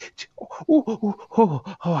 I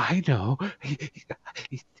know.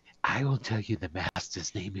 I will tell you the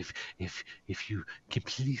master's name if you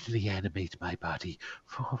completely animate my body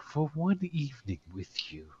for one evening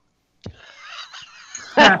with you.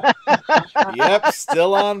 Yep,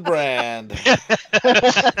 still on brand.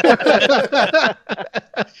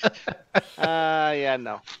 Yeah,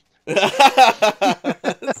 no.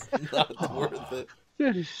 It's not worth it.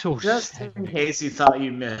 That is so Just sad. in case you thought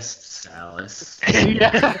you missed, Salus.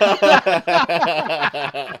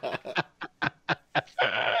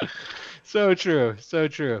 So true, so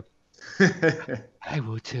true. I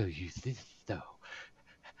will tell you this though.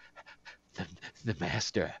 The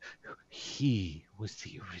master, he was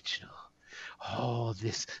the original. All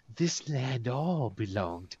this land all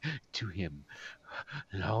belonged to him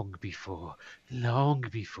long before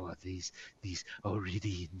these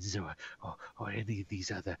Oridians or any of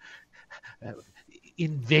these other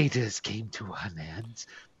invaders came to our lands.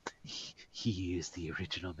 He is the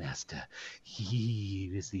original master. He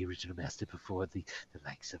is the original master before the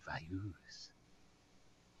likes of Ayuz.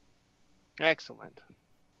 Excellent.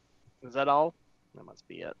 Is that all? That must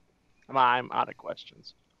be it. I'm out of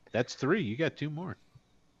questions. That's 3. You got 2 more.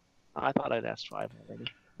 I thought I'd asked 5 already.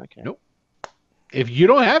 Okay. Nope. If you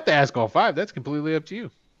don't have to ask all 5, that's completely up to you.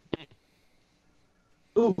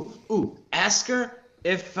 Ooh. Ask her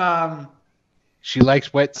if She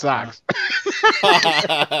likes wet socks.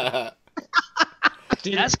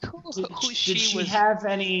 did, Ask who did she she was. have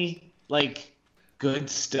any like good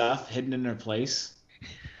stuff hidden in her place?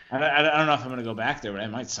 I don't know if I'm gonna go back there, but I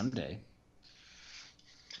might someday.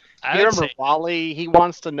 I You would remember say, Wally? He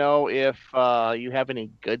wants to know if you have any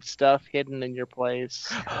good stuff hidden in your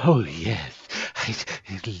place. Oh yes, I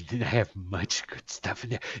have much good stuff in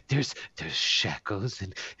there. There's shackles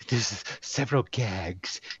and there's several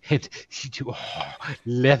gags and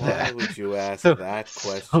leather. Why would you ask So- that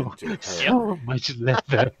question to her? So much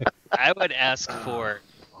leather. I would ask for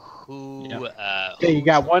who. Okay, you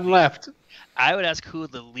got one left. I would ask who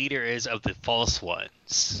the leader is of the false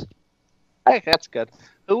ones. Hey, that's good.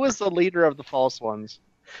 Who is the leader of the false ones?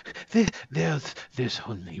 There's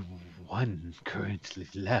only one currently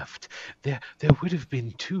left. There would have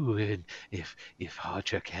been 2 if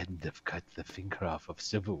Hardruck hadn't have cut the finger off of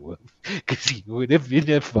Silverwolf, because he would have been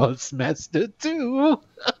a false master too.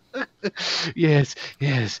 Yes.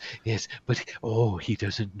 But he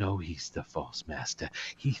doesn't know he's the false master.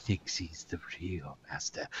 He thinks he's the real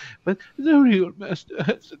master. But the real master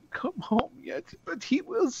hasn't come home yet. But he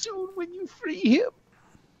will soon when you free him.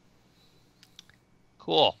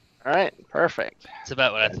 Cool. All right, perfect. That's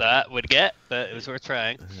about what I thought would get, but it was worth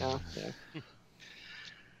trying. Yeah.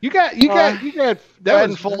 You got Go ahead that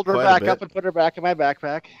and was fold her quite a back bit. up and put her back in my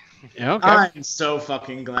backpack. yeah, okay. I'm so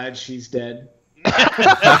fucking glad she's dead.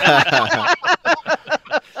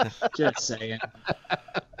 Just saying.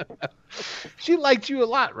 She liked you a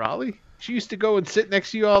lot, Raleigh. She used to go and sit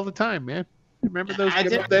next to you all the time, man. Remember those I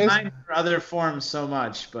good old didn't days? mind her other forms so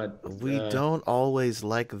much, but We don't always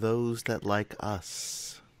like those that like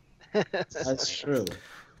us. That's true.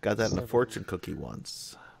 Got that in a fortune cookie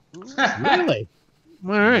once. Really?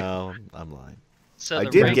 All right. No, I'm lying. So I the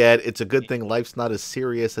did rank- get, it's a good thing life's not as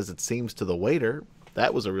serious as it seems to the waiter.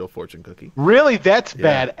 That was a real fortune cookie. Really? That's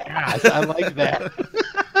Yeah. badass. I like that.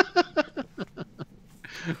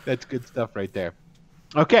 That's good stuff right there.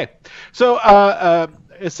 Okay. So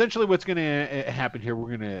essentially what's going to happen here,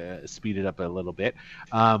 we're going to speed it up a little bit.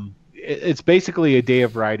 It's basically a day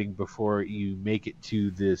of riding before you make it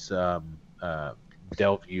to this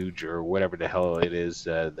Delvuge or whatever the hell it is,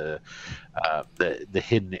 the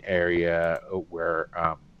hidden area where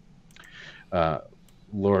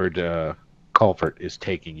Lord Culvert is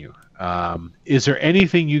taking you. Is there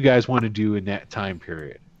anything you guys want to do in that time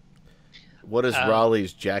period? What does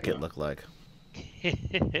Raleigh's jacket look like?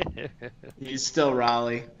 He's still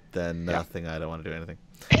Raleigh. Then nothing. I don't want to do anything.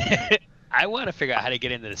 I want to figure out how to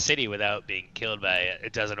get into the city without being killed by a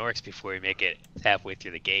dozen orcs before we make it halfway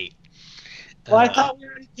through the gate. Well, I thought we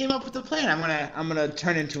already came up with the plan. I'm gonna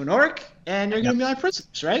turn into an orc, and you're gonna be my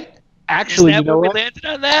prisoners, right? Actually, is you that know where we what? landed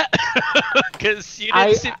on that? Because you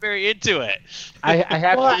didn't seem very into it. I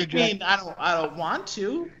have Well, to I interject. mean, I don't want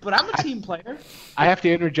to, but I'm a team player. I have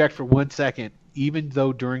to interject for 1 second. Even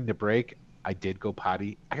though during the break I did go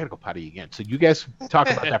potty, I gotta go potty again. So you guys talk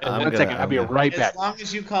about that for I'm 1 gonna- second. I'll be I'm gonna- right As back. long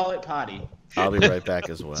as you call it potty. I'll be right back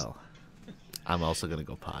as well. I'm also going to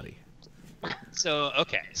go potty. So,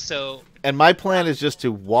 okay, so And my plan is just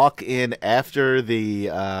to walk in after the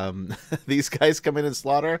these guys come in and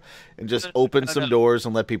slaughter, and just open some doors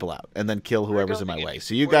and let people out, and then kill whoever's in my going way. in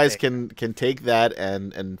So you before guys they- can take that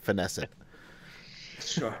and finesse it.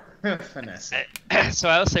 Sure. Finesse. so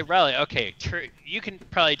I will say, Raleigh, okay, you can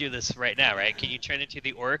probably do this right now, right? Can you turn into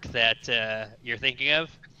the orc that you're thinking of?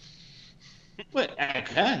 But I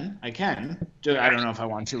can. I don't know if I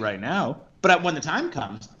want to right now, but when the time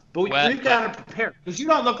comes. But we've got to prepare, because you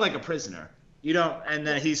don't look like a prisoner. You don't. And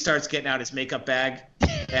then he starts getting out his makeup bag,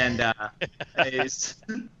 and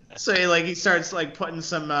he starts like putting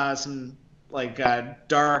some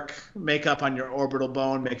dark makeup on your orbital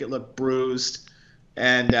bone, make it look bruised,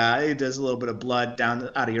 and he does a little bit of blood down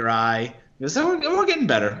out of your eye. He goes, "Oh, we're getting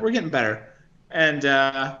better. We're getting better." And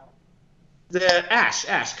the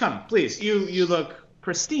Ash, come, please. You look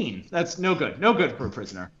pristine. That's no good for a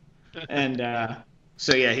prisoner. And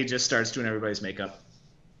so yeah, he just starts doing everybody's makeup.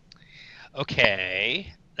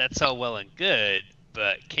 Okay, that's all well and good,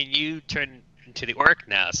 but can you turn into the orc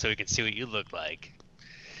now so we can see what you look like?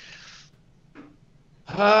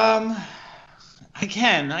 I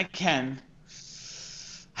can. I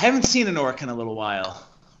haven't seen an orc in a little while.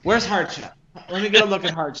 Where's Hardchuck? Let me go look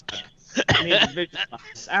at Hardchuck. I need to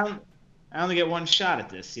visualize. I only get one shot at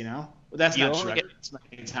this, you know? Well, that's You not only true. I get- get as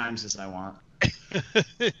many times as I want.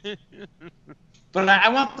 But I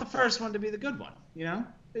want the first one to be the good one, you know?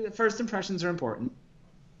 The first impressions are important.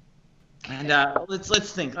 And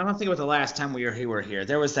let's think. I don't think about the last time we were here.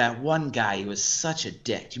 There was that one guy who was such a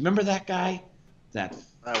dick. Do you remember that guy? That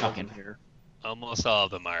I fucking wasn't here. Almost all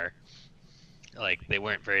of them are. Like, they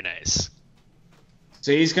weren't very nice.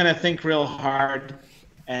 So he's gonna think real hard,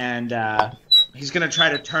 and he's gonna try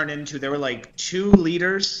to turn into. There were like 2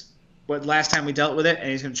 leaders, but last time we dealt with it, and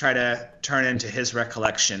he's gonna try to turn into his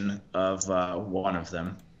recollection of one of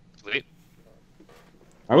them. Sweet.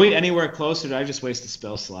 Are we anywhere close, or did I just waste a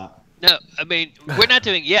spell slot? No, I mean, we're not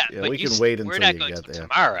doing it yet. Yeah, but we you can s- wait We're until not you going get to there.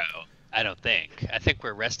 tomorrow, I don't think. I think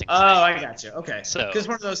we're resting Oh, tonight. I got you. Okay. So- Because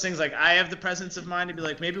one of those things, like, I have the presence of mind to be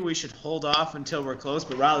like, maybe we should hold off until we're close,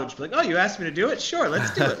 but Riley would just be like, oh, you asked me to do it? Sure,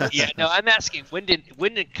 let's do it. Yeah, no, I'm asking.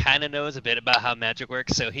 Wyndon kind of knows a bit about how magic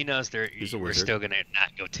works, so he knows He's a we're wizard. still going to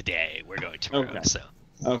not go today. We're going tomorrow, Okay. so.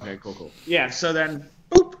 Okay, cool. Yeah, so then,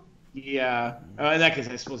 boop. Yeah. In that case,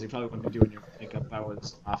 I suppose you probably wouldn't be doing your makeup. I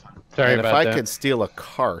was off on. Sorry And if about I that. could steal a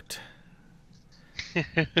cart,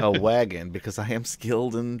 a wagon, because I am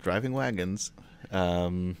skilled in driving wagons,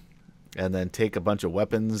 and then take a bunch of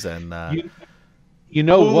weapons and You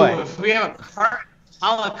know Ooh, what? If we have a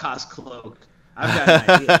Holocaust cloak, I've got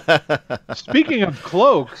an idea. Speaking of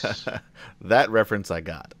cloaks, that reference I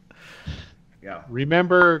got. Yeah.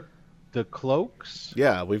 remember the cloaks?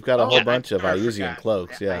 Yeah, we've got a whole yeah, bunch of I Iusian forgot.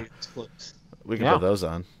 cloaks. Yeah, I use cloaks. we can Yeah. put those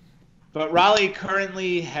on. But Raleigh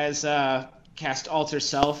currently has cast Alter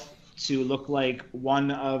Self to look like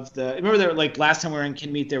one of the. Remember, there like last time we were in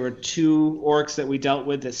Kinmeet, there were 2 orcs that we dealt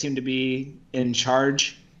with that seemed to be in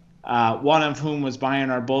charge. One of whom was buying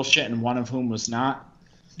our bullshit, and one of whom was not.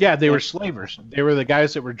 Yeah, they were slavers. They were the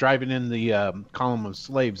guys that were driving in the column of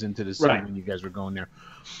slaves into the city when you guys were going there.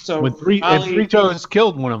 So when Three Toes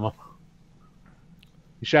killed one of them,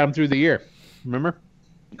 he shot him through the ear. Remember?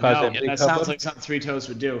 That sounds like something Three Toes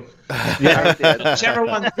would do. Yeah. Whichever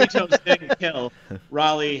one Three Toes didn't kill,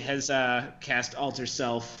 Raleigh has cast Alter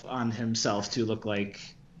Self on himself to look like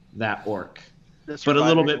that orc, but a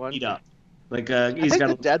little bit beat up. Like he's got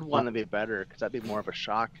the dead one would be better because that'd be more of a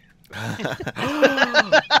shock.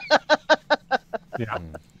 Yeah.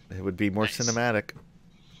 It would be more cinematic.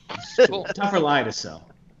 Cool. Tougher lie to sell.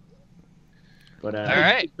 But All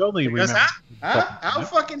right. Because how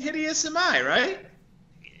fucking hideous am I, right?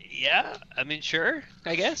 Yeah, I mean, sure,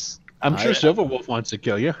 I guess. I'm sure Silverwolf wants to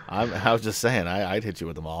kill you. I was just saying, I'd hit you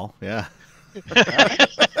with them all. Yeah.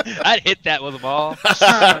 I'd hit that with them all.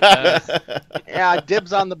 Yeah,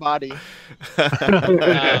 dibs on the body.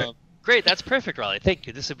 Great, that's perfect, Raleigh. Thank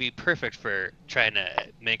you. This would be perfect for trying to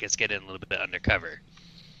make us get in a little bit undercover.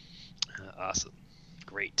 Awesome.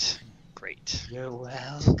 Great. You're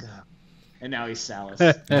welcome. And now he's Salus.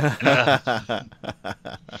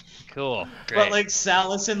 Cool. Great. But like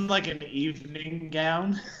Salus in like an evening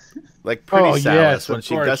gown. Like pretty Salus yes, when of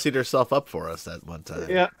she course. gussied herself up for us that one time.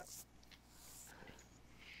 Yeah.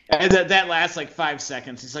 And that lasts like 5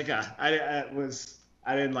 seconds. He's like, I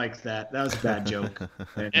didn't like that. That was a bad joke.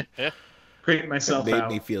 Create myself It made out.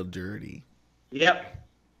 me feel dirty. Yep.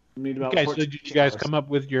 About Okay, so 14 did you guys hours. come up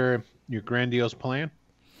with your grandiose plan?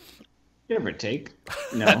 Give or take.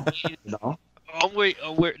 No. No.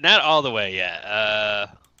 We're not all the way yet.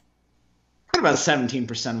 What about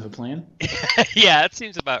 17% of the plan? Yeah, that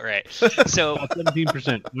seems about right. So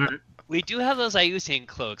 17%. All right. we do have those Iusian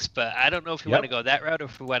cloaks, but I don't know if we want to go that route or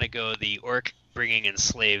if we want to go the orc bringing in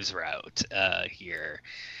slaves route here.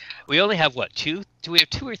 We only have, 2? Do we have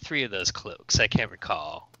 2 or 3 of those cloaks? I can't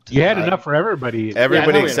recall. You had enough for everybody.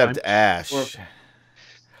 Everybody Yeah, except Ash.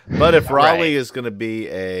 But if Raleigh is going to be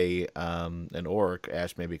an orc,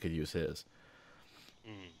 Ash maybe could use his.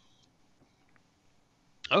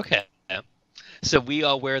 Okay. So we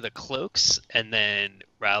all wear the cloaks, and then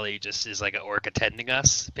Raleigh just is like an orc attending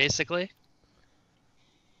us, basically?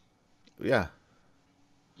 Yeah.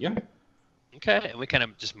 Yeah. Okay, and we kind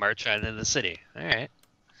of just march on into the city. All right.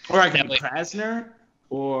 Or I could That be way- Krasner,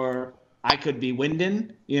 or I could be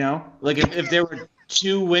Wyndon, Like if there were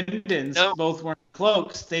 2 Wyndons, No. both wearing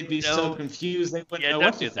cloaks, they'd be so No. confused they wouldn't Yeah, know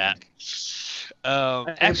don't what do to that. think.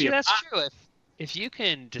 That'd be Actually, a that's lot. true. If you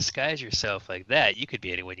can disguise yourself like that, you could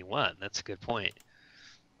be anyone you want. That's a good point.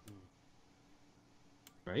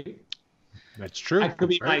 Right? That's true. I could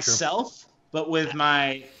be Very true. myself, but with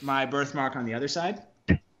my birthmark on the other side.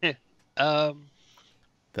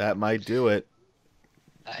 That might do it.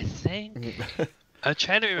 I think I'm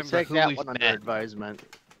trying to We'll remember take who that we've one under met. advisement.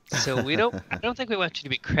 So I don't think we want you to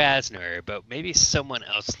be Krasner, but maybe someone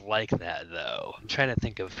else like that though. I'm trying to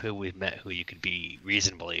think of who we've met who you could be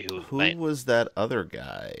reasonably Who might. was that other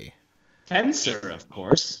guy? Fencer, of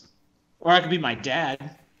course. Or I could be my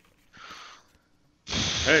dad.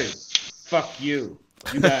 Hey, fuck you.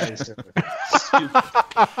 You guys are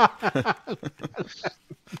stupid.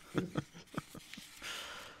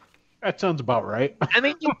 That sounds about right. I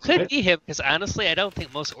mean, you could be him because honestly, I don't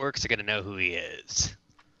think most orcs are gonna know who he is.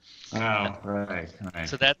 Oh, right.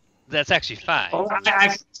 So that's actually fine. Oh, I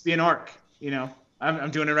could be an orc, I'm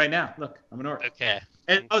doing it right now. Look, I'm an orc. Okay.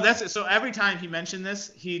 And, that's it. So every time he mentioned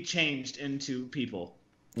this, he changed into people.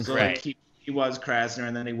 So Right. like he was Krasner,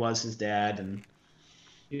 and then he was his dad, and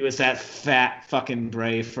he was that fat fucking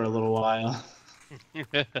brave for a little while.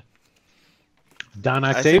 Don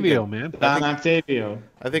think Octavio, man. Don Octavio.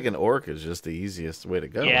 I think an orc is just the easiest way to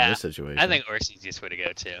go Yeah, in this situation. I think orc's the easiest way to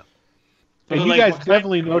go too. And But, you like, guys what kind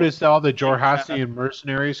definitely noticed all the Jorhassian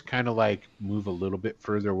mercenaries kind of like move a little bit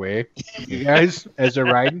further away. You guys, as they're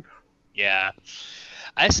riding. Yeah.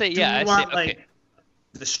 I say Do yeah. you I want say okay. like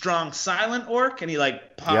the strong silent orc, and he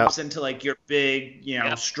like pops into like your big,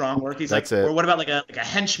 Yep. strong orc? He's That's like, it. or what about like a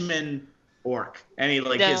henchman orc, and he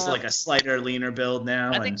like is No. like a slighter, leaner build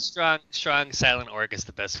now. I and think strong silent orc is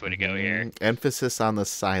the best way to go here. Emphasis on the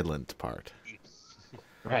silent part.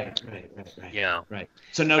 right. Yeah. Right.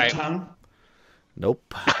 So no Right. tongue. Nope.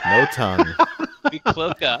 No tongue. We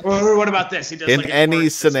cloak up. Or what about this? He does In like an any orc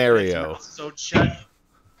that's scenario. So shut.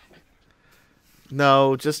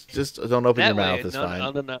 No, just don't open That your way, mouth. It's no,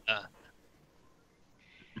 fine. no.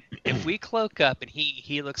 if we cloak up and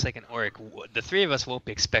he looks like an orc, the three of us won't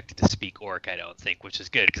be expected to speak orc, I don't think, which is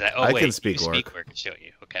good because I wait, can speak you orc. speak orc, don't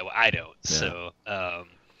you? Okay, well I don't. Yeah. So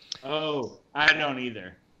Oh, I don't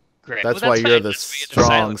either. great. That's well, why you're fine. the That's why you're the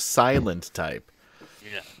strong, silent. silent type.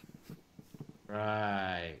 Yeah.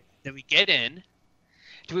 Right. Then we get in.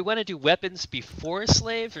 Do we want to do weapons before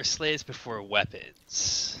slaves or slaves before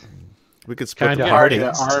weapons? We could split Kind the of hard party.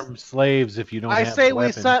 to arm slaves if you don't I have say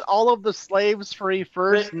weapons. we set all of the slaves free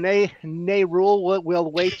first. Nay, rule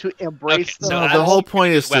will wait to embrace Okay, so them. No, I the whole will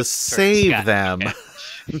point is to weapons save first. them, Okay.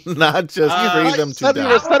 not just free I them to said we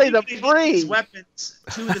die. were setting them How are you gonna get these free. weapons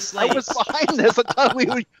to the I slaves. was behind this. I thought we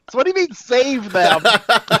would. So what do you mean save them?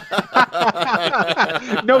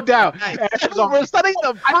 No doubt. Nice. Ash is all, We're setting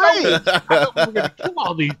them free. I thought we were going to kill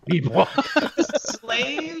all these people.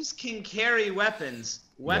 Slaves can carry weapons.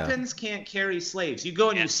 Weapons can't carry slaves. You go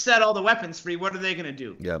and you set all the weapons free. What are they gonna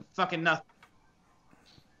do? Yep. Fucking nothing.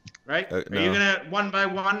 Right? Are No. you gonna one by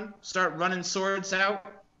one start running swords out?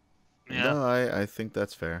 Yeah. No, I think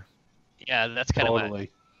that's fair. Yeah, that's kind of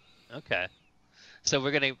Totally. okay. So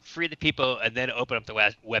we're gonna free the people and then open up the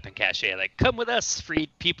weapon cache. Like, come with us,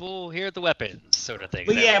 freed people. Here are the weapons, sort of thing.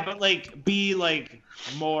 But yeah, but like be like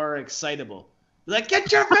more excitable. Like,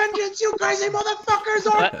 get your vengeance, you crazy motherfuckers!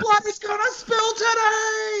 Our blood is gonna spill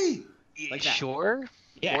today. like that. Sure.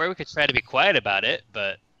 Yeah. Or we could try to be quiet about it,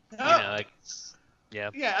 but you know, like, yeah.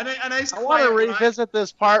 Yeah, a nice. I want to quiet revisit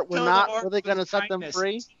this part. We're kill the not orc really with going to set them kindness.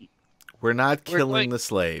 free. We're not We're killing going- the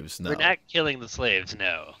slaves. No. We're not killing the slaves,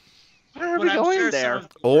 no. Where are But we I'm going sure there? some of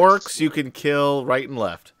the Orcs you can kill right and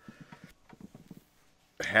left.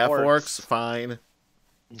 Half orcs, Orcs. fine.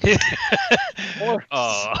 Orcs.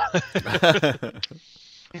 Oh.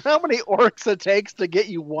 You know how many orcs it takes to get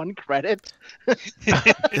you one credit?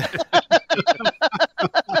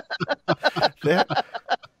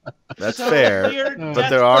 That's So fair. here, But Death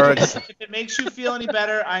there are- Wish, if it makes you feel any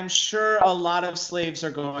better, I'm sure a lot of slaves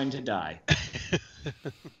are going to die.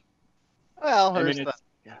 Well, I here's mean, the.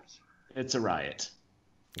 It's a riot.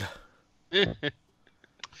 All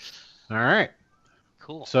right.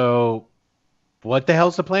 Cool. So, what the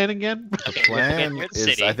hell's the plan again? The plan We're in the is,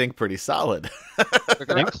 city. I think, pretty solid. We're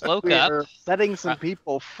gonna cloak up. We're setting some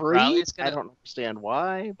people free. Raleigh's gonna- I don't understand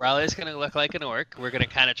why. Raleigh's gonna look like an orc. We're gonna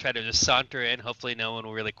kind of try to just saunter in. Hopefully, no one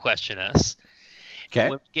will really question us. Okay.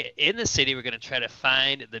 When we get in the city, we're going to try to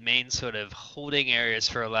find the main sort of holding areas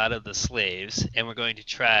for a lot of the slaves, and we're going to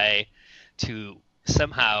try to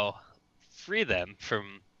somehow free them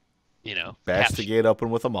from, Bash capture. the gate open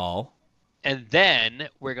with them all. And then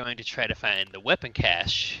we're going to try to find the weapon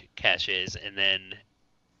caches, and then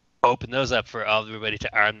open those up for everybody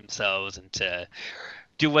to arm themselves and to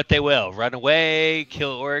do what they will: run away,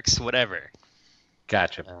 kill orcs, whatever.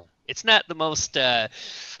 Gotcha. It's not the most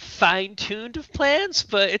fine-tuned of plans,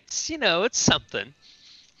 but it's something.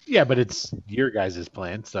 Yeah, but it's your guys'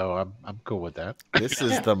 plan, so I'm cool with that. This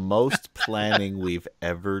is the most planning we've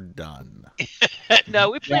ever done.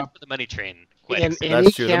 No, we planned for the money train. Quite In extensively. any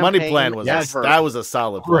That's true. The money campaign plan was ever. that was a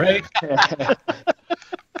solid plan. Right.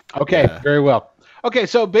 Okay, Yeah. very well. Okay,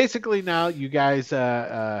 so basically now you guys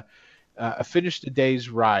finished the day's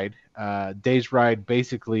ride. Day's ride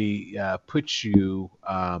basically puts you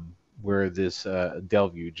where this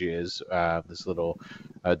deluge is, this little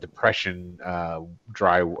depression,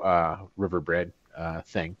 dry riverbed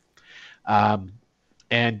thing.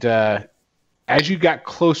 And as you got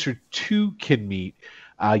closer to Kinmeet,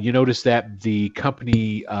 you noticed that the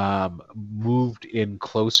company moved in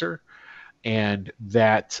closer, and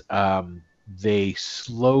that they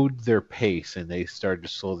slowed their pace, and they started to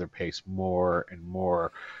slow their pace more and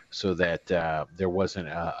more, so that there wasn't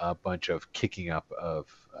a bunch of kicking up of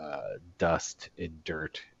dust and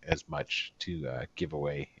dirt as much to give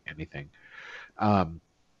away anything.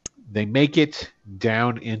 They make it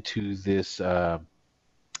down into this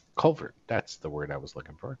culvert. That's the word I was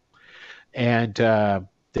looking for. And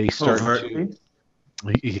they start Covertly?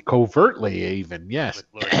 to covertly, even, yes. With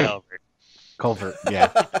Lord Calvert. Culvert,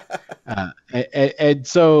 yeah. And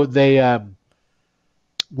so they,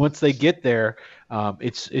 once they get there,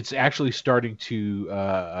 it's actually starting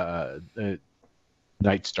to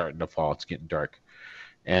night's starting to fall. It's getting dark,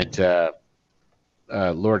 and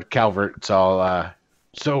Lord Calvert's all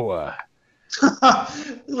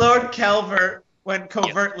Lord Calvert went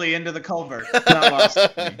covertly into the culvert. Not lost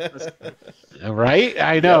me. right.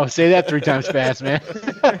 I know. Say that 3 times fast, man.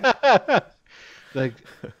 Like,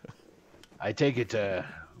 I take it. Are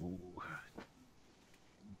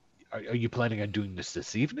you planning on doing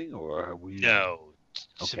this evening, or are we? No,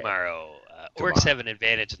 Okay. tomorrow. Tomorrow. Orcs have an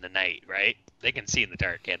advantage in the night, right? They can see in the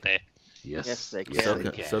dark, can't they? Yes. Yes, they Yes, So can. they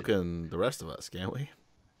can, can. so can the rest of us, can't we?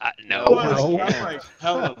 No. No. No. I'm like,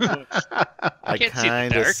 hella push. I can't see the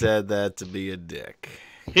kind of dark. said that to be a dick.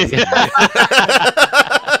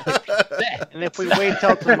 And if we wait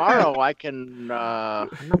till tomorrow, I can. I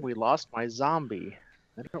know we lost my zombie.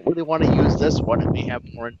 I don't really want to use this one. It may have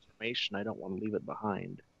more information. I don't want to leave it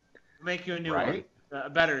behind. Make you a new Right. one, a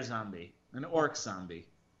better zombie, an orc zombie.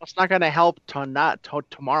 It's not going to help to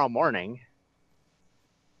tomorrow morning.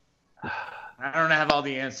 I don't have all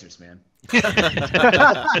the answers, man.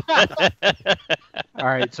 All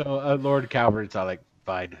right, so Lord Calvert's all like,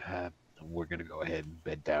 fine, we're gonna go ahead and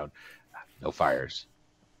bed down. No fires.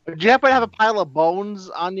 Do you happen to have a pile of bones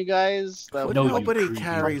on you guys? Well, No, you nobody creepy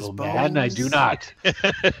carries little man, I do bones. not.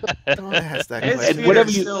 Don't ask that His question. feet whatever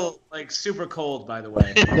are you- still like super cold, by the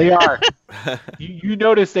way. They are. You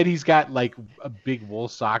notice that he's got like a big wool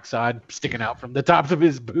socks on, sticking out from the tops of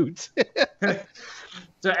his boots.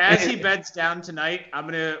 So as he beds down tonight,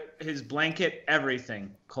 his blanket,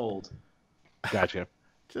 everything cold. Gotcha.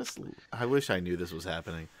 I wish I knew this was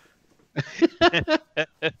happening.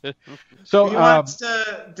 So He wants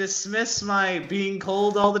to dismiss my being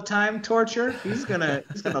cold all the time torture. He's gonna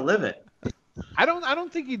live it. I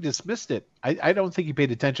don't think he dismissed it. I don't think he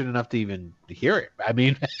paid attention enough to even hear it. I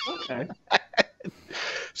mean, Okay.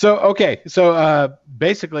 so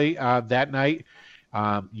basically that night,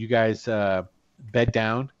 you guys bed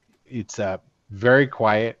down. It's very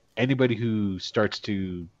quiet. Anybody who starts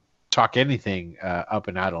to talk anything up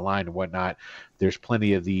and out of line and whatnot, there's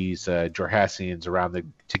plenty of these Jorhassians around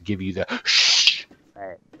to give you the shh.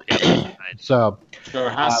 Yep. So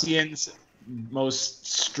Jorhassian's most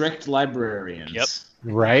strict librarians. Yep.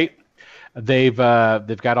 right, they've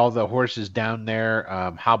got all the horses down there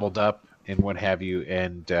hobbled up and what have you,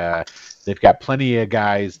 and they've got plenty of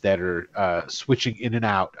guys that are switching in and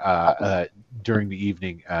out during the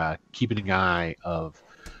evening, keeping an eye of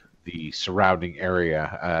the surrounding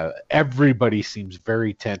area. Everybody seems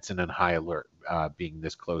very tense and on high alert, being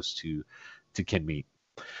this close to Kinmeet.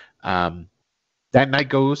 That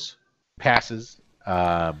night passes.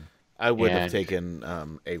 I would have And-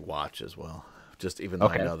 taken a watch as well, just even though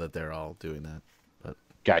Okay. I know that they're all doing that.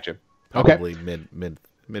 Gotcha. Okay. Probably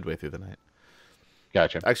midway through the night.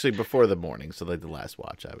 Gotcha. Actually, before the morning, so like the last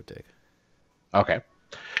watch I would take. Okay.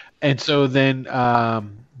 And so then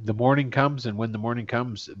the morning comes, and when the morning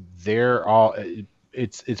comes, they're all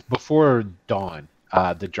it's before dawn.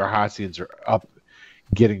 The Jorhassians are up,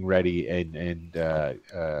 getting ready, and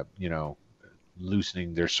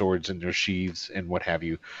loosening their swords and their sheaths and what have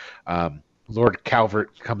you. Lord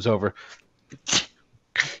Calvert comes over.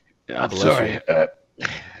 I'm Bless sorry. you. I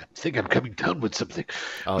think I'm coming down with something.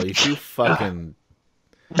 Oh, if you fucking,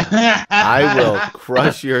 I will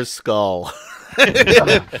crush your skull.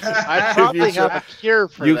 I probably If you have a cure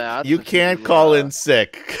for you that. you can't call in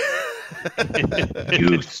sick.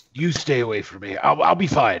 You stay away from me. I'll be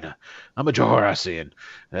fine. I'm a Jorhassian.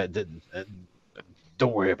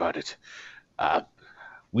 Don't worry about it.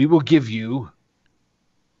 We will give you.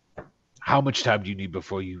 How much time do you need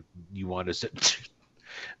before you want us to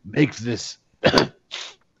make this?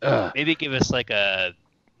 Maybe give us like a.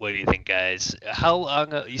 What do you think, guys? How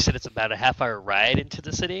long? You said it's about a half-hour ride into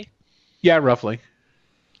the city. Yeah, roughly.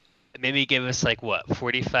 Maybe give us like what,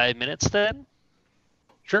 45 minutes then?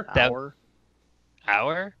 Sure. Hour.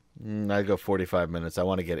 Hour? I'd go 45 minutes. I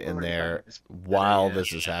want to get in 45 there minutes. while Yeah.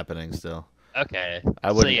 this is happening still. Okay.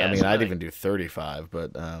 I wouldn't. yeah, I mean, so I'd like- even do 35,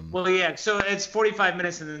 but Well, yeah. So it's 45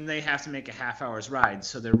 minutes, and then they have to make a half hour's ride.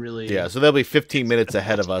 So they're really yeah. So they'll be 15 minutes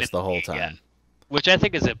ahead of us the whole time. Yeah. Which I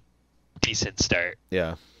think is a decent start.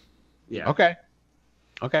 Yeah. yeah. Okay.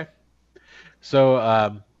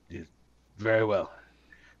 So, very well.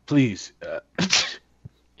 Please,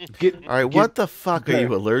 get. All right. What the fuck are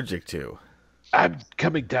you allergic to? I'm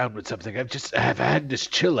coming down with something. I've had this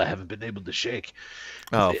chill I haven't been able to shake.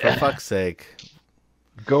 Oh, for fuck's sake!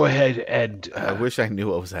 Go ahead and. I wish I knew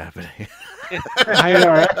what was happening. I know,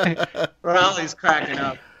 right? Raleigh's cracking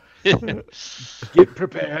up. Get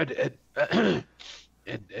prepared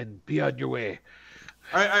and be on your way.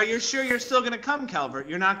 Are you sure you're still gonna come, Calvert?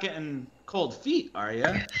 You're not getting cold feet, are you?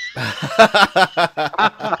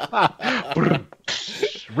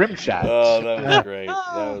 Rim shot. Oh, that was great.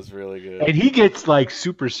 That was really good. And he gets like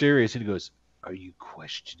super serious and he goes, "Are you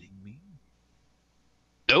questioning me?"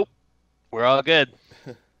 Nope. We're all good.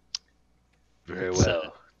 Very well.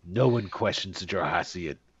 So- No one questions the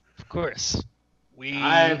Jorhassian. Of course.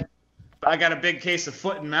 I got a big case of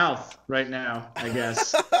foot and mouth right now, I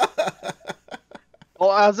guess.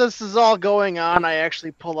 Well, as this is all going on, I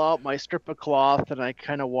actually pull out my strip of cloth and I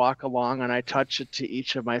kind of walk along and I touch it to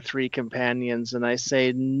each of my 3 companions and I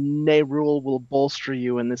say, Nerul will bolster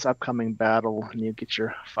you in this upcoming battle, and you get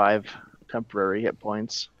your 5 temporary hit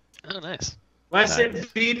points. Oh, nice. Why said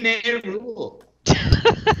be Nerul?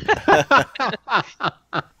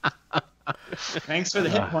 Thanks for the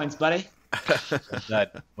hit points, buddy.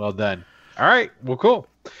 Well done. All right. Well, cool.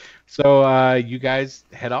 So you guys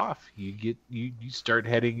head off. You start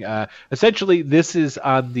heading. Essentially, this is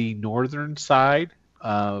on the northern side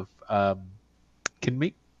of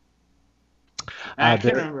Kinmeet. I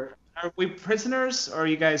can't remember. Are we prisoners, or are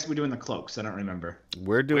you guys? We doing the cloaks? I don't remember.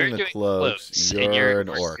 We're doing the cloaks. You're an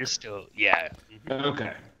orc. You're still, yeah.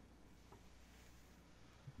 Okay.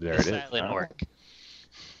 There it is. Silent orc.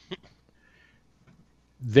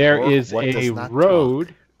 There Or is what a does not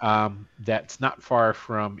road that's not far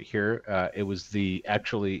from here.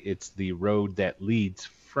 It's the road that leads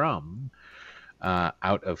from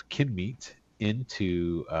out of Kinmeet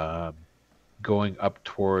into going up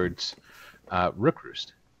towards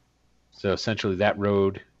Rookroost. So essentially that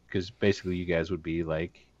road, because basically you guys would be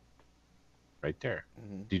like right there.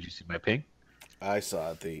 Mhm. Did you see my ping? I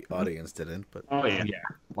saw it. The audience didn't, but Oh yeah.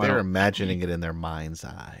 they're imagining it in their mind's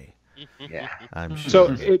eye. Yeah. I'm sure.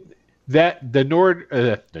 So the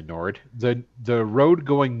road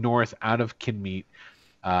going north out of Kinmeet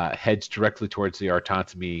heads directly towards the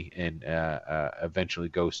Artantami and eventually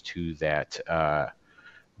goes to that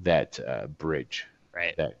bridge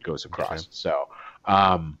Right. that goes across.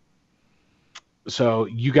 Okay. So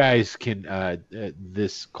you guys can.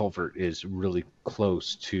 This culvert is really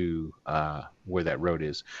close to where that road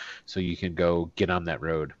is, so you can go get on that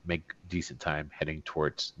road, make decent time heading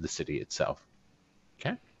towards the city itself.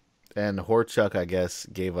 Okay. And Horchuk, I guess,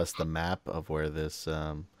 gave us the map of where this.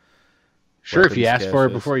 Sure, if you weapons asked for it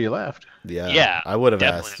cache is. before you left. Yeah. Yeah, I would have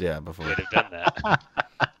definitely asked. Yeah, before. Would have done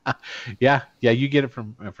that. Yeah, you get it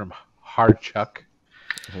from Hardchuck.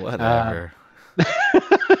 Whatever.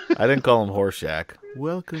 I didn't call him Horseshack.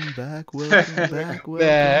 Welcome back. Welcome back. Welcome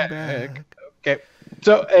back. Okay.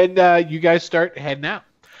 So and you guys start heading out.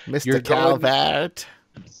 Mr. You're going- Calvert.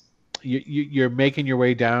 You're making your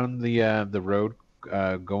way down the road,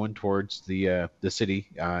 going towards the city.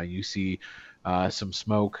 You see some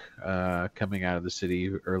smoke coming out of the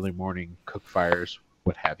city, early morning cook fires,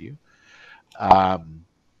 what have you.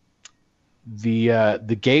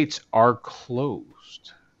 The gates are closed.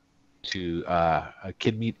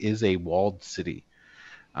 Kinmeet is a walled city,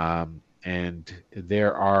 and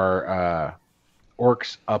there are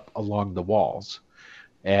orcs up along the walls,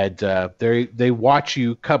 and they watch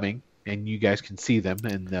you coming. And you guys can see them,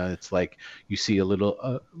 and it's like you see a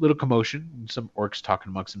little commotion. Some orcs talking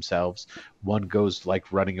amongst themselves. One goes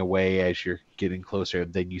like running away as you're getting closer.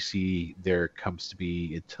 And then you see there comes to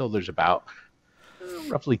be until there's about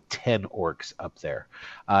roughly 10 orcs up there.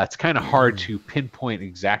 It's kind of hard to pinpoint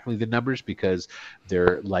exactly the numbers because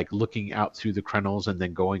they're like looking out through the crenels and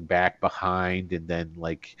then going back behind, and then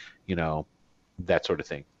like that sort of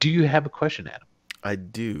thing. Do you have a question, Adam? I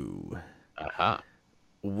do. Uh-huh.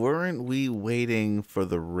 Weren't we waiting for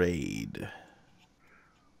the raid?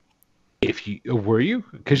 If you were you,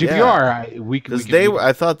 because if Yeah. you are, Because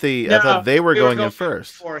I thought they were going in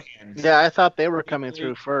first. Beforehand. Yeah, I thought they were coming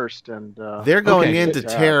through first, and They're going Okay, in to good.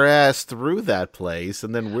 tear ass through that place,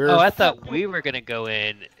 and then we're. Oh, I thought we were gonna go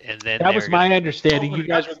in, and then that they was were my gonna, understanding. You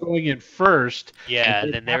guys were going in first. yeah,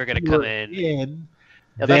 and then they were gonna come in. Yeah,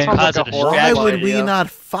 that then sounds like a Positive horrible Why strategy. would we idea.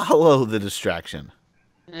 not follow the distraction?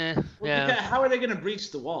 Well, because how are they going to breach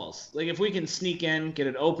the walls? Like, if we can sneak in, get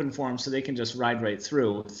it open for them so they can just ride right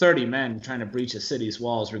through, 30 men trying to breach a city's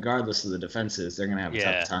walls, regardless of the defenses, they're going to have a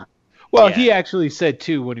Yeah. tough time. Well, Yeah. he actually said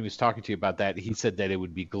too when he was talking to you about that. He said that it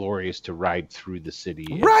would be glorious to ride through the city.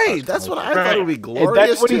 and Right, cause that's what I commotion. thought it would be And glorious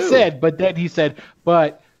that's what too. he said. But then he said,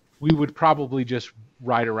 but we would probably just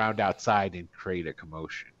ride around outside and create a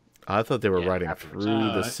commotion. I thought they were Yeah, riding afterwards.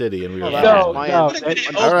 through the city, and we were. Well, No, was my no.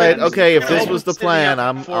 understanding. All right, okay. If this Open was the city plan,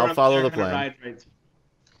 up I'll for 'em, follow they're the gonna plan. ride right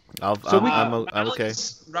through. I'm okay.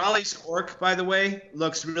 Raleigh's orc, by the way,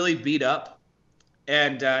 looks really beat up,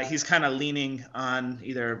 and he's kind of leaning on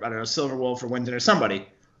either, I don't know, Silver Wolf or Wyndon or somebody,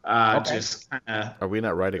 Okay. just kind of Are we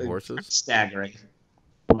not riding horses? staggering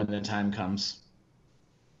when the time comes.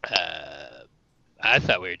 I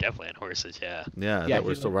thought we were definitely on horses. Yeah. Yeah, Yeah, that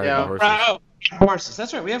we're he- still riding yeah. the horses. Oh, horses.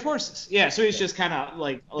 That's right. We have horses. Yeah, so he's just kind of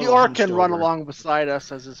like a The little orc hunched can run over. along beside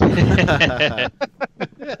us as his.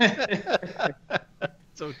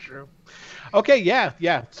 So true. Okay,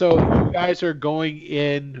 yeah. So you guys are going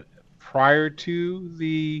in prior to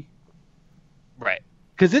the. Right.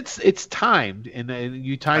 because it's timed, and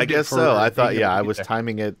you timed. I guess it for so. I thought, being able to I get was there.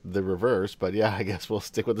 timing it the reverse, but yeah, I guess we'll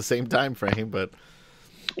stick with the same time frame. But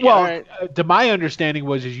Well, Alright. to my understanding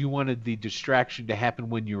was is you wanted the distraction to happen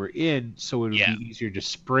when you were in, so it would Yeah. be easier to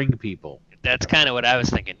spring people. That's kind of what I was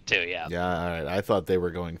thinking too. Yeah. yeah, all right. I thought they were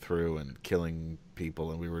going through and killing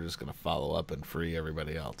people, and we were just going to follow up and free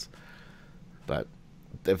everybody else. But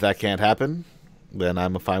if that can't happen, then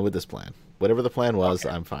I'm fine with this plan. Whatever the plan was,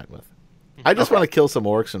 I'm fine with. I just want to kill some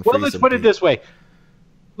orcs and Well, free let's some put it people. this way.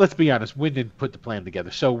 Let's be honest. Wyndon put the plan together.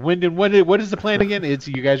 So Wyndon, what is the plan again? It's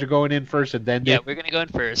you guys are going in first, and then Yeah, we're gonna go in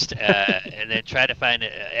first, and then try to find.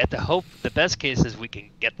 The best case is we can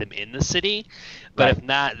get them in the city, but Right. if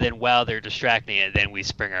not, then while they're distracting it, then we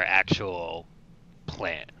spring our actual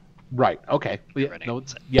plan. right. Okay. Yeah, Running. no,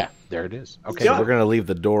 yeah, there it is. Okay. So we're going to leave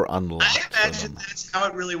the door unlocked. I for imagine them. that's how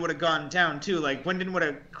it really would have gone down too. Like Wyndon would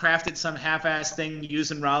have crafted some half-ass thing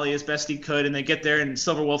using Raleigh as best he could, and they get there, and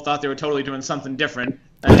Silverwolf thought they were totally doing something different.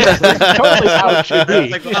 And it's like, Totally how it should be.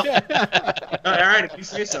 it's like, well, all right, if you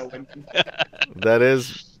say so, Wyndon. That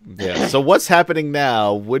is, yeah. So what's happening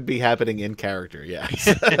now would be happening in character, yes.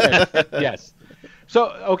 Yes.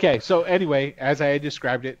 So okay. So anyway, as I had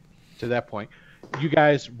described it to that point, you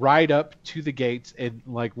guys ride up to the gates, and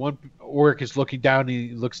like one orc is looking down. And he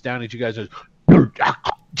looks down at you guys. And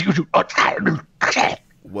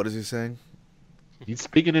What is he saying? he's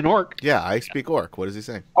speaking in orc. Yeah, I speak orc. What is he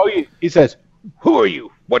saying? Oh, he says, "Who are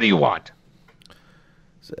you? What do you want?"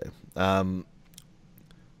 Say,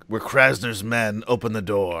 we're Krasner's men. Open the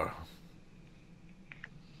door.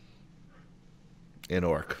 In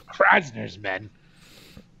orc. Krasner's men.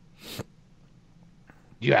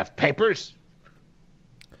 Do you have papers?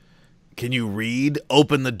 Can you read?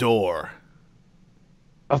 Open the door.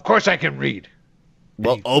 Of course I can read.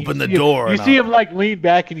 Well, You- open you the see him- door. You and see I'll- him like lean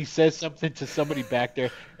back, and he says something to somebody back there,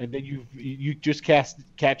 and then you just catch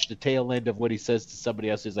the tail end of what he says to somebody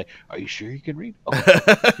else. He's like, "Are you sure you can read?"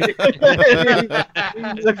 Okay. He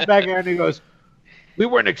looks back and he goes, "We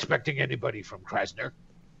weren't expecting anybody from Krasner.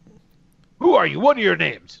 Who are you? What are your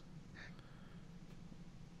names?"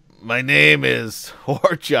 My name is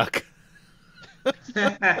Horchuk.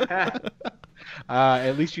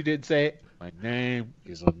 At least you didn't say it. My name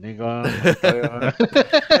is a nigga.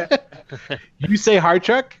 You say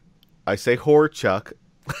Harchuk? I say Horchuk.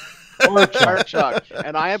 Chuck,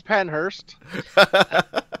 and I am Penhurst.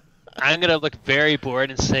 I'm gonna look very bored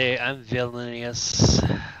and say I'm villainous. Oh,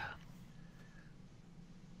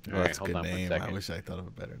 All right, that's a hold good on one name. I second. wish I thought of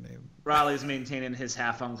a better name. Raleigh's maintaining his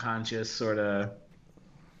half unconscious, sort of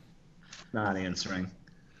not answering.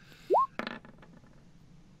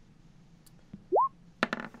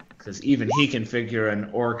 Because even he can figure an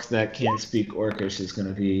orc that can't speak Orcish is going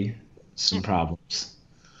to be some problems.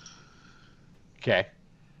 Okay.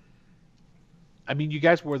 I mean, you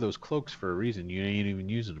guys wore those cloaks for a reason. You ain't even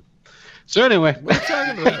using them. So anyway, What are you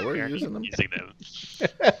talking about? We're using them. Using them.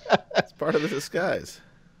 It's part of the disguise.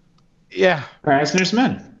 yeah. Krasner's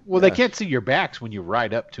men. Well, they Yeah. can't see your backs when you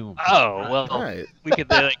ride up to them. Oh well, All right. we could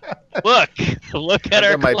be like, look at I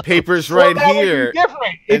our got my clothes. papers right that would be here.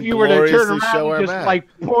 different if and you were to turn gloriously around show our and just back.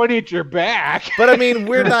 like point at your back. But I mean,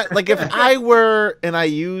 we're not like if I were an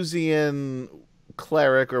Iusian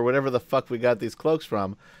cleric or whatever the fuck we got these cloaks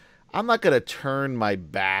from, I'm not gonna turn my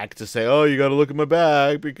back to say, "Oh, you got to look at my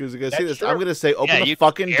back because you got to see That's this." I'm true. gonna say, "Open Yeah, the you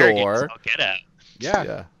fucking arrogant, door." so get out. Yeah,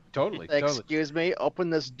 Yeah. totally. Excuse me, open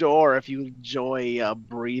this door if you enjoy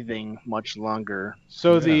breathing much longer.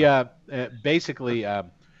 So the basically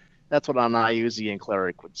That's what an Iusian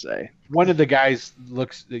cleric would say. one of the guys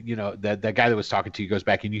looks, you know, the guy that was talking to you goes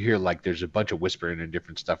back and you hear like there's a bunch of whispering and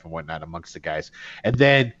different stuff and whatnot amongst the guys, and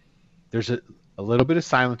then there's a little bit of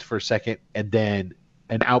silence for a second, and then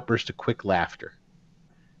an outburst of quick laughter,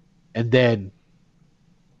 and then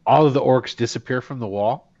all of the orcs disappear from the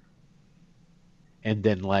wall, and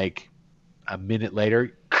then like a minute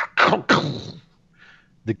later,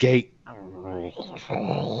 the gate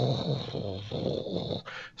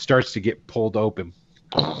starts to get pulled open,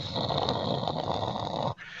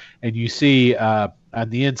 and you see on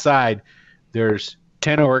the inside there's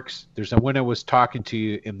 10 orcs. There's one that was talking to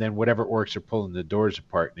you, and then whatever orcs are pulling the doors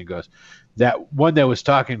apart, and he goes, that one that was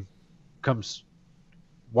talking comes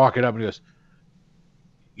walking up and he goes,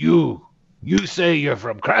 you say you're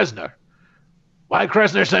from Krasner. Why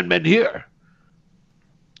Krasner send men here?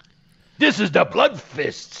 This is the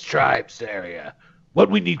Bloodfists tribes area. What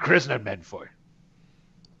we need Krasner men for?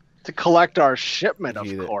 To collect our shipment, Do of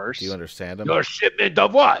you- course. Do you understand him? Your shipment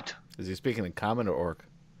of what? Is he speaking in common or orc?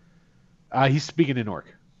 He's speaking in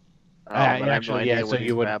orc. Oh, then I have no Actually, idea yeah. what So he's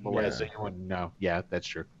you wouldn't. babbling. Yeah, so you wouldn't know. Yeah, that's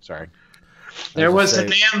true. Sorry. There I was was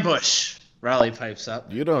gonna an ambush. Raleigh pipes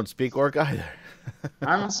up. You don't speak orc either.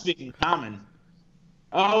 I'm speaking common.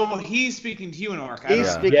 Oh, he's speaking to you in orc. He's don't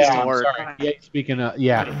know. speaking Yeah, to I'm orc. sorry. Yeah, speaking of,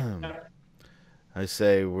 yeah. I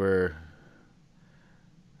say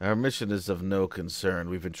our mission is of no concern.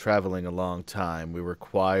 We've been traveling a long time. We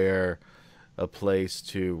require a place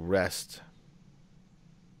to rest.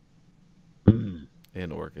 In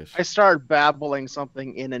Orcish. I start babbling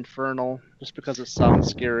something in Infernal just because it sounds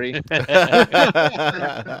scary.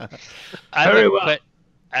 I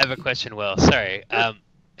have a question, Will. Sorry.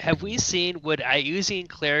 Have we seen, would Iusian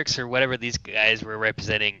clerics or whatever these guys were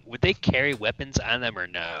representing, would they carry weapons on them or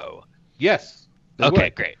no? Yes. they Okay,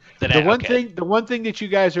 would. great. The one thing that you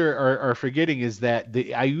guys are forgetting is that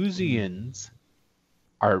the Iusians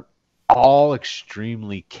are all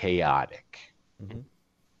extremely chaotic. Mhm.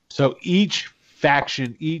 So each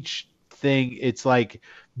faction, each thing, it's like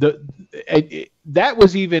that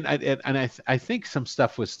was even, and I think some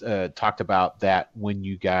stuff was talked about that when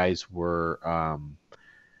you guys were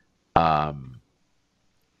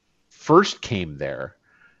first came there,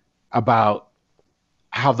 about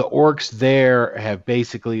how the orcs there have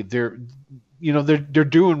basically they're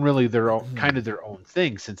doing really their own kind of their own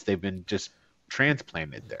thing since they've been just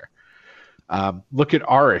transplanted there. Look at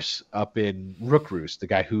Aris up in Rookroost, the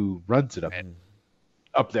guy who runs it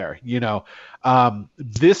up there.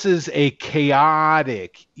 This is a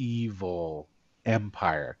chaotic, evil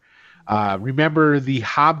empire. Remember the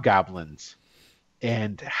hobgoblins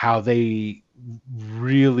and how they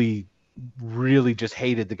really, really just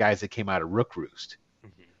hated the guys that came out of Rookroost,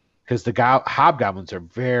 because the hobgoblins are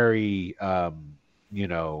very,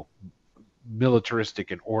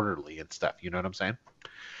 militaristic and orderly and stuff. You know what I'm saying?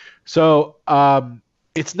 So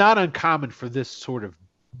it's not uncommon for this sort of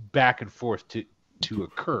back and forth to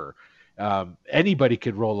occur. Anybody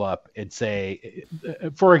could roll up and say,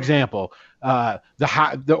 for example, the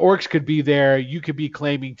orcs could be there. You could be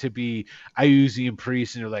claiming to be Iusian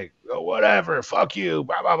priests, and they're like, oh, whatever, fuck you,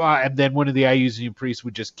 blah, blah, blah. And then one of the Iusian priests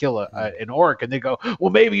would just kill an orc, and they go,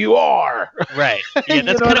 well, maybe you are. Right. Yeah,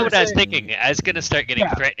 that's know kind of what what I I'm was saying? thinking. I was going to start getting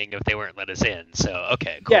threatening if they weren't let us in. So,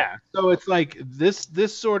 okay, cool. Yeah. So it's like this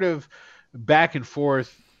sort of back and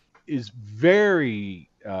forth is very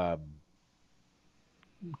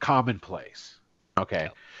commonplace. Okay.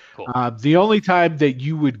 Cool. The only time that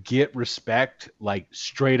you would get respect, like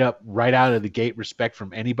straight up right out of the gate respect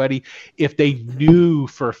from anybody, if they knew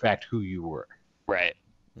for a fact who you were. Right.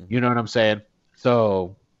 You know what I'm saying?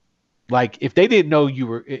 So, like, if they didn't know you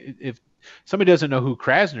were, if somebody doesn't know who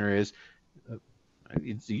Krasner is,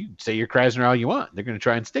 you say you're Krasner all you want. They're going to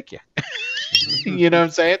try and stick you. You know what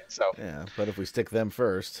I'm saying? So Yeah, but if we stick them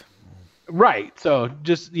first. right. So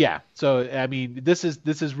just So I mean, this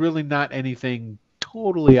is really not anything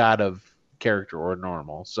totally out of character or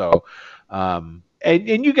normal. So, and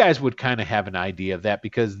you guys would kind of have an idea of that,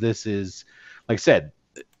 because this is, like I said,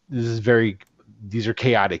 these are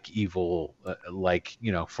chaotic evil,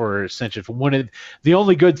 for essentially, for one of the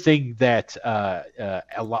only good thing that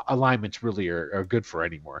alignments really are good for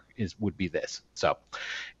anymore would be this. So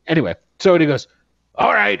anyway, so he goes,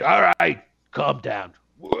 all right, calm down.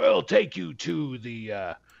 We'll take you to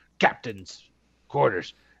the captain's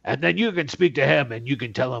quarters, and then you can speak to him, and you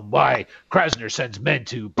can tell him why Krasner sends men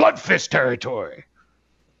to Bloodfist territory.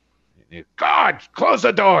 God, close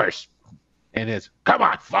the doors. And it's, come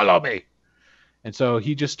on, follow me. And so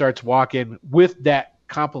he just starts walking with that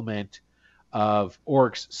complement of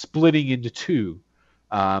orcs splitting into two.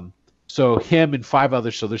 So him and 5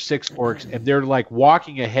 others, so there's 6 orcs, and they're like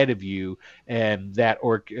walking ahead of you, and that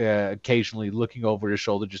orc occasionally looking over his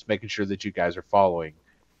shoulder, just making sure that you guys are following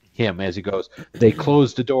him as he goes. They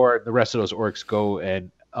close the door, and the rest of those orcs go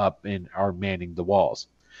and up and are manning the walls.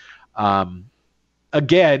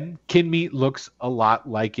 Again, Kinmeat looks a lot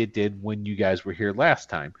like it did when you guys were here last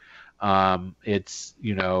time. It's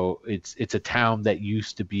a town that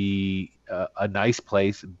used to be a nice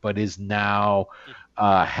place, but is now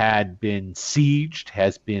had been sieged,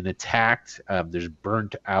 has been attacked. There's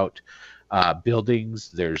burnt out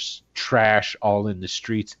buildings. There's trash all in the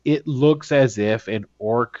streets. It looks as if an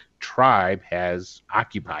orc tribe has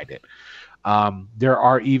occupied it. There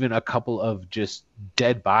are even a couple of just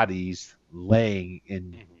dead bodies laying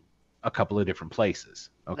in a couple of different places.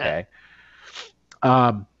 Okay.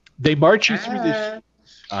 They march you through this.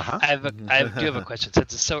 Uh-huh. I do have a question.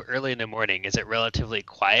 Since it's so early in the morning, is it relatively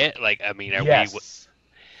quiet? Like, I mean, Yes.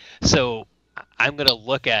 So I'm gonna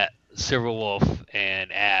look at Silverwolf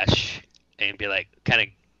and Ash and be like, kind of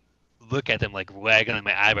look at them, like waggling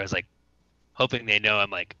my eyebrows, like hoping they know.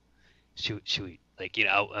 I'm like, should we, like,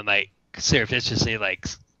 I might surreptitiously like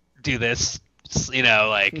do this You know,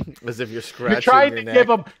 like As if you're scratching You're trying your to neck. give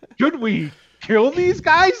them. Should we kill these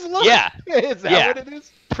guys? Look. Yeah. Is that Yeah. what it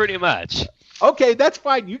is? pretty much. Okay, that's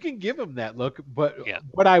fine. You can give him that look, but Yeah.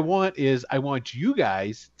 what I want is I want you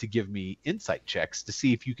guys to give me insight checks to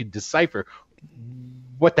see if you can decipher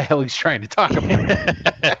what the hell he's trying to talk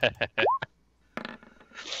about.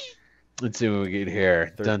 Let's see what we get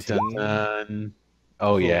here. Dun, dun, 13. dun.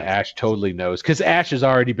 Oh yeah, Ash totally knows because Ash has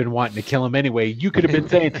already been wanting to kill him anyway. You could have been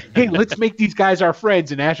saying, "Hey, let's make these guys our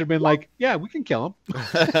friends," and Ash would have been like, "Yeah, we can kill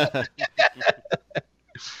them."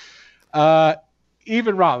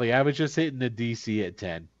 Even Rotley, I was just hitting the DC at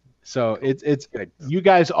 10, so it's good. You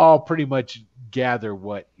guys all pretty much gather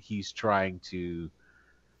what he's trying to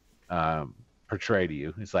portray to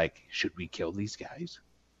you. It's like, should we kill these guys?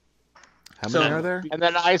 How many So- are there? And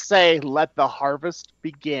then I say, let the harvest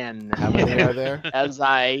begin. How many are there? As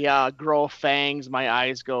I grow fangs, my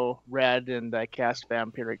eyes go red, and I cast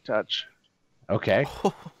Vampiric Touch. Okay.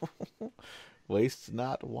 Waste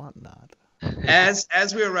not, want not.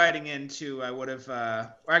 As we were riding into, I would have,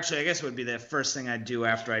 or actually, I guess it would be the first thing I'd do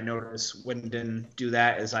after I notice Wyndon do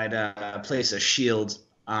that is I'd place a shield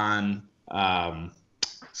on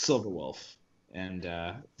Silverwolf and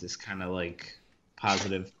this kind of like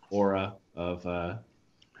positive aura of I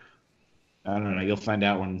don't know. You'll find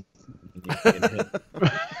out when you get hit.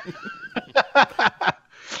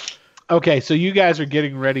 Okay, so you guys are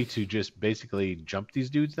getting ready to just basically jump these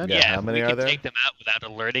dudes then? Yeah, how if many we are can there? take them out without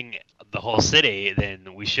alerting the whole city,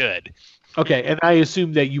 then we should. Okay, and I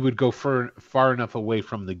assume that you would go far enough away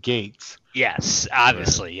from the gates. Yes,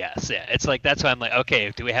 obviously, yes. Yeah. It's like that's why I'm like,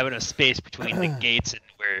 okay, do we have enough space between the gates and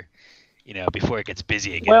where, before it gets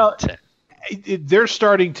busy again? Well, they're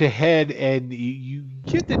starting to head, and you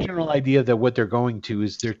get the general idea that what they're going to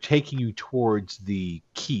is they're taking you towards the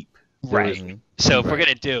keep. Right. Mhm. So if we're Right.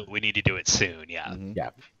 gonna do it, we need to do it soon. Yeah.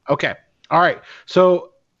 Mhm. Okay. All right.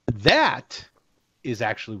 So that is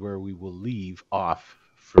actually where we will leave off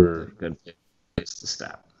for Good place to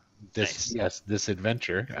stop. this Nice. this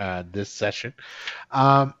adventure, this session.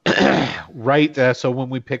 Right. So when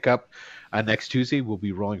we pick up next Tuesday, we'll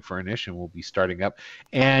be rolling for Inish and we'll be starting up.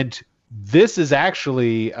 And this is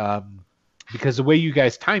actually because the way you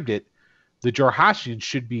guys timed it, the Jorhashians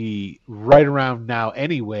should be right around now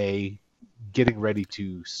anyway, getting ready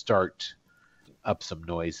to start up some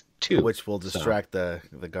noise too. Which will distract the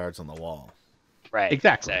guards on the wall. Right.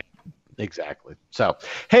 Exactly. Exactly. So,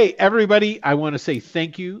 hey, everybody, I want to say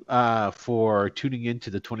thank you for tuning in to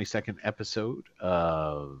the 22nd episode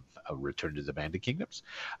of Return to the Bandit Kingdoms.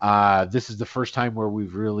 This is the first time where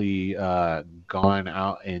we've really gone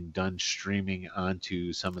out and done streaming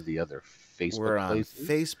onto some of the other Facebook We're on places.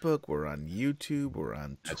 Facebook, we're on YouTube, we're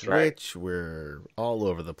on That's right. Twitch, we're all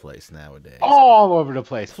over the place nowadays. All over the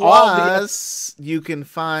place. All the- Plus, you can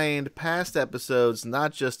find past episodes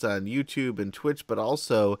not just on YouTube and Twitch, but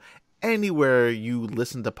also anywhere you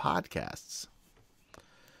listen to podcasts.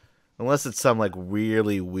 Unless it's some like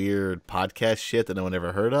really weird podcast shit that no one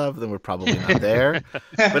ever heard of, then we're probably not there.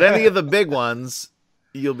 But any of the big ones,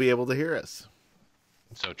 you'll be able to hear us.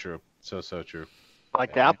 So true. So true.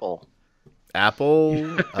 Like Apple. Apple,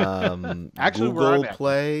 Actually, we're on Google Apple.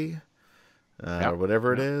 Play, Yep. or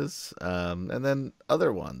whatever it is, and then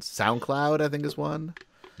other ones. SoundCloud, I think, is one.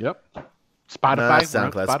 Yep. No, Spotify. not We're on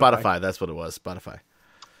SoundCloud. Spotify. That's what it was. Spotify.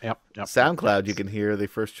 Yep. SoundCloud, you can hear the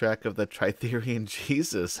first track of the Tritherian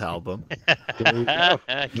Jesus album. There you go.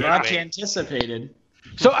 Can't Much wait. anticipated.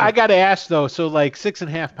 So I got to ask though. So like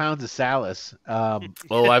 6.5 pounds of Salus. Oh,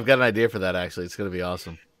 I've got an idea for that. Actually, it's going to be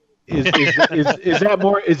awesome. Is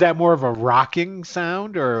that more of a rocking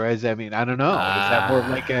sound, or I don't know. Is that more of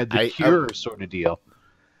like the Cure sort of deal?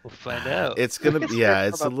 We'll find out. It's gonna be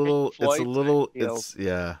it's a From a little, Pink Floyd deal. it's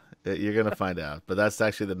you're gonna find out. But that's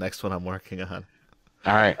actually the next one I'm working on.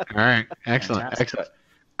 All right, excellent, Fantastic. excellent,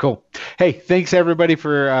 cool. Hey, thanks everybody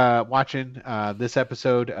for watching this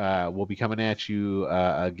episode. We'll be coming at you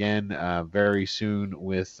again very soon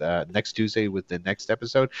with next Tuesday with the next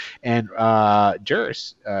episode, and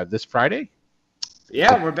Juris this Friday.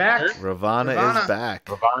 Yeah, we're back. Ravana Ravana. is back.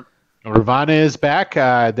 Ravana is back.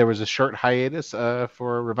 There was a short hiatus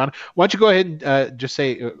for Ravana. Why don't you go ahead and just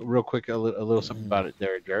say real quick a little something about it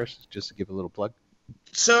there, Juris, just to give a little plug.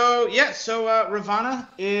 So Ravana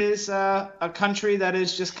is a country that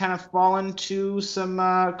is just kind of fallen to some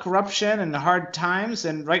corruption and hard times,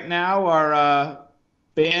 and right now our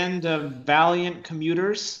band of valiant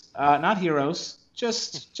commuters, not heroes,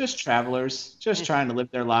 just travelers, just trying to live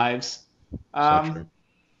their lives. true.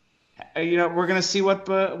 We're gonna see what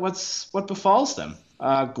befalls them,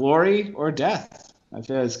 glory or death. I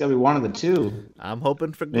feel it's gonna be one of the two. I'm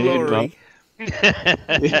hoping for There you glory.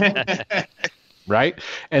 right?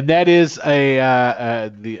 And that is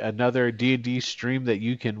another D&D stream that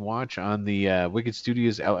you can watch on the Wicked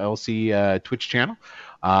Studios LLC Twitch channel.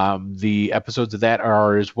 The episodes of that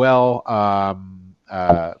are as well.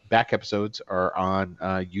 Back episodes are on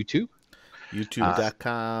YouTube.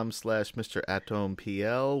 YouTube.com/Mr.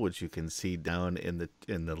 AtomPL, which you can see down in the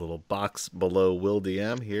little box below Will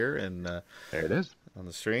DM here, and there it is on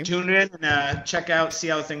the stream. Tune in and check out, see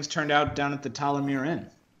how things turned out down at the Talamir Inn.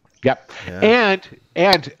 Yep. Yeah.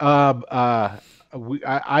 And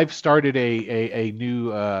I've started a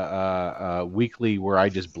new weekly where I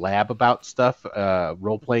just blab about stuff,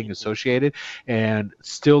 role playing associated, and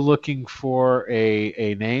still looking for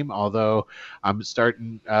a name. Although I'm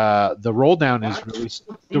starting, the roll down is really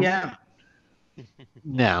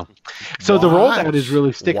no. So the roll down is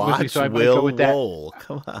really sticking with me. So I might go with that. Roll.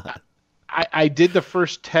 Come on. I did the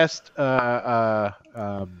first test episode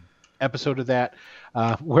of that.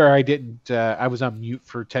 Where I didn't, I was on mute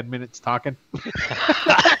for 10 minutes talking.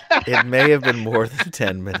 It may have been more than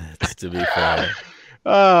 10 minutes, to be fair.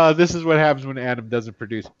 This is what happens when Adam doesn't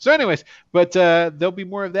produce. So, anyways, but there'll be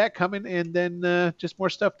more of that coming, and then just more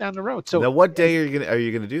stuff down the road. So, now, what day are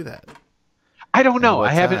you gonna do that? I don't know.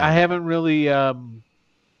 I time? haven't really.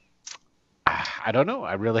 I don't know.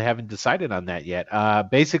 I really haven't decided on that yet.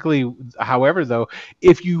 Basically, however, though,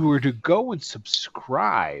 if you were to go and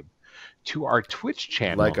subscribe to our Twitch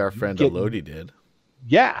channel, Like our friend Elodie did.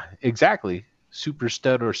 Yeah, exactly. Super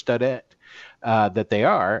stud or studette that they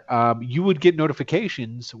are. You would get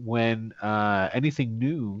notifications when anything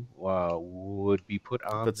new would be put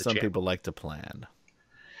on But the some channel. people like to plan.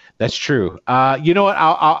 That's true. You know what?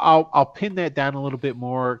 I'll pin that down a little bit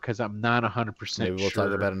more because I'm not 100% Maybe we'll sure.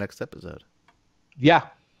 talk about it next episode. Yeah.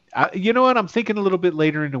 You know what? I'm thinking a little bit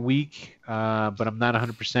later in the week, but I'm not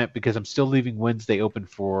 100% because I'm still leaving Wednesday open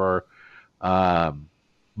for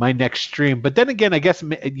my next stream. But then again, I guess,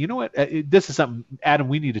 you know what? This is something, Adam,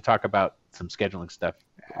 we need to talk about some scheduling stuff.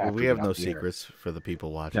 Well, we have no secrets for the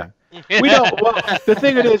people watching. We don't. Well, the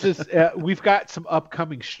thing it is we've got some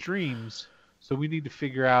upcoming streams, so we need to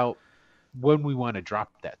figure out when we want to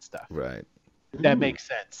drop that stuff. Right. That makes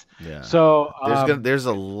sense. Yeah. So there's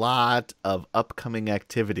a lot of upcoming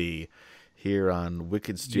activity here on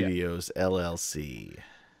Wicked Studios LLC.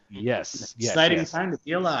 Yes. Exciting time to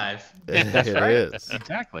be alive. That's It right. is.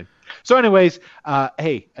 Exactly. So, anyways,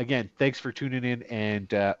 hey, again, thanks for tuning in, and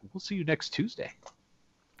we'll see you next Tuesday.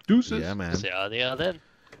 Deuces. Yeah, man. See y'all then.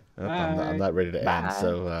 Oh, I'm not ready to end, Bye.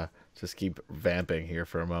 so just keep vamping here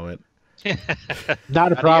for a moment.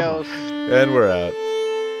 Not a problem. Adios. And we're out.